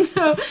what you were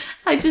saying. So,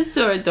 I just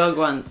saw a dog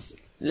once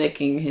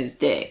licking his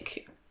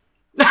dick.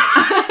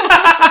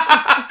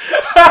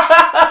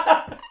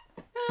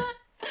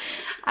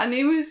 And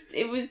he was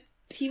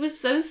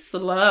so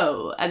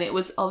slow, and it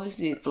was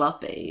obviously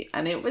floppy,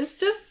 and it was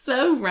just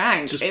so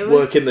rank. Just it was,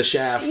 working the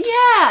shaft.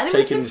 Yeah, and it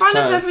was in front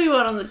of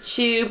everyone on the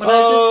tube, and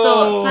I just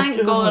thought,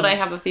 thank God I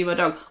have a female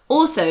dog.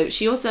 Also,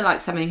 she also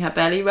likes having her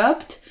belly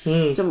rubbed.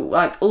 So,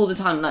 like, all the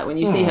time, like, when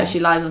you see her, she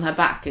lies on her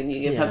back, and you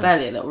give her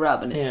belly a little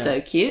rub, and it's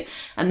so cute.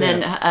 And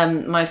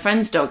then my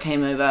friend's dog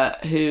came over,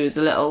 who's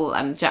a little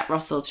Jack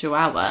Russell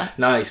Chihuahua.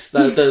 Nice.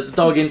 The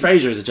dog in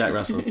Frasier is a Jack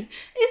Russell. Is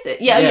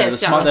it? Yeah, it's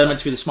Jack Russell. They're meant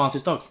to be the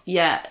smartest dogs.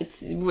 Yeah,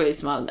 it's really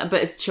smart.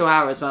 But it's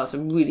Chihuahua as well, so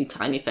really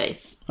tiny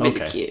face. Really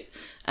cute.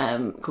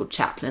 Called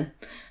Chaplin.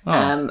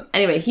 Oh.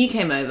 Anyway, he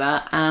came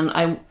over,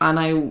 and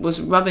I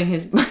was rubbing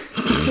his...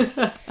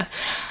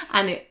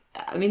 and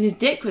his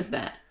dick was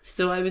there.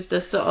 So I was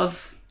just sort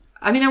of...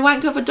 I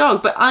wanked off a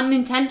dog, but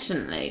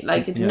unintentionally.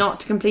 Like, not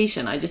to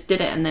completion. I just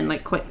did it and then,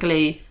 like,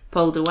 quickly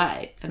pulled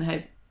away and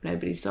hope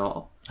nobody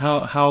saw.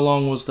 How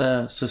long was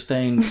their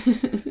sustained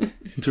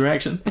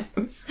interaction?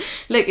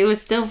 It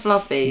was still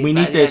floppy. We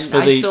need this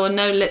I saw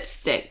no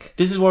lipstick.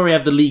 This is where we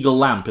have the legal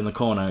lamp in the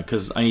corner,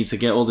 because I need to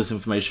get all this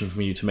information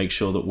from you to make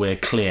sure that we're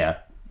clear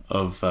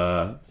of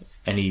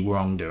any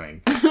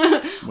wrongdoing.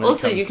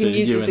 Also, you can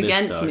use this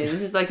against me.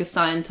 This is like a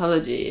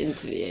Scientology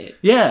interview.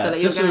 Yeah. So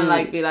you're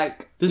going to be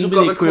like, this you've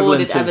will be got the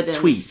equivalent recorded of evidence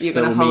tweets you're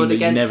going to hold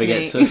against never me.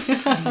 Get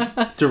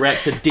to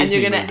direct a Disney and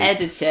you're going to movie.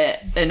 edit it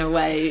in a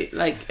way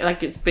like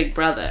it's Big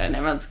Brother, and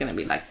everyone's going to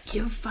be like,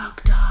 you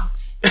fuck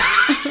dogs.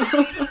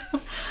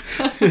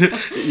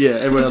 Yeah,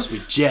 everyone else will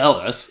be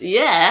jealous.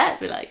 Yeah,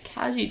 be like,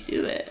 how'd you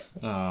do it?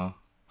 Oh,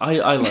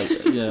 I like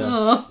it. Yeah.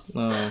 Oh.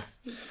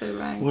 So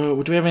rank. Well,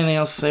 do we have anything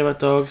else to say about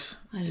dogs?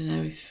 I don't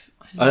know.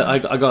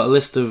 I got a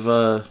list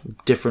of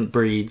different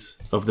breeds,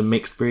 of the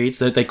mixed breeds.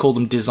 They call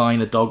them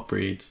designer dog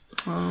breeds.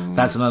 Oh.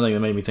 That's another thing that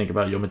made me think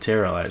about your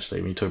material,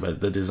 actually, when you talk about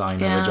the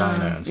designer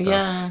vagina and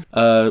stuff.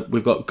 Yeah.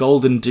 We've got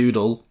Golden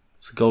Doodle.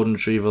 It's a golden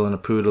retriever and a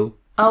poodle.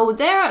 Oh,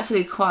 they're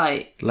actually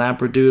quite...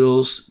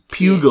 Labradoodles.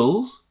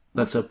 Pugils.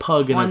 That's a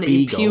pug and a beagle. One that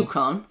you puke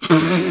on.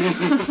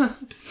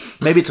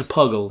 Maybe it's a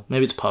puggle.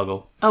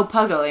 Oh,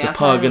 puggle, yeah. It's a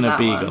pug and a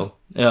beagle. One.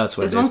 Yeah, that's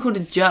what There's it is. one called a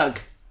jug.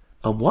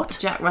 A what?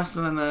 Jack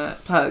Russell and a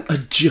pug. A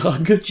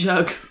jug?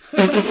 Jug.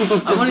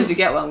 I wanted to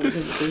get one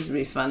because it was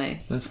really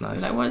funny. That's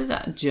nice. Like, what is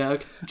that? A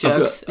jug.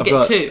 Jugs. I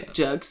get 2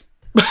 jugs.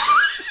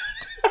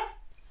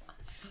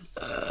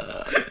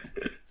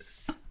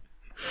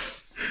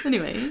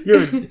 Anyway.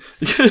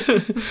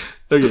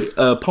 Okay.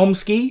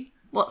 Pomsky.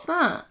 What's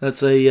that?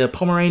 That's a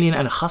Pomeranian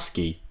and a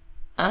husky.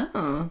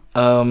 Oh.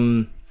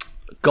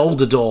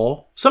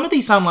 Goldador. Some of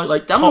these sound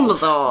like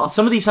Dumbledore.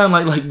 Some of these sound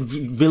like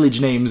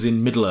village names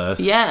in Middle Earth.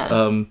 Yeah.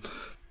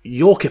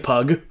 Yorkie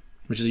Pug,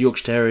 which is a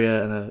Yorkshire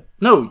Terrier, and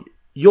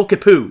Yorkie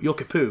Poo.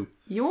 Yorkie poo.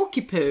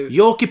 Yorkie Poo.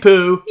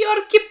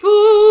 Yorkie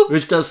poo.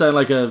 Which does sound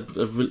like a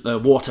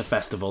water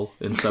festival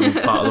in some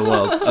part of the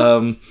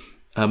world.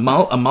 A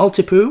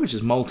Maltipoo, which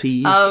is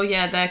Maltese. Oh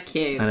yeah, they're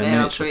cute. And a They're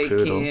miniature pretty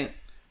poodle. cute.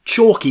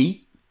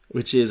 Chalky,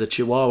 which is a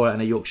Chihuahua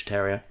and a Yorkshire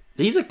Terrier.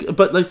 These are,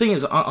 but the thing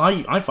is,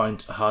 I find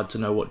it hard to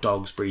know what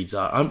dogs' breeds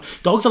are.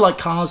 Dogs are like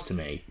cars to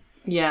me.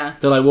 Yeah.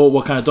 They're like, well,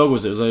 what kind of dog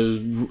was it?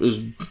 It was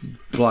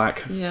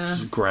black. Yeah. It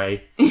was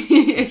grey.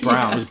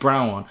 Brown. It was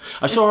brown one.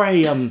 I saw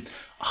a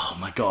oh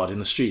my god! In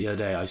the street the other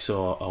day, I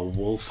saw a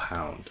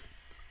wolfhound.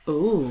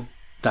 Ooh.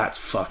 That's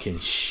fucking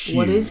huge.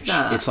 What is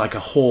that? It's like a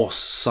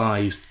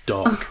horse-sized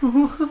dog.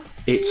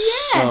 It's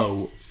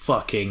so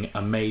fucking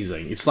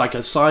amazing. It's like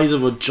the size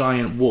of a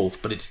giant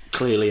wolf, but it's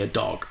clearly a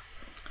dog.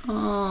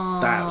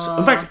 Oh.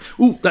 In fact,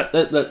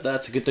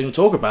 that's a good thing to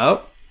talk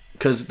about,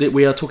 because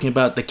we are talking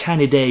about the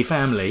Canidae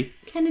family.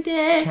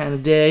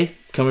 Canidae,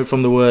 coming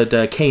from the word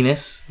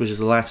canis, which is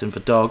the Latin for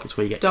dog. It's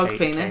where you get dog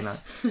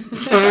penis.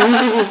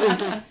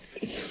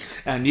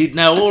 And you'd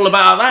know all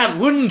about that,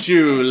 wouldn't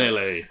you,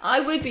 Lily?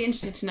 I would be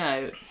interested to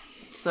know.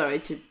 Sorry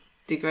to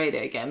degrade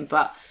it again,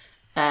 but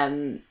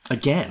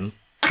again,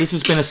 this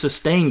has been a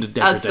sustained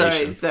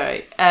degradation.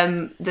 Sorry.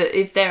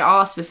 If there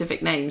are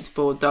specific names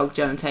for dog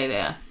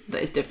genitalia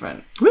that is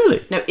different.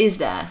 Really? No, is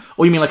there?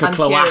 Or you mean like a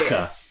cloaca?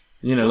 Curious.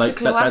 You know, What's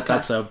like a cloaca?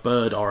 that's a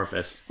bird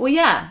orifice. Well,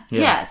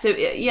 yeah. So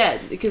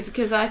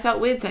because I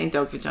felt weird saying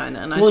dog vagina,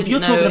 and if you're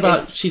talking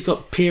about she's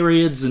got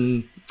periods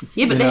and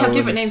but they have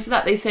different names for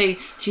that. They say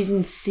she's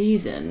in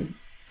season.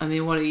 I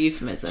mean, what a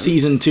euphemism.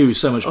 Season 2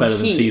 so much better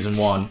than heat. season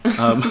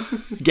 1.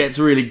 Gets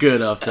really good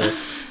after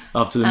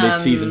the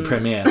mid-season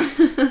premiere.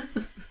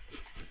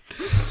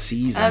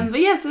 Season. But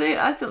yeah, so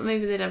I thought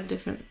maybe they'd have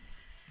different.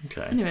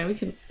 Okay. Anyway, we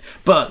can.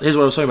 But here's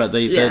what I was talking about.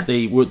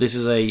 This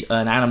is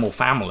an animal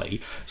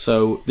family,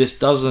 so this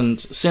doesn't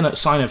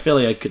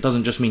cynophilia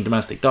doesn't just mean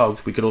domestic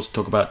dogs. We could also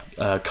talk about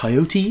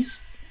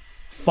coyotes,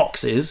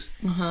 foxes,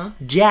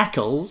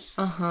 jackals,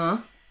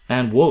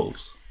 and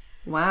wolves.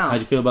 Wow. How do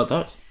you feel about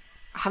those?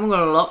 I haven't got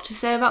a lot to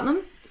say about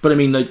them. But I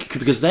mean,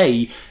 because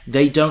they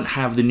don't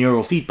have the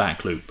neural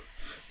feedback loop.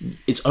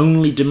 It's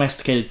only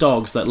domesticated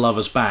dogs that love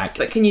us back.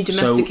 But can you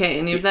domesticate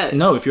any of those?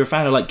 No, if you're a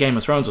fan of like Game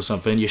of Thrones or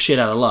something, you're shit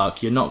out of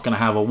luck. You're not going to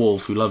have a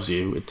wolf who loves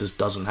you. It just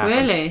doesn't happen.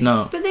 Really?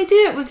 No. But they do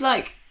it with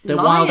like They're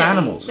lions. wild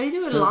animals. They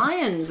do it with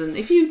lions, and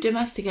if you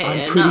domesticate it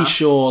I'm pretty enough,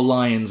 sure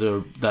lions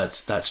are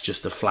that's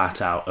just a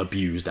flat out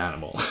abused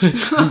animal.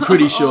 I'm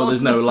pretty sure there's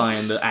no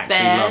lion that actually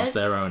Bears? loves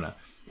their owner.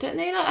 Don't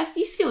they? Like,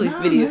 you see all these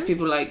videos of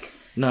people like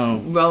No.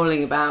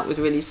 rolling about with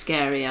really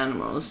scary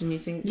animals, and you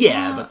think,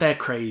 Yeah, "What?" but they're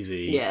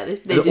crazy. Yeah, they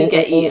do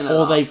get eaten a or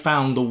lot. they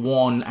found the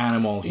one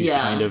animal who's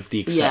kind of the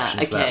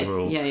exception to that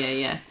rule.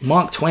 Yeah.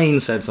 Mark Twain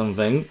said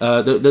something.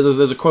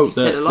 There's a quote He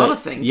said a lot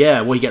of things.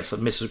 Yeah, well, he gets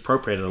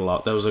misappropriated a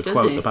lot. There was a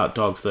quote he? about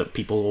dogs that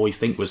people always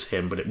think was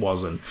him, but it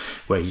wasn't.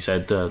 Where he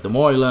said, "The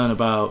more I learn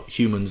about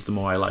humans, the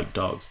more I like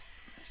dogs."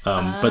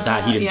 But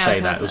that he didn't say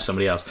I've that. heard It was that.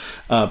 somebody else.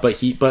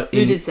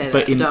 Who did say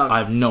that? A dog? I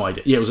have no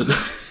idea. Yeah, it was a.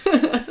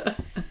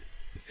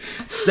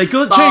 They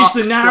got to change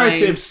the narrative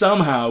Twain.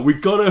 somehow. We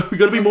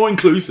gotta be more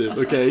inclusive.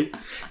 Okay,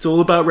 it's all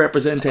about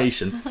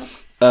representation.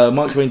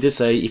 Mark Twain did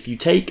say, "If you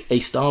take a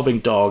starving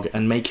dog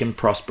and make him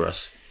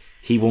prosperous,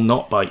 he will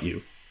not bite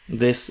you.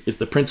 This is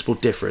the principal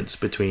difference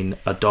between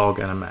a dog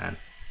and a man."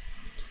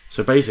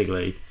 So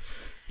basically,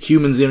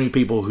 humans are the only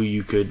people who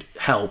you could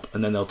help,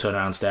 and then they'll turn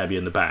around and stab you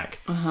in the back.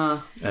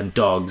 And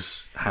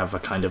dogs have a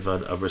kind of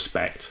a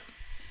respect.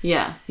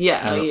 Yeah.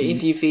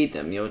 If you feed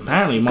them, you're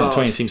Apparently, Mark God.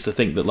 Twain seems to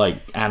think that like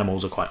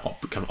animals are quite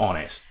kind of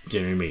honest. Do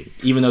you know what I mean?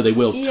 Even though they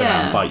will turn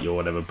around and bite you or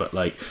whatever, but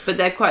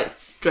they're quite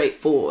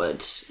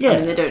straightforward. Yeah. I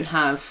mean, they don't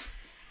have.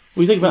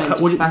 what do you think about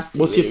mental capacity,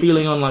 what's your really,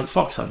 feeling on like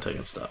fox hunting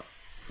and stuff?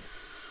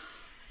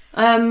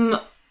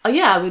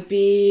 Yeah, I would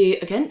be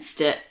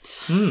against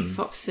it. Hmm.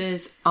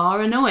 Foxes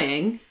are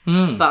annoying,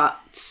 but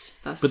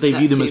that's. But they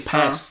view them too as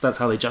far. pests. That's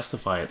how they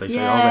justify it. They say,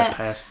 "Oh, Yeah, they're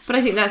pests." But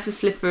I think that's a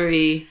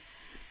slippery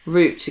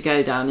route to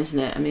go down, isn't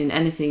it? I mean,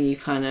 anything you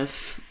kind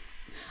of,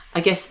 I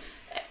guess,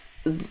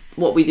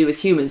 what we do with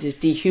humans is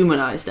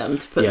dehumanize them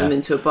to put them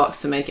into a box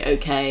to make it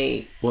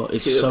okay Well,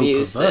 it's to so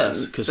abuse perverse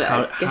them. because But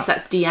I guess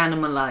that's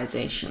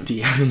de-animalization.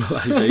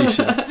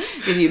 de-animalization.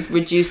 If you're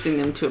reducing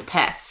them to a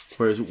pest,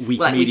 Whereas we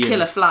like we comedians,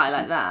 kill a fly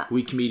like that.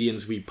 we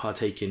comedians, we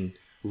partake in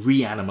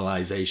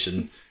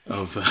reanimalization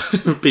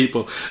of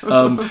people.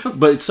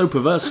 But it's so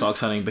perverse fox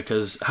hunting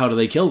because how do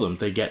they kill them?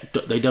 They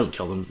don't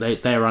kill them.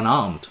 They're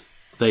unarmed.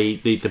 The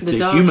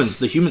dogs.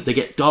 humans, they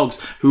get dogs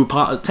who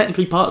are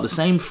technically part of the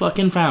same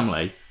fucking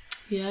family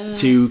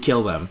to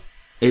kill them.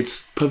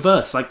 It's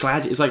perverse.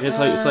 It's like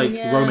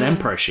Roman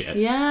Emperor shit.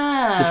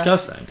 Yeah, It's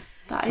disgusting.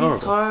 That It's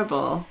is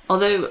horrible.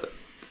 Although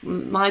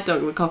my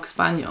dog, the Cocker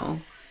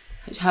Spaniel,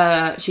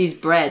 she's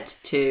bred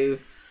to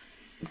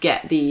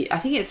get I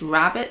think it's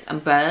rabbits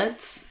and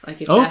birds. Like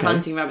if they're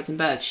hunting rabbits and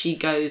birds, she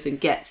goes and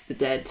gets the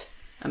dead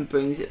and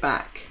brings it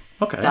back.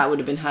 Okay. That would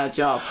have been her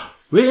job on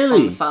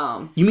Really? the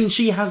farm. You mean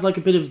she has like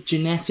a bit of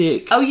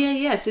genetic... Oh,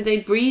 yeah. So they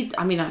breed...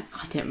 I mean, I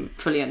don't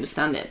fully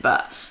understand it,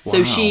 but... Wow.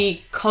 So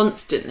she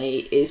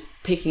constantly is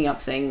picking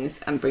up things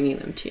and bringing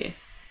them to you.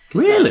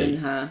 'Cause Really? that's in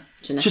her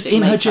genetic Just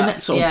in her makeup.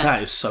 genetics? Oh, Yeah.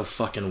 that is so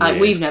fucking weird. Like,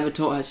 we've never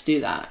taught her to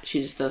do that.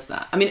 She just does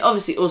that. I mean,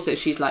 obviously, also,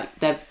 she's like,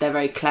 they're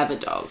very clever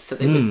dogs, so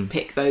they would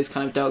pick those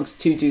kind of dogs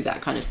to do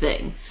that kind of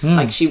thing.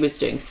 Like, she was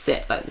doing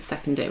sit, like, the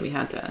second day we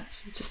had her.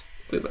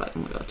 We were like, oh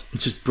my God.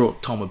 Just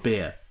brought Tom a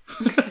beer.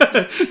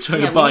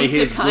 Trying to buy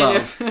his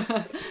love.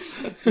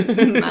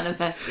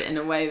 Manifest it in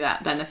a way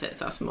that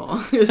benefits us more.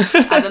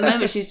 At the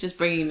moment, she's just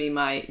bringing me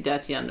my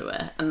dirty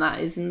underwear, and that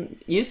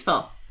isn't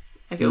useful.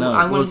 Okay, No,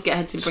 I wanted to get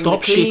her to bring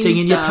stop the clean shitting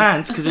in your stuff.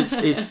 pants, because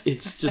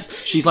it's just...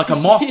 She's like a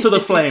moth to the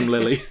flame,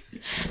 Lily.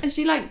 And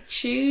she, like,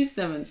 chews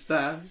them and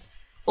stuff.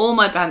 All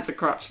my pants are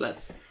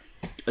crotchless.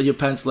 Are your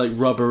pants like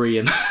rubbery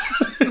and...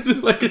 Is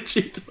it like a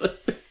cheetah?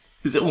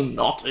 Is it all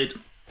knotted?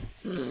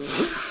 I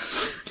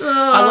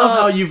love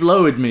how you've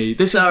lowered me.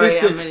 But I'm really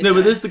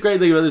sorry. this is the great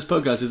thing about this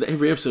podcast is that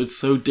every episode's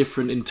so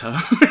different in tone.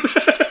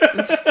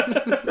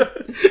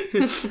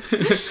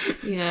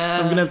 Yeah.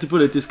 I'm gonna have to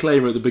put a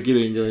disclaimer at the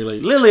beginning, going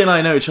like, Lily and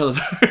I know each other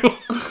very well.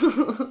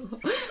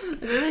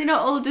 Do they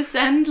not all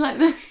descend like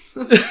this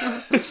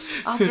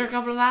after a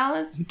couple of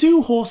hours?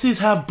 Do horses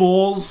have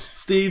balls,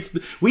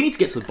 Steve? We need to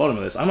get to the bottom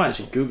of this. I might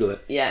actually Google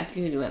it. Yeah,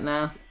 Google it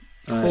now.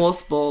 Right.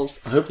 Horse balls.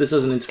 I hope this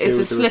doesn't interfere It's a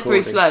with the slippery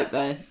recording. slope,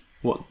 though.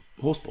 What?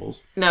 Horse balls?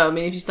 No, I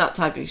mean, if you start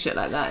typing shit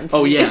like that... into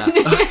Oh, the- yeah.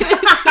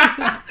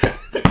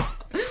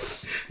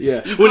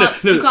 Yeah. You Well,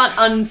 can't, you can't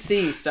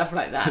unsee stuff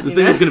like that. The you thing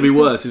know? that's going to be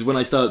worse is when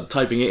I start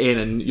typing it in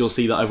and you'll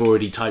see that I've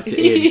already typed it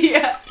in.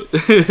 Yeah.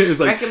 It was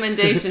like,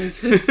 Recommendations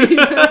for Stephen.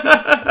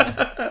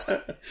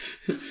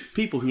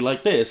 people who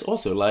like this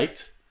also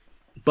liked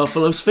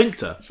Buffalo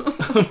Sphincter.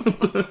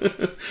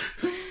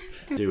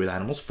 Do with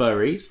animals.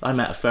 Furries. I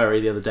met a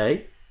furry the other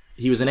day.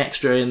 He was an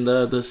extra in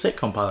the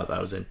sitcom pilot that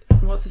I was in.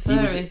 What's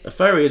a A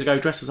furry is a guy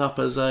who dresses up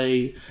as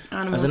an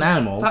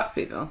animal. Fuck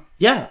people.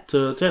 Yeah,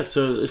 for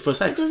It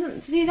sex.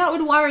 doesn't... See, that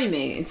would worry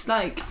me. It's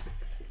like...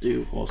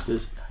 Do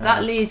horses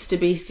That leads to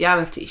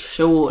bestiality,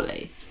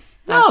 surely.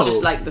 That's No.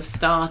 just like the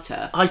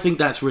starter. I think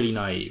that's really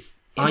naive.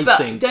 But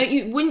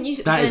wouldn't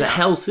you... that is a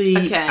healthy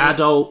Okay.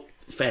 adult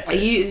fetish.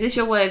 Is this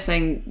your way of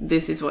saying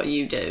this is what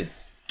you do?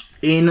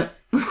 In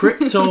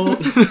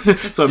crypto...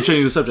 So I'm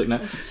changing the subject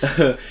now.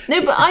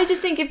 No, but I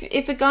just think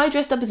if a guy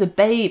dressed up as a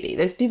baby,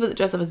 there's people that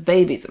dress up as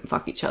babies and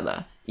fuck each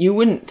other. You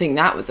wouldn't think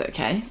that was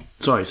okay.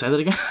 Sorry, say that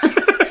again?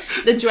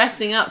 The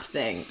dressing up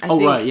thing. I Oh,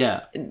 think, right,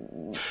 yeah.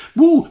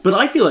 Woo! But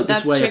I feel like this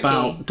That's way tricky.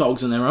 about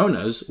dogs and their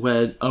owners,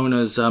 where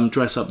owners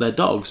dress up their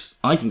dogs.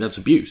 I think that's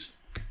abuse.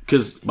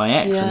 Because my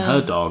ex and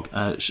her dog,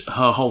 her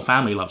whole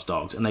family loves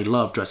dogs, and they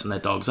love dressing their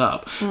dogs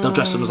up. They'll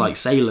dress them as like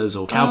sailors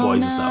or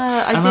cowboys and stuff.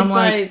 I And did I'm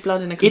buy like,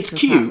 Blood in a it's Christmas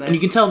cute, hat, though. and you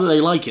can tell that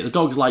they like it. The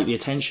dogs like the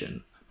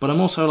attention. But I'm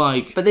also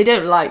like, But they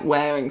don't like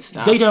wearing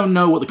stuff. they don't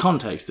know what the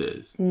context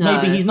is. No.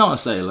 Maybe he's not a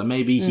sailor.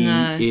 Maybe he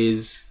No.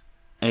 is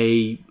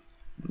a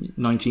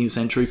 19th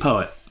century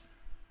poet.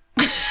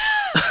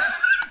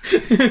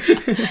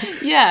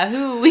 Yeah,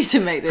 who are we to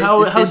make those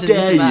How decisions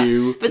dare about?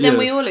 you? But then Yeah.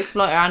 we all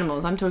exploit our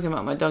animals. I'm talking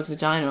about my dog's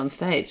vagina on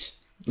stage.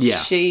 Yeah.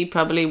 She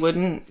probably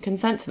wouldn't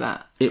consent to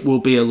that It will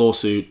be a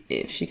lawsuit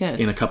if she could.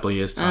 in a couple of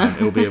years' time.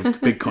 It will be a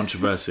big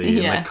controversy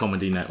in Yeah. like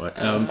Comedy Network.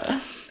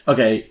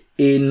 Okay,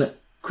 in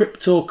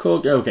crypto...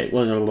 Okay,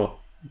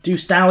 do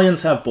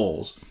stallions have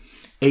balls?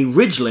 A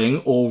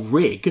ridgeling or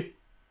rig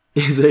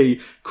is a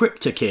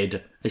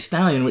cryptokid, a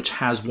stallion which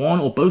has one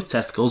or both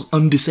testicles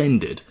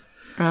undescended.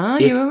 Oh,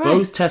 If you were right.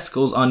 both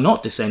testicles are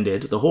not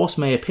descended, the horse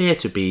may appear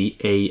to be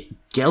a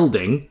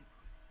gelding,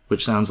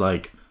 which sounds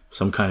like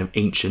some kind of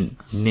ancient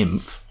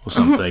nymph or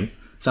something.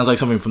 Sounds like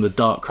something from the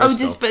Dark Oh,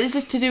 Crystal. but is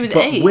this to do with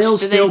But age? will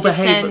Do still they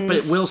behave, descend... but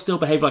it will still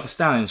behave like a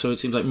stallion. So it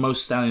seems like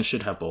most stallions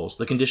should have balls.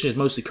 The condition is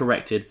mostly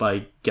corrected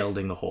by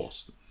gelding the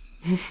horse.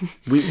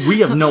 We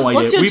have no idea.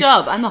 What's your We've-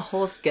 job? I'm a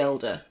horse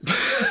gelder.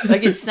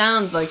 Like, it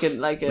sounds like a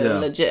Yeah.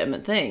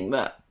 legitimate thing,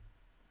 but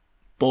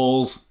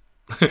Balls.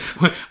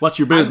 What's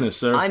your business,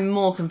 sir? I'm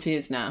more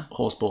confused now.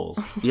 Horse balls.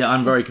 Yeah,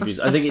 I'm very confused.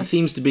 I think it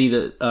seems to be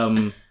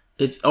that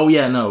it's. Oh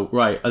yeah, no,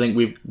 right. I think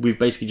we've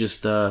basically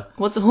just.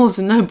 What's a horse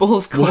with no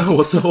balls called?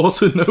 What's a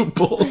horse with no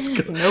balls?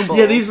 No balls.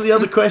 Yeah, these are the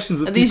other questions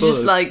that Are these people just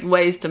ask. like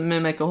ways to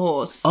mimic a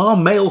horse? Are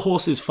male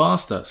horses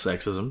faster?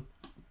 Sexism.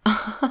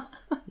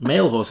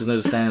 Male horses know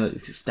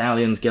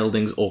stallions,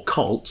 geldings, or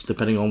colts,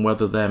 depending on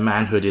whether their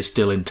manhood is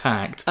still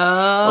intact.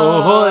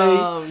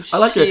 Oh, I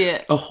like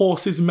shit. a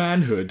horse's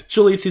manhood.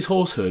 Surely it's his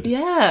horsehood.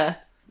 Yeah.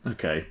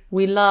 Okay.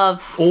 We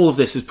love All of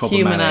this is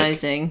problematic.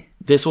 humanizing.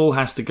 This all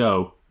has to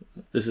go.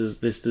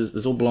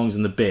 This all belongs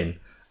in the bin.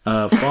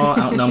 Far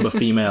outnumber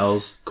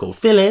females called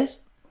fillies,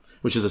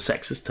 which is a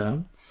sexist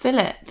term.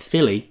 Fillet.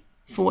 Filly,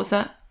 For what's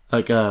that?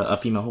 like a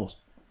female horse.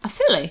 A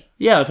filly?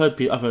 Yeah, I've heard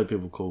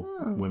people call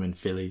women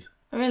fillies.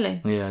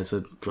 Really? Yeah, it's a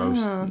gross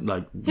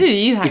like. Who do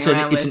you hang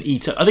around It's with? an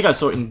Eton. I think I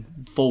saw it in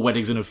 4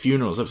 Weddings and a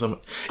Funeral. Some I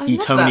love that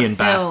Etonian film.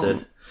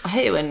 bastard. I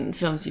hate it when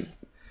films you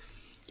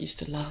used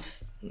to love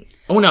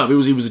Oh no, he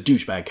was a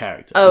douchebag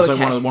character. Oh, It was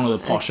like okay. one of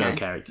the posho Okay.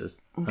 characters.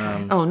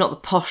 Oh, not the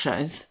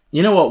poshos.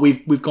 You know what?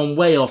 We've gone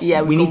way off.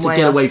 Yeah, we we've need gone to way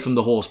get off. away from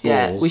the horse balls.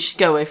 Yeah, we should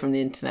go away from the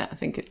internet. I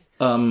think it's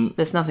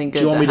there's nothing good.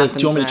 Do you want me that to?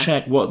 Do you want me to happens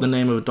check what the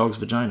name of a dog's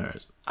vagina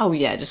is? there. Oh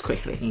yeah, just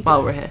quickly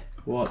while we're here.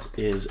 What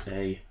is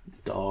a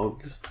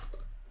dog's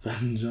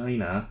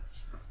vagina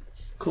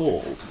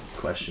called?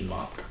 Question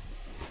mark.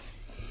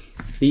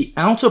 The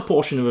outer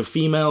portion of a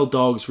female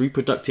dog's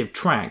reproductive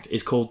tract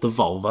is called the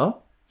vulva.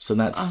 So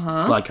that's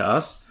like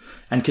us,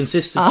 and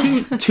consists of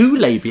two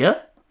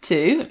labia,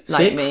 Two,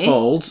 like thick me.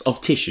 folds of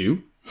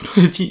tissue.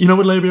 You know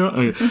what labia are?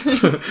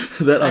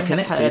 That are have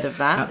connected heard of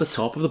that. at the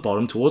top of the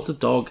bottom towards the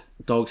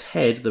dog's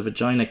head. The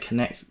vagina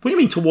connects. What do you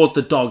mean towards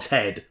the dog's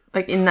head?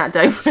 Like in that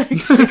direction.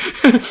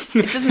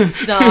 It doesn't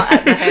start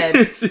at the head.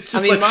 It's just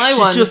I mean, like- my she's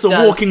one just a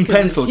does, walking 'cause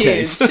pencil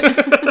it's case.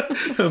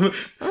 huge.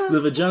 The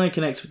vagina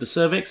connects with the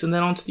cervix and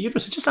then onto the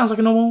uterus. It just sounds like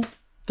a normal.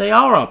 They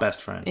are our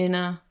best friend. You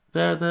know.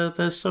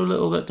 There's so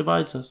little that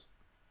divides us.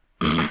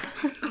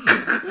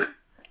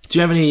 Do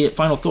you have any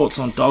final thoughts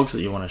on dogs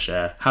that you want to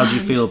share? How do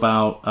you feel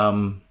about?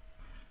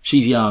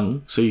 She's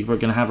young, so you're going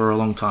to have her a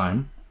long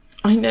time.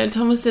 I know,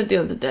 Thomas said the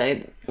other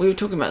day, we were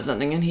talking about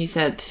something and he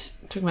said,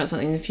 talking about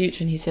something in the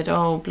future, and he said,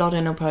 oh,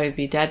 Blodden will probably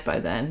be dead by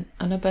then.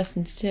 And I burst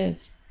into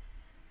tears.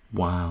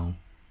 Wow.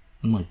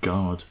 Oh my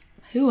god.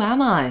 Who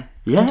am I?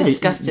 Yeah. I'm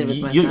disgusted with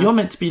myself. You're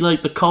meant to be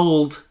like the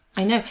cold.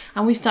 I know.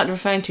 And we started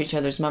referring to each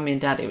other as mummy and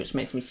daddy, which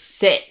makes me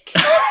sick.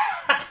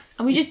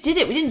 And we just did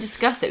it. We didn't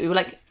discuss it. We were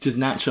like, Just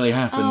naturally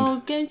happened.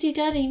 oh, go and see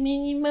daddy,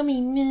 me, mummy,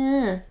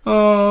 meh.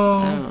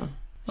 Oh,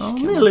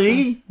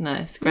 Lily. No,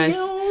 it's gross.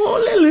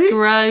 Oh, Lily.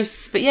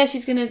 Gross. But yeah,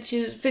 she's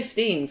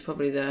 15 is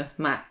probably the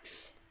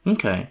max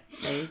Okay.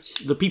 age.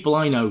 The people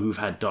I know who've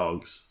had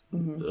dogs,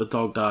 a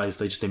dog dies,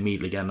 they just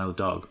immediately get another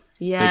dog.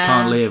 Yeah. They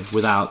can't live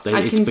without. I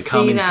It's can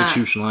become see that.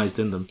 institutionalized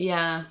in them.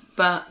 Yeah,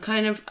 but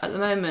kind of at the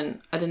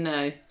moment, I don't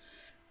know.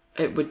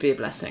 It would be a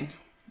blessing.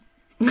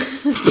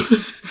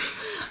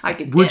 I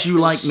could. Would get you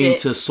some like me shit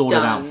to sort it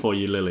done. out for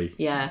you, Lily?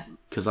 Yeah.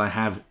 Because I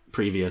have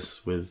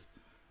previous with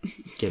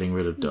getting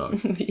rid of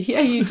dogs.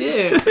 Yeah, you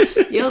do.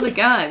 You're the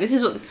guy. This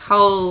is what this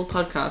whole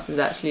podcast has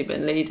actually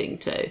been leading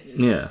to.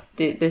 Yeah.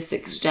 This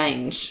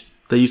exchange.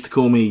 They used to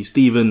call me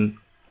Stephen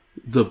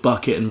the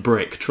Bucket and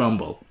Brick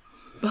Trumbull.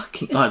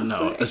 Bucket. I don't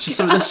know. That's just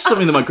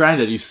something that my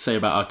granddad used to say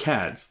about our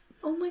cats.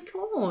 Oh my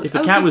god. If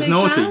the cat was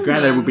naughty,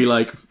 granddad would be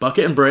like,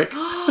 Bucket and Brick.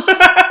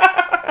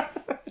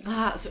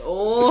 That's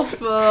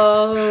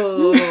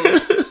awful.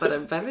 But a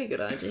very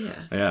good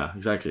idea. Yeah,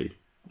 exactly.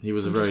 He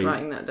was Just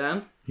writing that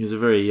down. He was a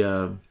very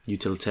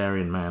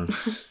utilitarian man.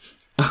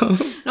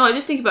 No, I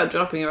just think about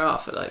dropping her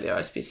off at like the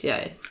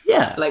RSPCA.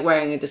 Yeah. Like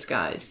wearing a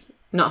disguise.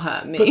 Not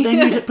her, me.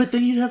 But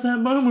then you'd have that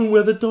moment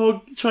where the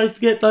dog tries to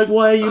get like,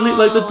 why are you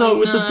like the dog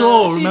with the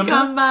door? She'd Remember?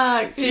 come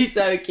back. She's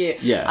so cute.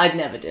 Yeah. I'd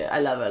never do it. I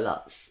love her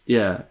lots.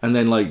 Yeah, and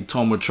then like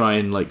Tom would try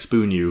and like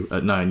spoon you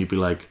at night, and you'd be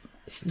like,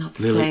 It's not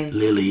the same.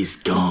 Lily's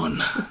gone.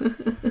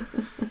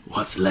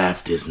 What's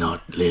left is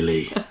not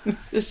Lily.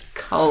 Just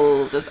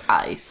cold as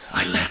ice.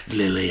 I left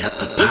Lily at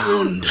the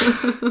pound.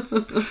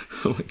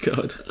 Oh my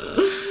god.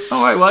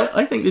 All right, well,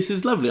 I think this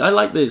is lovely. I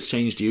like that it's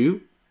changed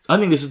you. I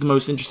think this is the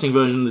most interesting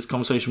version of this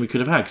conversation we could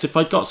have had. Because if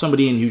I'd got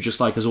somebody in who just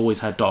like has always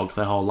had dogs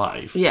their whole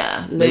life,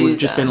 Yeah, loser. they would have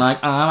just been like,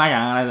 "Oh my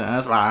god, I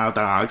just love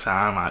dogs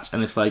so much."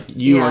 And it's like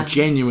you Yeah. are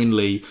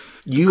genuinely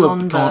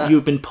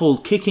you've been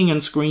pulled kicking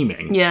and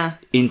screaming Yeah.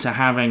 into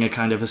having a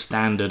kind of a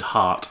standard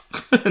heart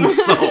and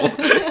soul.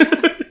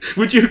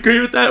 Would you agree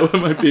with that, or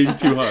am I being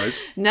too harsh?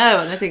 No,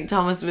 and I think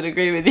Thomas would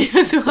agree with you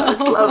as well.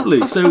 That's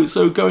lovely.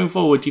 So going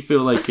forward, do you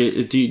feel like do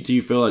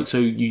you feel like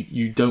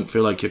you don't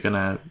feel like you're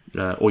gonna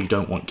or you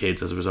don't want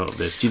kids as a result of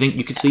this? Do you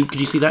think could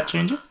you see that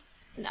changing?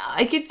 No,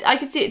 I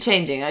could see it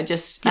changing. I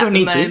just You at don't the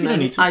need to, you don't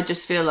moment need to. I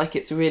just feel like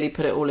it's really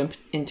put it all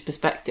into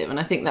perspective, and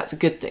I think that's a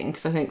good thing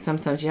because I think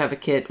sometimes you have a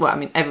kid. Well, I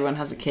mean, everyone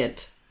has a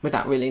kid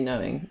without really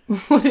knowing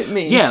what it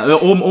means. Yeah,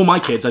 all my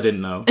kids I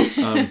didn't know.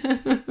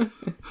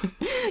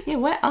 Yeah,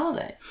 where are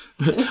they?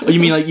 You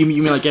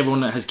mean like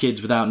everyone that has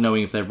kids without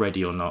knowing if they're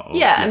ready or not? Or,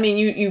 Yeah, I mean,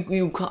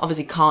 you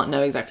obviously can't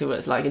know exactly what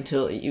it's like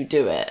until you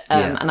do it.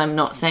 Yeah. And I'm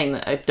not saying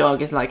that a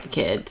dog is like a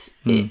kid.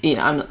 You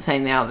know, I'm not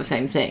saying they are the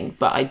same thing,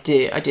 but I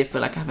do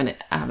feel like I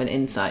have an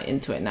insight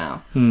into it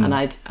now, and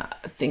I'd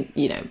think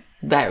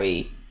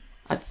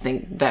I'd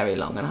think very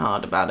long and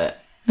hard about it,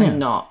 and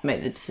not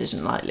make the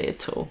decision lightly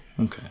at all.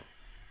 Okay.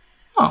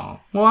 Oh,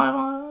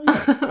 well,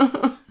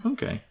 yeah.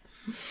 Okay.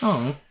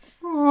 Oh.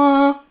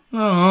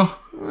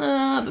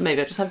 But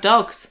maybe I just have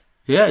dogs.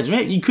 Yeah,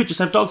 you could just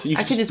have dogs. You I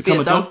could could just just be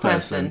become a dog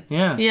person.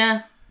 Yeah.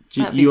 Yeah.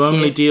 That'd be You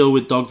only cute. deal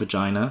with dog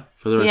vagina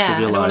for the rest Yeah, of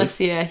your I don't want to life.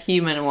 see a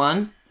human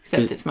one,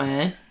 except it's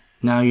my own.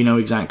 Now you know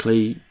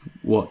exactly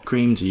what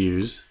cream to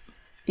use.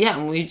 Yeah,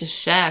 and we just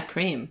share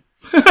cream.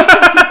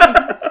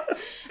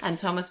 And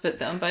Thomas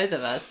puts it on both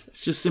of us.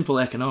 It's just simple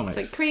economics.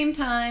 It's like cream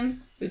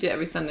time. We do it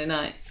every Sunday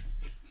night.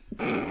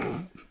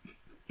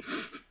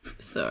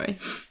 Sorry.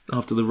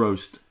 After the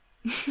roast.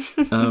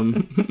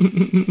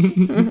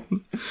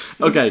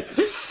 Okay.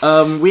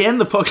 We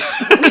end the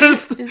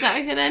podcast. Is that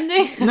a good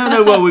ending?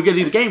 No. Well, we're gonna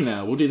do the game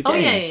now. We'll do the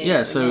game.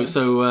 Yeah. So,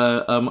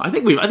 I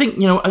think we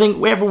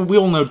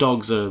all know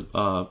dogs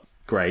are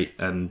great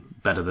and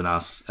better than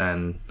us,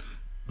 and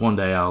one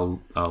day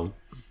I'll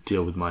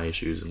deal with my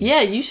issues. And...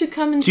 Yeah, you should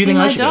come and Do you see think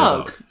I my should get a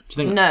dog. dog? Do you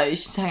think... No, you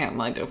should hang out with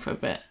my dog for a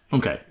bit.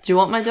 Okay. Do you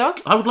want my dog?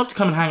 I would love to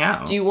come and hang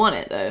out. Do you want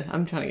it though?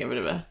 I'm trying to get rid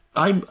of her.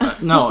 I'm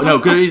no.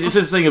 Cause it's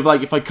this thing of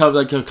like if I come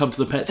to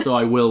the pet store,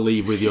 I will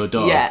leave with your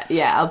dog.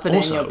 Yeah. I'll put it in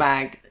Also, your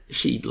bag.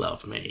 She'd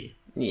love me.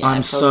 Yeah,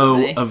 I'm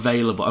probably. so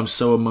available. I'm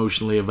so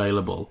emotionally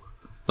available.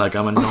 Like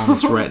I'm a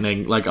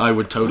non-threatening. Like I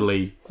would.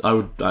 In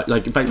fact,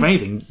 if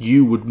anything,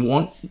 you would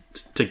want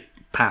to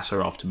pass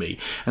her off to me,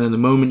 and then the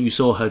moment you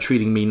saw her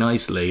treating me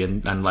nicely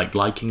and like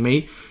liking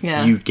me,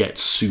 you'd get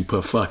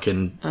super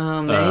fucking.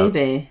 Oh,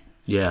 maybe.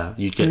 Yeah,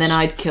 you'd get. And then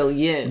I'd kill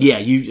you. Yeah,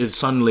 you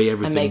suddenly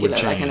everything And make would it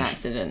look change. like an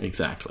accident.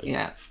 Exactly.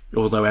 Yeah.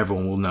 Although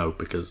everyone will know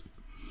because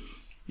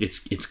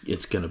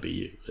it's gonna be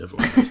you.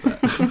 Everyone knows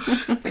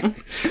that.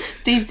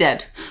 Steve's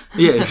dead.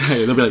 Yeah,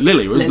 exactly. They'll be like,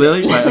 Lily, was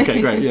Lily? Right,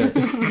 okay, great, yeah.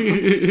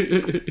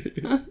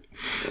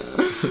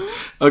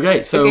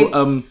 Okay,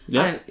 so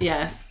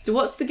yeah. So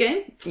what's the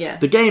game? Yeah.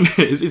 the game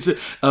is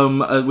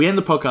we end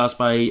the podcast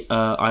by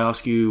I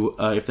ask you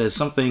if there's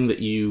something that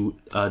you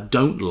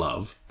don't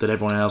love that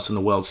everyone else in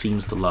the world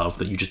seems to love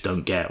that you just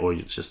don't get, or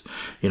it's just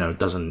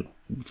doesn't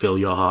fill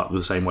your heart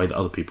the same way that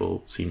other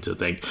people seem to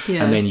think.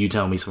 Yeah. And then you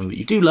tell me something that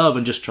you do love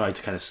and just try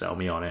to kind of sell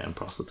me on it and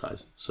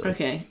proselytize. So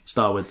Okay.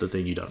 start with the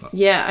thing you don't love.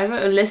 Yeah, I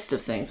wrote a list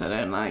of things I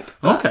don't like.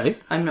 But Okay.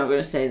 I'm not going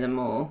to say them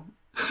all.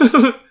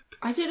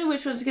 I don't know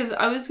which ones, because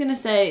I was going to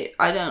say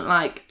I don't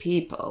like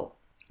people.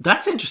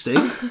 That's interesting.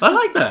 I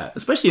like that,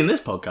 especially in this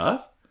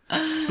podcast.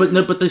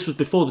 But this was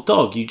before the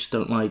dog. You just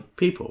don't like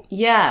people.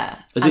 Yeah.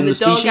 As and in the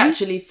the dog species?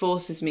 actually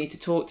forces me to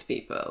talk to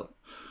people.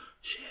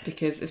 Shit.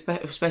 Because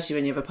especially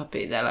when you have a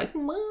puppy, they're like,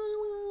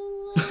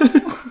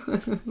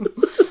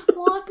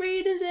 what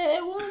breed is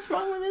it? What's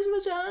wrong with this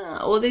vagina?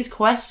 All these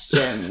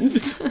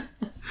questions.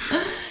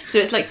 So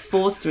it's like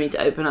forced me to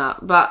open up.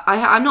 But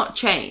I'm not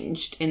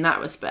changed in that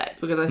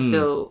respect, because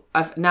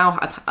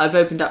I've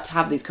opened up to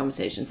have these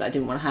conversations that I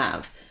didn't want to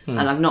have.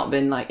 And I've not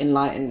been like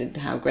enlightened into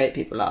how great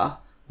people are.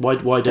 Why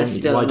don't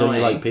you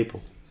like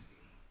people?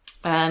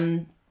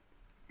 I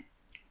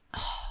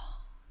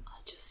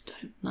just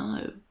don't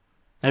know.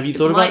 Have you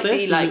thought about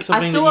this? Is it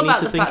something I've thought that you need about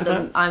to the think fact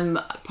about? that I'm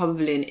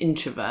probably an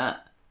introvert,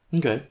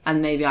 Okay.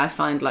 and maybe I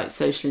find like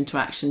social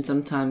interaction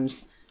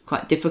sometimes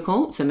quite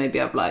difficult. So maybe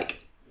I've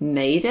like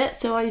made it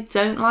so I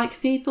don't like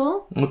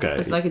people. Okay.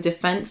 It's like a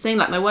defense thing.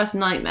 Like my worst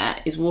nightmare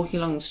is walking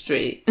along the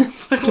street.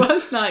 My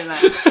worst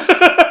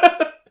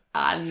nightmare.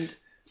 And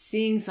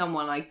seeing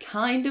someone I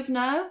kind of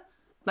know.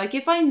 Like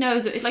if I know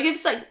that, like if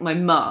it's like my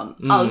mum,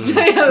 I'll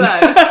say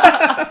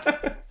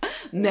hello.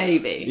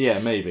 Maybe. Yeah,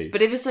 maybe.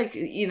 But if it's like,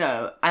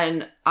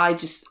 and I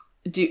just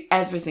do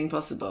everything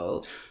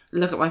possible,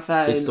 look at my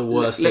phone, It's the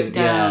worst look thing,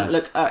 down, yeah.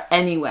 look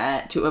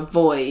anywhere to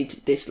avoid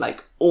this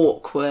like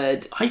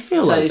awkward I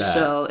feel like that.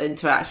 social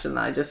interaction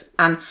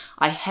and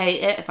I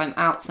hate it if I'm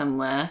out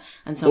somewhere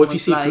and Or someone's if you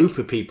see like, a group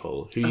of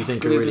people who you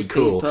think are group really of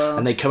cool, people.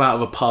 and they come out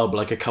of a pub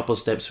like a couple of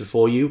steps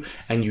before you,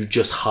 and you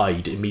just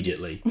hide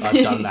immediately.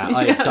 I've done that.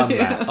 I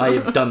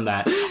have done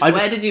that.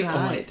 Where did you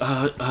hide?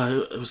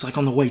 It was like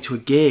on the way to a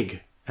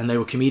gig, and they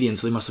were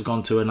comedians, so they must have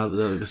gone to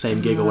the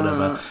same gig or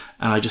whatever.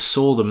 And I just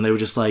saw them, and they were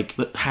just like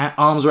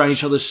arms around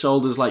each other's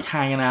shoulders, like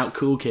hanging out,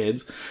 cool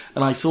kids.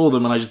 And I saw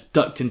them, and I just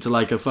ducked into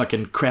like a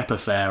fucking crepe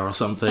affair or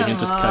something, and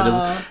just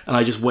and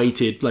I just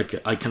waited, like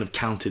I kind of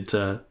counted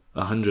to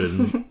 100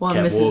 and One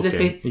kept Mississippi.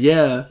 walking.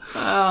 Yeah.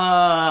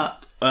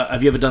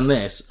 Have you ever done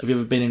this? Have you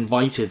ever been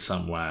invited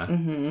somewhere,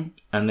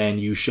 and then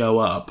you show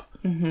up,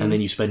 and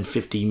then you spend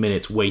 15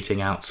 minutes waiting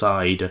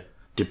outside,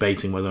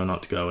 debating whether or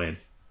not to go in?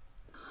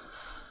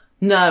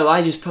 No,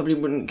 I just probably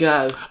wouldn't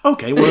go.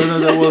 Okay,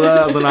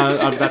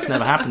 then that's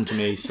never happened to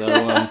me. So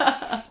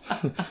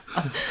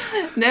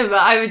No, but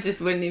I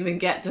wouldn't even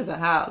get to the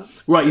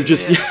house. right, you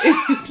just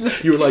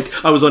you were like,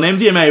 I was on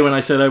MDMA when I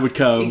said I would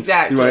come.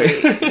 Exactly. Right.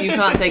 You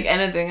can't take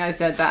anything I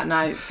said that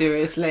night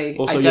seriously.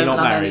 Also, I you're don't not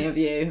love married. any of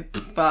you.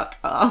 Fuck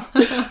off.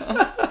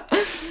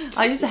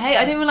 I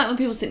don't even like when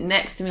people sit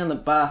next to me on the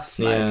bus.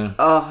 Like, Yeah.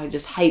 I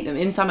just hate them.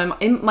 Inside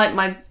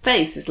my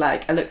face is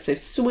like, I look so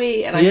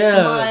sweet and I Yeah.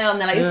 smile and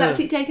they're like, is that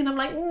seat taken? I'm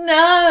like,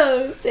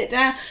 no, sit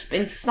down. But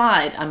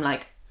inside, I'm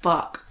like,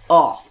 fuck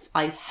off.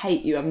 I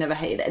hate you. I've never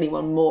hated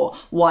anyone more.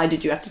 Why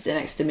did you have to sit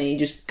next to me?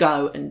 Just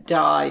go and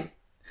die.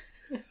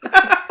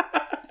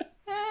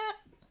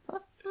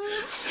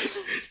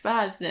 It's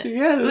bad, isn't it?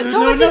 Yeah, But no,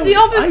 Thomas no, is the I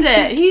opposite.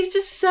 think- He's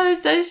just so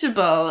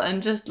sociable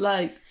and just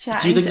like Do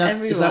chatting you think to that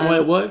everyone. is that why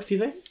it works? Do you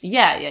think?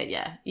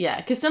 Yeah.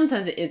 Because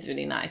sometimes it is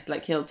really nice.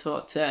 Like he'll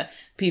talk to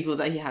people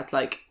that he has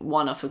like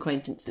one-off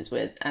acquaintances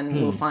with,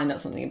 and we'll find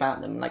out something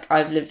about them. Like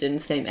I've lived in the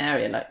same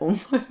area like all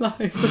my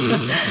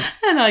life,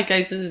 and I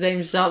go to the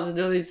same shops and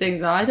do all these things.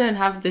 And I don't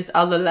have this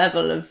other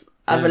level of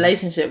a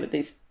relationship with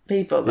these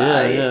people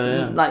that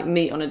I like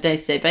meet on a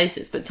day-to-day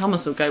basis. But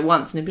Thomas will go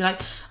once and he'll be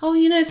like, oh,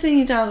 you know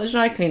Thingy down at the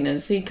dry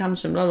cleaners, he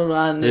comes from blah blah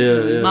blah, and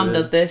his mum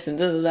does this and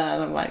blah blah blah,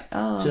 and I'm like,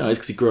 oh. Do you know, it's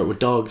because he grew up with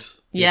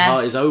dogs. His Yes.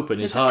 heart is open.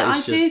 His heart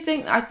is just...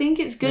 I think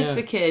it's good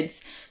for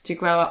kids to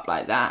grow up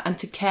like that and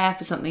to care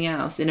for something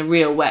else in a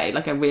real way,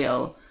 like a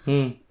real,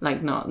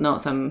 like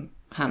not some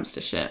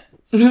hamster shit.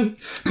 But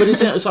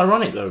it's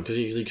ironic though, because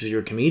you're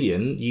a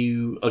comedian,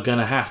 you are going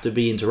to have to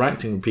be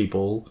interacting with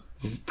people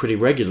pretty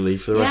regularly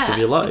for the rest of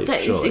your life.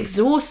 It's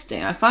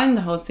exhausting. I find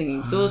the whole thing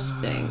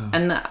exhausting,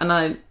 and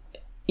I,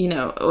 you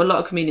know, a lot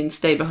of comedians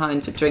stay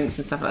behind for drinks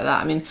and stuff like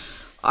that. I mean,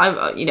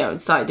 I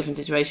started a different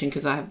situation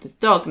because I have this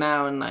dog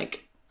now, and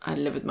like I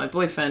live with my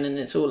boyfriend, and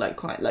it's all like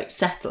quite like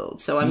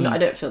settled. So I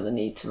don't feel the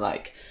need to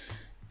like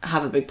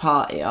have a big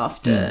party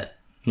after.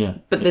 Yeah.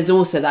 But there's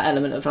also that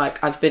element of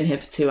like I've been here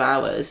for 2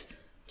 hours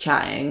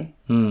chatting.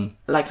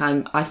 Like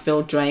I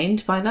feel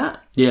drained by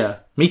that. Yeah,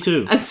 me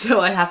too. And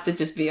so I have to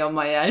just be on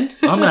my own.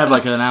 I'm gonna have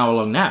like an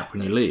hour-long nap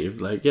when you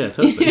leave. Like, yeah,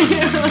 totally.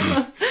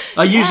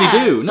 I usually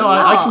do. No,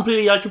 I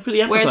completely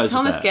empathise. Whereas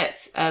Thomas with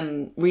that.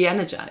 gets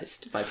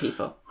re-energized by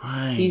people.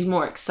 Right. He's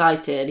more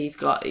excited. He's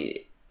got.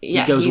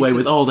 He goes away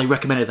with, they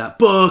recommended that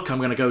book, I'm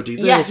going to go do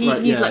this. Yeah,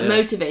 he's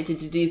motivated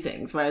to do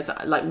things, whereas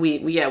like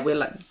we're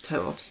like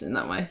total opposite in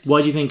that way. Why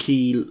do you think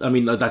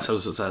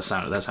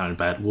that sounded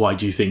bad. Why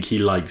do you think he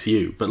likes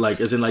you? But like,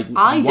 as in like,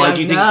 why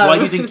do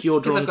you think you're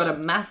drawn? Because I've got a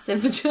massive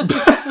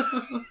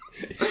vagina.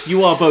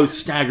 You are both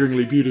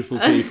staggeringly beautiful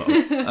people.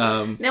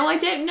 No, I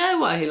don't know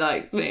why he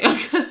likes me.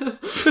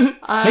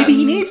 Maybe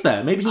he needs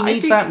that. Maybe he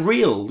needs that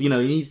real. You know,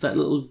 he needs that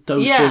little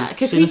dose of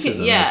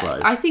cynicism in his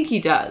life. I think he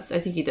does,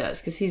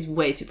 because he's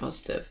way too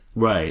positive.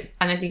 Right.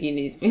 And I think he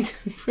needs me to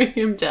bring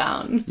him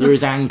down. You're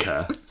his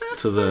anchor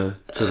to the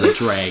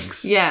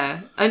dregs.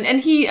 Yeah, and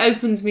he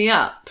opens me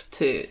up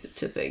to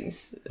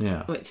things.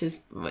 Yeah, which is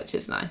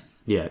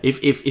nice. Yeah,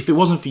 if it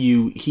wasn't for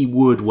you, he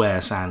would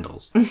wear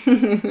sandals.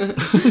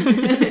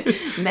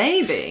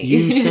 Maybe.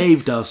 You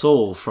saved us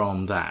all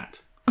from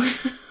that.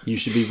 You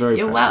should be very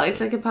proud. Well,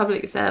 it's like a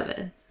public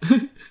service.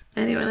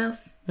 Anyone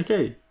else?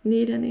 Okay.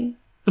 Need any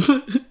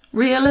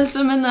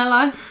realism in their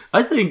life?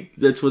 I think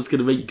that's what's going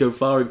to make you go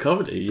far in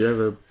comedy. You have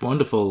a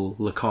wonderful,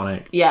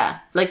 laconic... Yeah,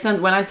 like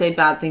when I say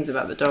bad things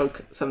about the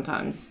dog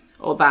sometimes,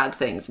 or bad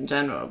things in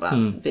general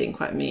about being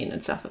quite mean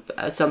and stuff,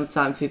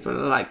 sometimes people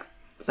are like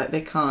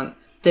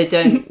they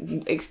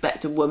don't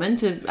expect a woman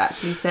to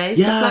actually say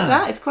stuff like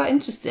that. It's quite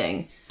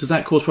interesting. Does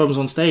that cause problems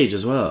on stage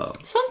as well?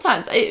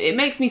 Sometimes. It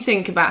makes me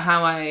think about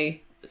how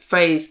I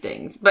phrase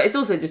things, but it's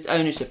also just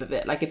ownership of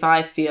it. Like if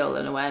I feel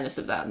an awareness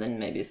of that, then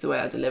maybe it's the way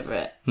I deliver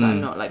it that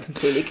I'm not like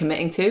completely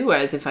committing to,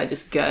 whereas if I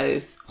just go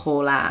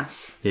haul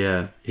ass.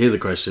 Yeah. Here's a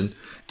question.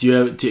 Do you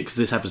ever, because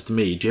this happens to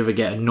me, do you ever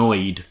get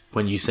annoyed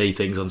when you say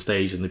things on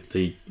stage and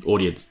the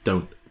audience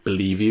don't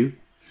believe you?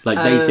 Like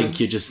they think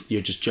you're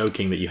just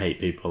joking that you hate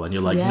people, and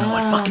you're like, no,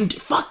 I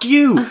fuck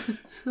you.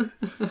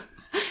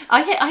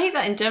 I hate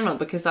that in general,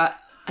 because I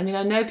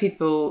know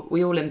people,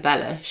 we all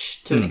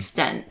embellish to an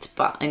extent,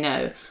 but I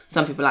know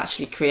some people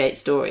actually create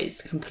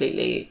stories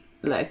completely,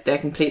 like they're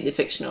completely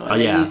fictional, and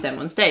they use them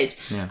on stage,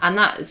 and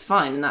that is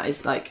fine, and that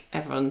is like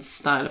everyone's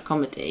style of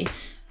comedy.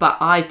 But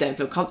I don't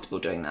feel comfortable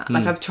doing that.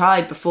 Like I've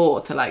tried before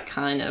to like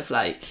kind of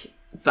like.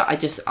 But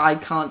I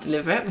can't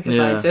deliver it because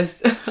I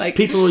just like...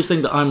 People always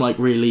think that I'm like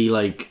really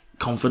like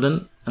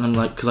confident, and I'm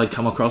like, because I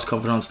come across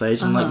confident on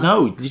stage, and I'm like,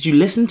 no, did you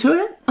listen to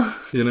it?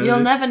 You know?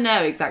 You'll never know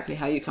exactly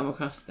how you come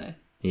across though.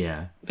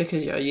 Yeah.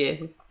 Because you're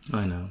you.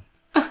 I know.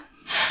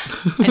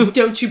 And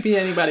don't you be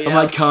anybody else. I'm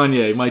like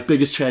Kanye, my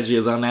biggest tragedy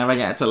is I'll never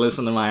get to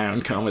listen to my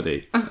own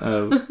comedy.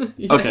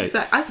 Okay.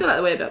 Exactly. I feel like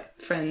the way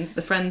about Friends,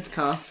 the Friends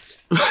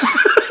cast.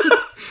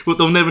 Well,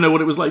 they'll never know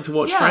what it was like to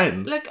watch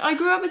Friends. Like, I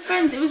grew up with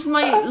Friends. It was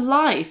my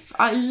life.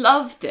 I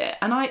loved it.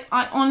 And I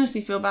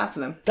honestly feel bad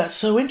for them. That's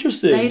so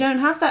interesting. They don't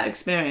have that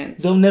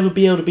experience. They'll never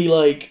be able to be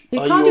like, they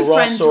are can't you a do Ross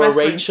Friends or a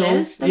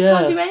references. Rachel? They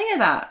can't do any of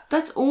that.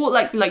 That's all,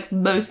 like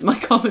most of my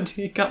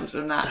comedy comes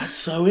from that. That's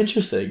so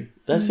interesting.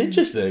 That's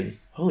interesting.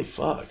 Holy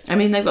fuck. I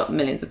mean, they've got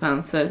millions of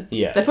pounds, so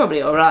yeah, they're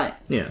probably all right.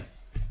 Yeah.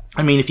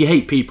 I mean, if you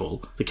hate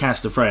people, the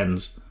cast of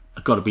Friends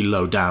have got to be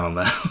low down on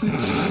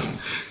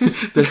that.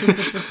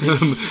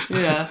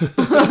 Yeah.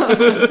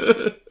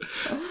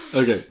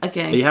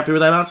 Okay. Are you happy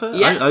with that answer?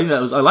 Yeah. I think that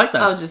was. I like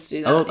that. I'll just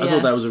do that. I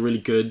thought that was a really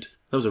good.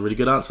 That was a really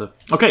good answer.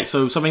 Okay,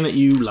 so something that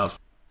you love.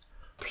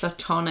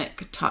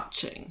 Platonic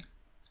touching.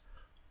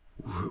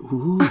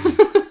 Ooh.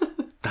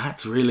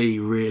 That's really,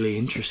 really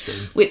interesting.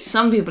 Which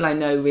some people I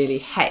know really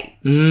hate.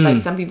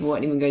 Like some people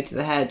won't even go to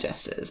the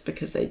hairdressers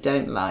because they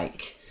don't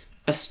like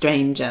a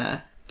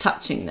stranger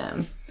touching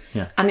them.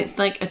 Yeah. And it's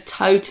like a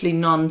totally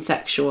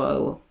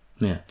non-sexual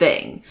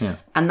thing. Yeah.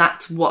 And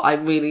that's what I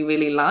really,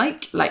 really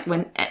like. Like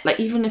when, like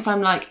even if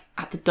I'm like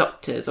at the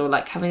doctor's or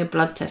like having a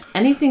blood test,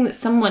 anything that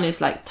someone is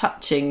like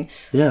touching.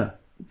 Yeah.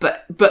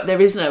 But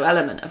there is no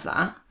element of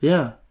that.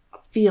 Yeah.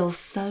 Feels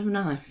so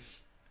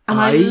nice. And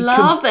I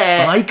love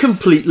it. I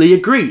completely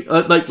agree. You?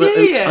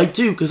 I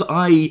do, because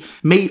I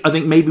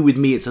think maybe with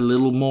me it's a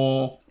little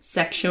more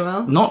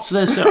sexual. Not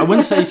I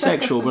wouldn't say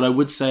sexual, but I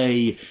would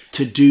say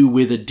to do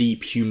with a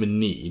deep human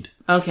need.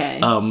 Okay.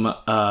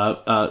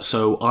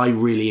 So I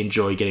really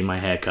enjoy getting my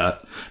hair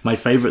cut. My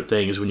favourite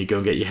thing is when you go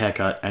and get your hair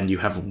cut and you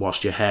haven't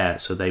washed your hair,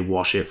 so they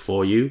wash it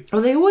for you. Oh,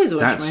 they always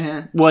wash my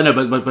hair. Well, no,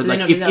 but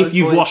like if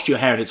you've boys? washed your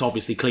hair and it's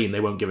obviously clean, they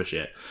won't give a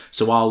shit.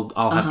 So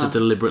I'll have to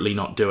deliberately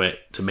not do it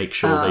to make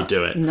sure they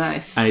do it.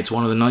 Nice. And it's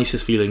one of the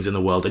nicest feelings in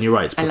the world. And you're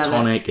right, it's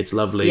platonic, it's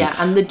lovely. Yeah,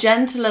 and the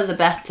gentler the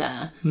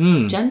better.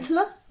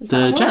 Gentler? Is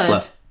that a word?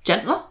 Gentler.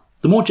 Gentler?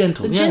 The more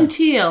gentle,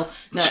 Genteel.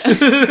 No.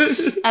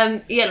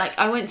 Yeah, like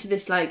I went to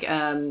this like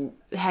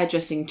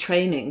hairdressing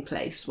training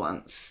place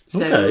once.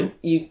 So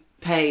you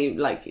pay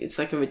like it's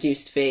like a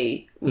reduced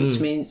fee, which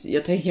means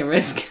you're taking a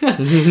risk. But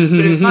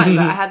it was fine.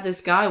 But I had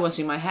this guy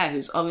washing my hair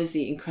who's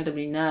obviously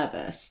incredibly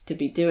nervous to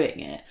be doing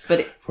it.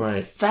 But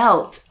it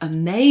felt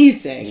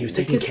amazing. He was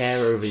taking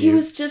care of you. He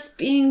was just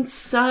being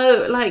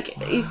so like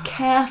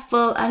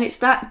careful, and it's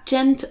that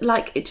gentle,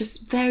 like it's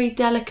just very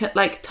delicate,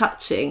 like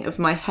touching of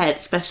my head,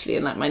 especially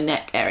in like my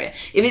neck area.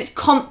 If it's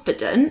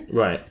confident,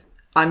 right,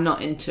 I'm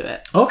not into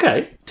it.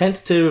 Okay,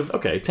 tentative.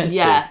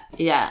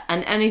 Yeah,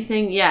 and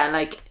anything,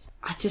 like.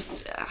 I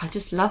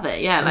just love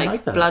it. Yeah,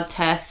 like blood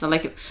tests, or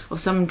like if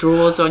someone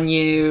draws on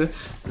you,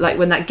 like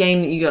when that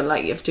game that you got,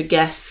 like you have to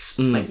guess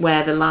like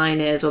where the line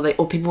is, or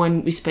people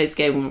when we used to play this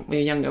game when we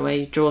were younger, where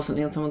you draw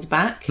something on someone's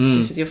back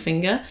just with your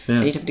finger,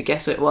 and you'd have to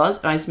guess what it was.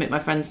 And I used to make my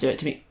friends do it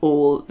to me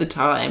all the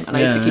time, and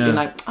I used to keep being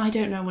like, I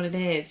don't know what it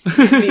is.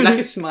 It'd be like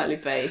a smiley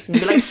face, and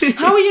be like,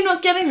 how are you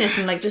not getting this?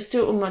 And like, just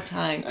do it one more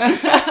time.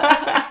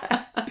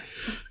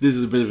 This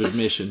is a bit of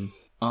admission.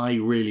 I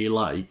really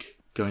like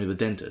going to the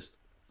dentist.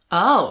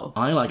 Oh.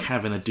 I like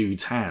having a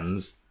dude's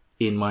hands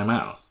in my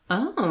mouth.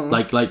 Oh.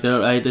 Like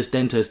I had this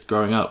dentist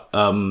growing up.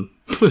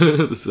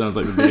 This sounds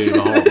like the beginning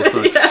of a horrible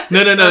story. Yes,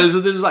 no.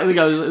 This is like the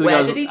guy.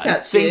 Where did he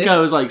touch you? I think I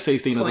was like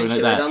 16 or something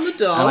like that. On the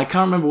door. And I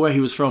can't remember where he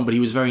was from, but he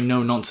was very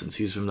no nonsense.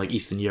 He was from like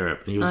Eastern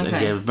Europe, and he was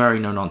very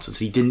no nonsense.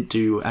 He didn't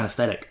do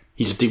anaesthetic.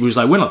 He was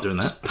like, we're not doing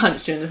that. Just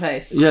punched you in the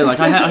face. Yeah, like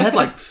I had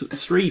like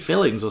 3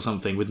 fillings or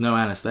something with no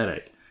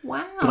anaesthetic.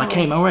 Wow. But I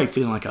came away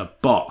feeling like a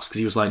boss because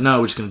he was like, no,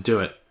 we're just going to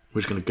do it. We're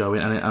just going to go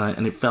in,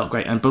 and it felt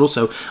great. But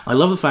also, I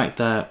love the fact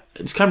that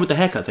it's kind of with the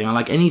haircut thing. I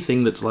like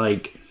anything that's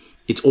like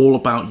it's all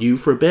about you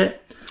for a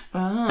bit.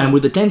 And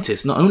with the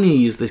dentist, not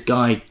only is this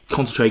guy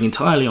concentrating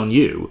entirely on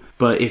you,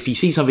 but if he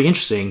sees something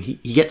interesting,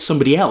 he gets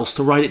somebody else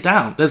to write it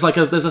down. There's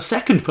a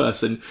second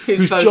person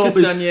whose job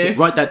is on you.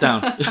 Write that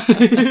down.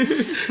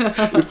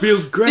 It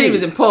feels great. Steve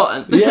is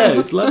important. Yeah,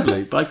 it's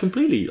lovely. But I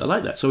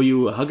like that. So are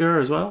you a hugger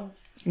as well?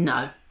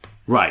 No.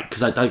 Right, because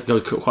that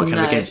goes quite kind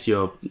of against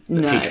your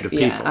hatred of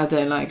people. Yeah, I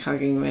don't like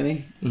hugging,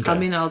 really. Okay. I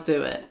mean, I'll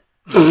do it.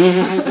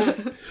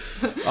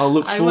 I'll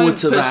look forward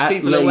to that later. I won't push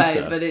people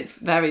away, but it's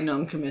very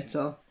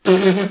non-committal.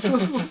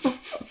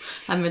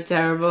 I'm a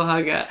terrible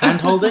hugger.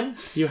 Hand-holding?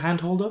 You a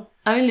hand-holder?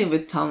 Only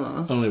with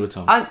Thomas. Only with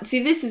Thomas.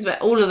 See, this is where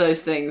all of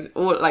those things,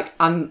 they're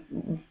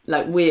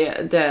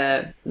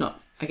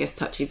not, I guess,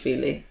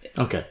 touchy-feely.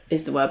 Okay.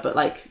 Is the word, but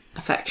like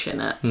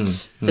affectionate,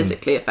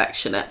 physically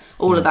affectionate.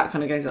 All of that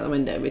kind of goes out the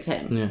window with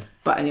him. Yeah.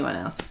 But anyone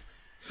else,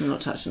 I'm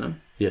not touching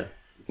them. Yeah.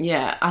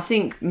 Yeah, I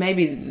think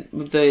maybe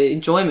the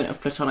enjoyment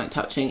of platonic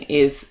touching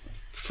is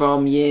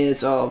from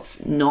years of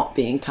not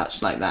being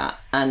touched like that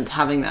and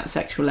having that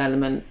sexual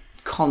element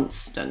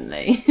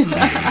constantly. Do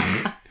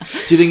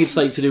you think it's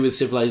like to do with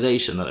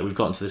civilization that we've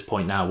gotten to this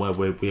point now where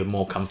we're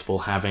more comfortable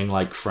having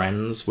like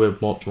friends? We're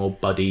much more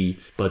buddy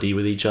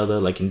with each other.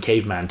 Like in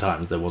caveman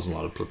times, there wasn't a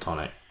lot of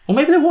platonic. Or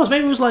maybe there was.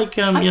 Maybe it was like,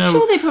 I'm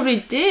sure they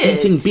probably did.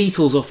 Eating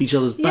beetles off each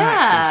other's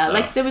backs and stuff.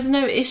 Like there was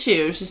no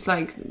issue. It was just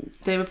like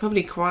they were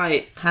probably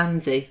quite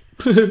handsy.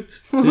 Yeah.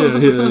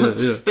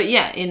 But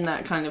yeah, in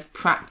that kind of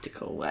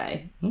practical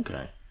way.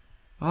 Okay.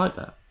 I like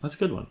that. That's a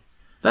good one.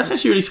 That's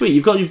actually really sweet.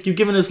 You've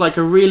given us like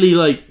a really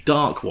like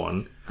dark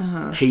one.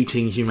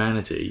 Hating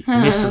humanity.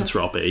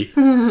 Misanthropy.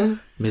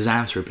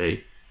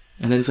 Misanthropy.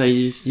 And then say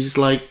you just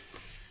like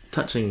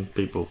touching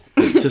people.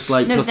 Just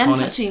like no, platonic.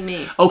 them touching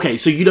me. Okay,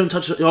 so you don't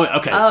touch... Oh,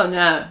 okay. Oh,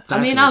 no. I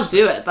mean, I'll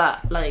do it,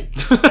 but, like...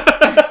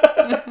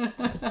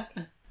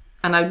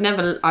 And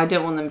I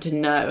don't want them to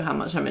know how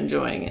much I'm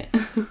enjoying it.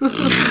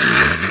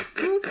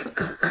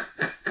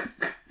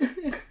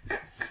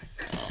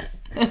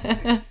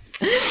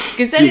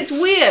 Because then it's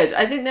weird.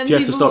 I think then do you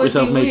have to stop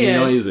yourself making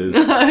noises?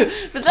 No,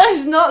 but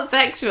that's not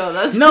sexual.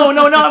 That's no.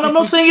 I'm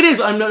not saying it is.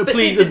 I'm not.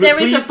 Please don't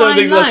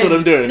think that's what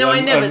I'm doing. No,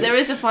 I know, but there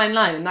is a fine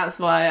line, and that's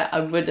why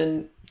I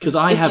wouldn't. Because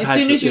I have as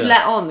soon as you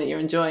let on that you're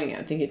enjoying it,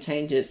 I think it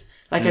changes.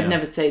 Like I'd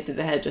never say to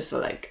the hairdresser,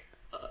 like.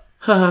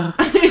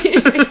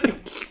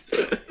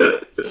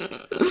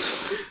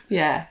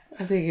 Yeah,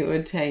 I think it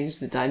would change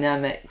the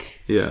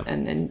dynamic. Yeah,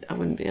 and then I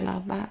wouldn't be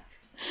allowed back.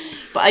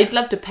 But I'd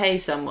love to pay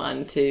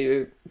someone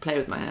to play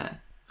with my hair.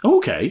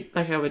 Okay.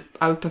 Like I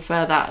would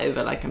prefer that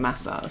over like a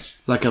massage.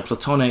 Like a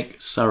platonic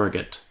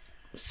surrogate.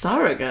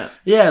 Surrogate.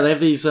 Yeah, they have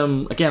these.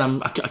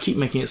 Again, I keep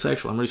making it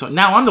sexual. I'm really sorry.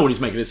 Now I'm the one who's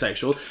making it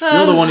sexual.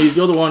 You're the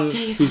one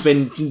who's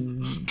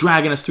been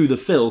dragging us through the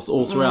filth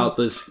all throughout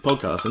this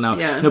podcast. And now,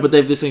 no, but they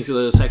have this thing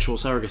called sexual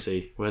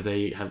surrogacy, where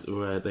they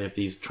have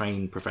these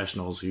trained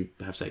professionals who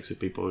have sex with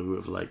people who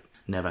have like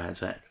never had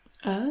sex.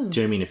 Oh. Do you know what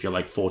I mean? If you're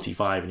like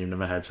 45 and you've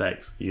never had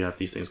sex, you have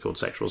these things called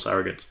sexual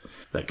surrogates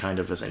that kind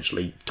of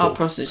essentially Are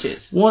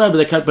prostitutes. Well, no,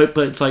 but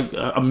it's like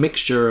a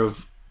mixture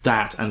of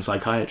that and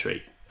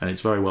psychiatry. And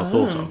it's very well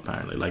thought of,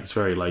 apparently. Like, it's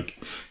very, like...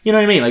 You know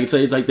what I mean? Like, it's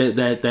like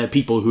they're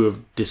people who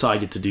have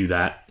decided to do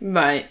that.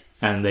 Right.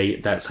 And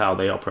that's how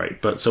they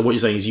operate. But so what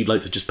you're saying is you'd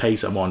like to just pay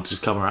someone to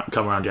just come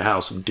around your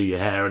house and do your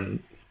hair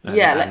and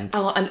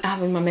and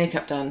having my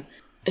makeup done.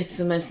 It's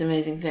the most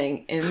amazing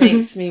thing. It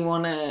makes me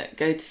want to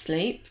go to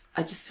sleep.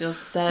 I just feel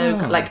so...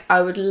 Like,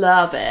 I would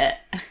love it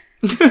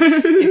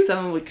if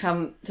someone would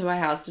come to my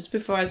house just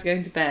before I was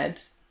going to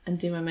bed and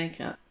do my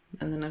makeup.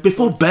 And then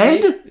before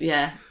bed? Sleep.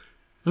 Yeah.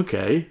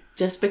 Okay.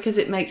 Just because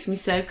it makes me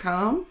so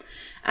calm.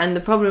 And the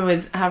problem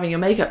with having your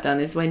makeup done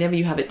is whenever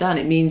you have it done,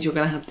 it means you're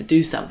going to have to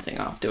do something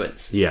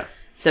afterwards. Yeah.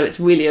 So it's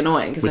really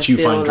annoying because Which I you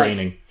feel find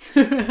draining.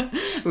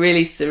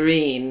 really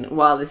serene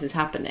while this is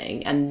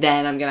happening, and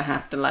then I'm going to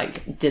have to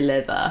like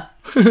deliver.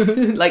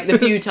 Like the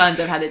few times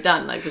I've had it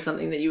done, like for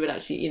something that you would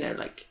actually,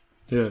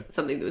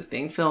 something that was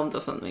being filmed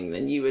or something,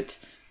 then you would,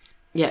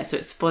 so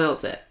it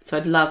spoils it. So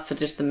I'd love for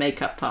just the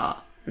makeup part,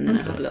 and then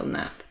I'd have a little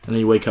nap. And then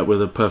you wake up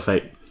with a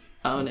perfect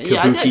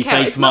kabuki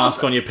face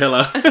mask on your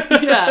pillow.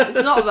 Yeah, it's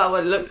not about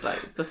what it looks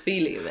like, the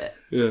feeling of it.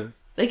 Yeah.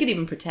 They could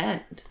even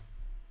pretend.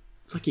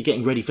 It's like you're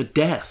getting ready for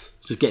death.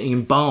 Just getting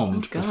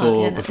embalmed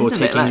before is a bit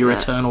taking like your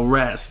that. eternal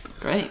rest.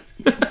 Great.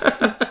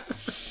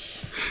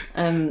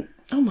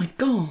 Oh my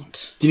god.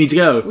 Do you need to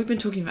go? We've been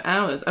talking for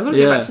hours. I've got to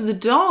go back to the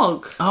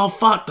dog. Oh,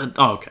 fuck that.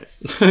 Oh, okay.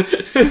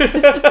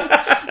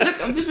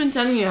 Look, I've just been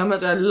telling you how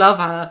much I love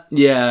her.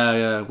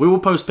 Yeah. We will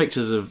post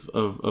pictures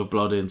of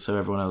Blood in so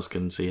everyone else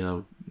can see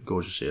how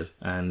gorgeous she is.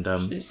 And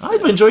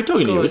I've enjoyed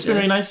talking to you. It's been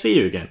really nice to see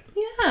you again.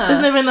 Yeah.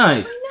 Isn't it been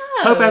nice?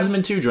 I know. Hope it hasn't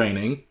been too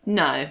draining.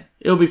 No.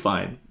 It'll be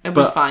fine.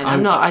 It'll be fine.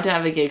 I don't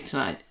have a gig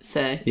tonight,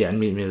 so... Yeah,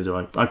 neither do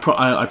I.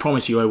 I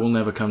promise you I will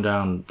never come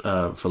down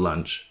for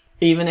lunch.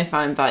 Even if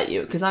I invite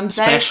you, because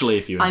Especially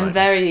if you invite I'm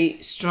very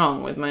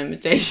strong with my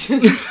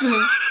invitations.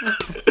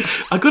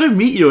 I got to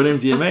meet you on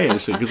MDMA,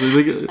 actually,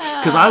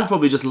 because I'll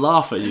probably just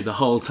laugh at you the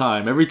whole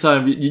time. Every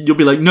time you'll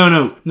be like,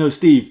 no,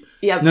 Steve.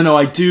 Yeah. No,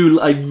 I do.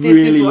 I this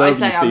really is what love I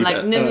say. you, Steve. I'm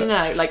like,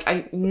 no.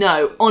 Like,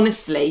 no.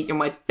 Honestly, you're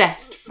my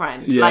best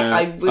friend. Yeah. Like,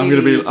 I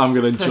really I'm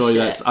gonna enjoy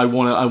that. I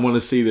want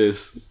to see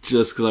this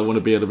just because I want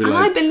to be able to be and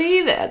like. I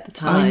believe it at the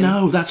time. I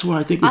know. That's what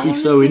I think would be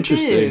so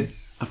interesting.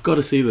 I've got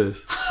to see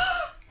this.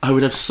 I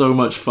would have so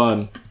much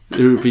fun.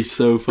 It would be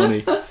so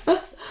funny.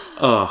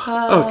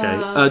 Oh,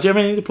 okay. Do you have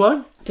anything to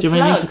plug?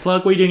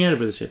 What are you doing out of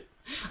this year?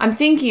 I'm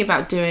thinking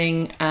about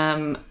doing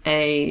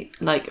a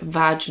like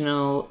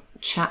vaginal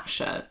chat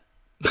show.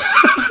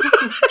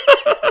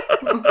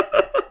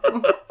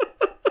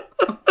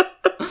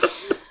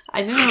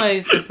 I know why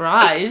you're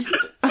surprised.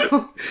 A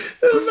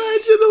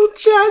vaginal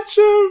chat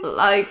show.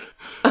 Like,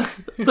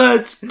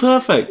 that's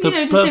perfect.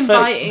 Just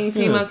inviting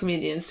female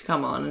comedians to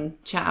come on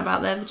and chat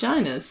about their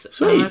vaginas.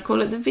 Sweet. And I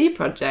call it the V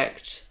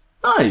Project.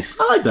 Nice.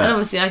 I like that. And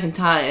obviously I can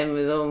tie it in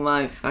with all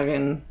my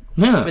fucking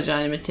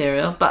vagina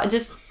material, but I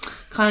just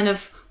kind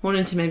of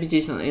wanted to maybe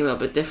do something a little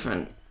bit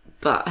different,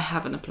 but I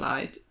haven't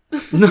applied.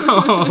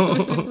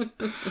 No.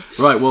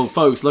 Right, well,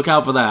 folks, look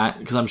out for that,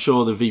 because I'm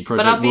sure the V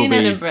Project will be... But I'll be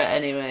in Edinburgh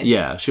anyway.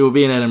 Yeah, she will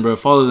be in Edinburgh.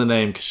 Follow the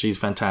name, because she's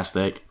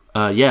fantastic.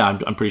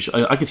 I'm pretty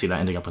sure... I could see that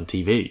ending up on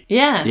TV.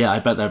 Yeah. Yeah, I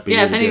bet that'd be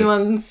really if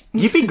anyone's...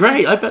 good. You'd be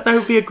great. I bet that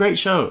would be a great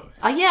show.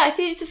 Yeah, I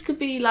think it just could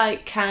be,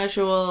 like,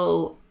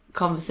 casual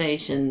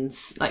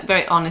conversations, like,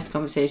 very honest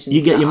conversations.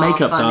 You get your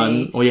makeup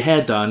done, or your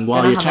hair done,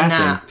 while you're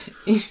chatting.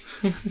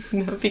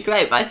 That would be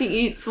great, but I think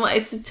it's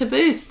a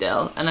taboo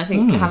still, and I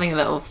think having a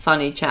little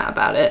funny chat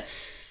about it,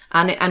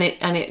 and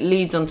it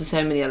leads on to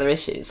so many other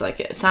issues. Like,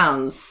 it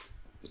sounds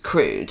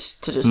crude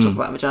to just talk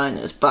about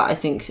vaginas, but I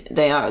think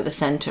they are at the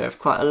centre of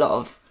quite a lot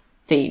of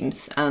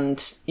themes,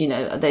 and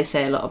they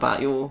say a lot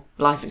about your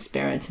life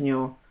experience and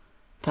your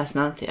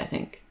personality. I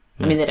think.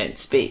 Yeah. I mean, they don't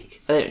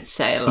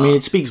say a lot. I mean,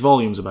 it speaks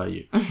volumes about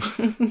you.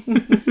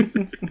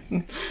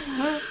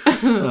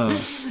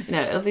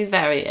 It'll be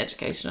very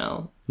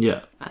educational.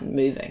 Yeah. And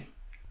moving.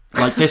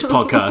 Like this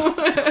podcast.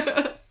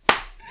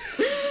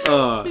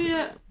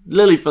 Yeah.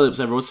 Lily Phillips,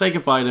 everyone. Say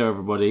goodbye to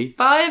everybody.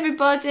 Bye,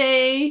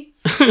 everybody.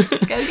 Go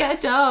get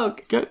a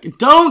dog.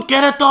 Don't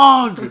get a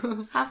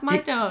dog. Have my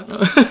dog.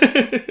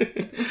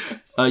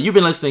 You've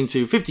been listening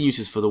to 50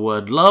 Uses for the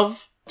Word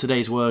Love.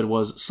 Today's word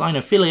was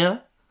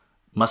cynophilia.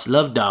 Must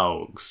love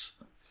dogs.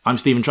 I'm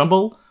Stephen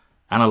Trumbull,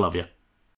 and I love you.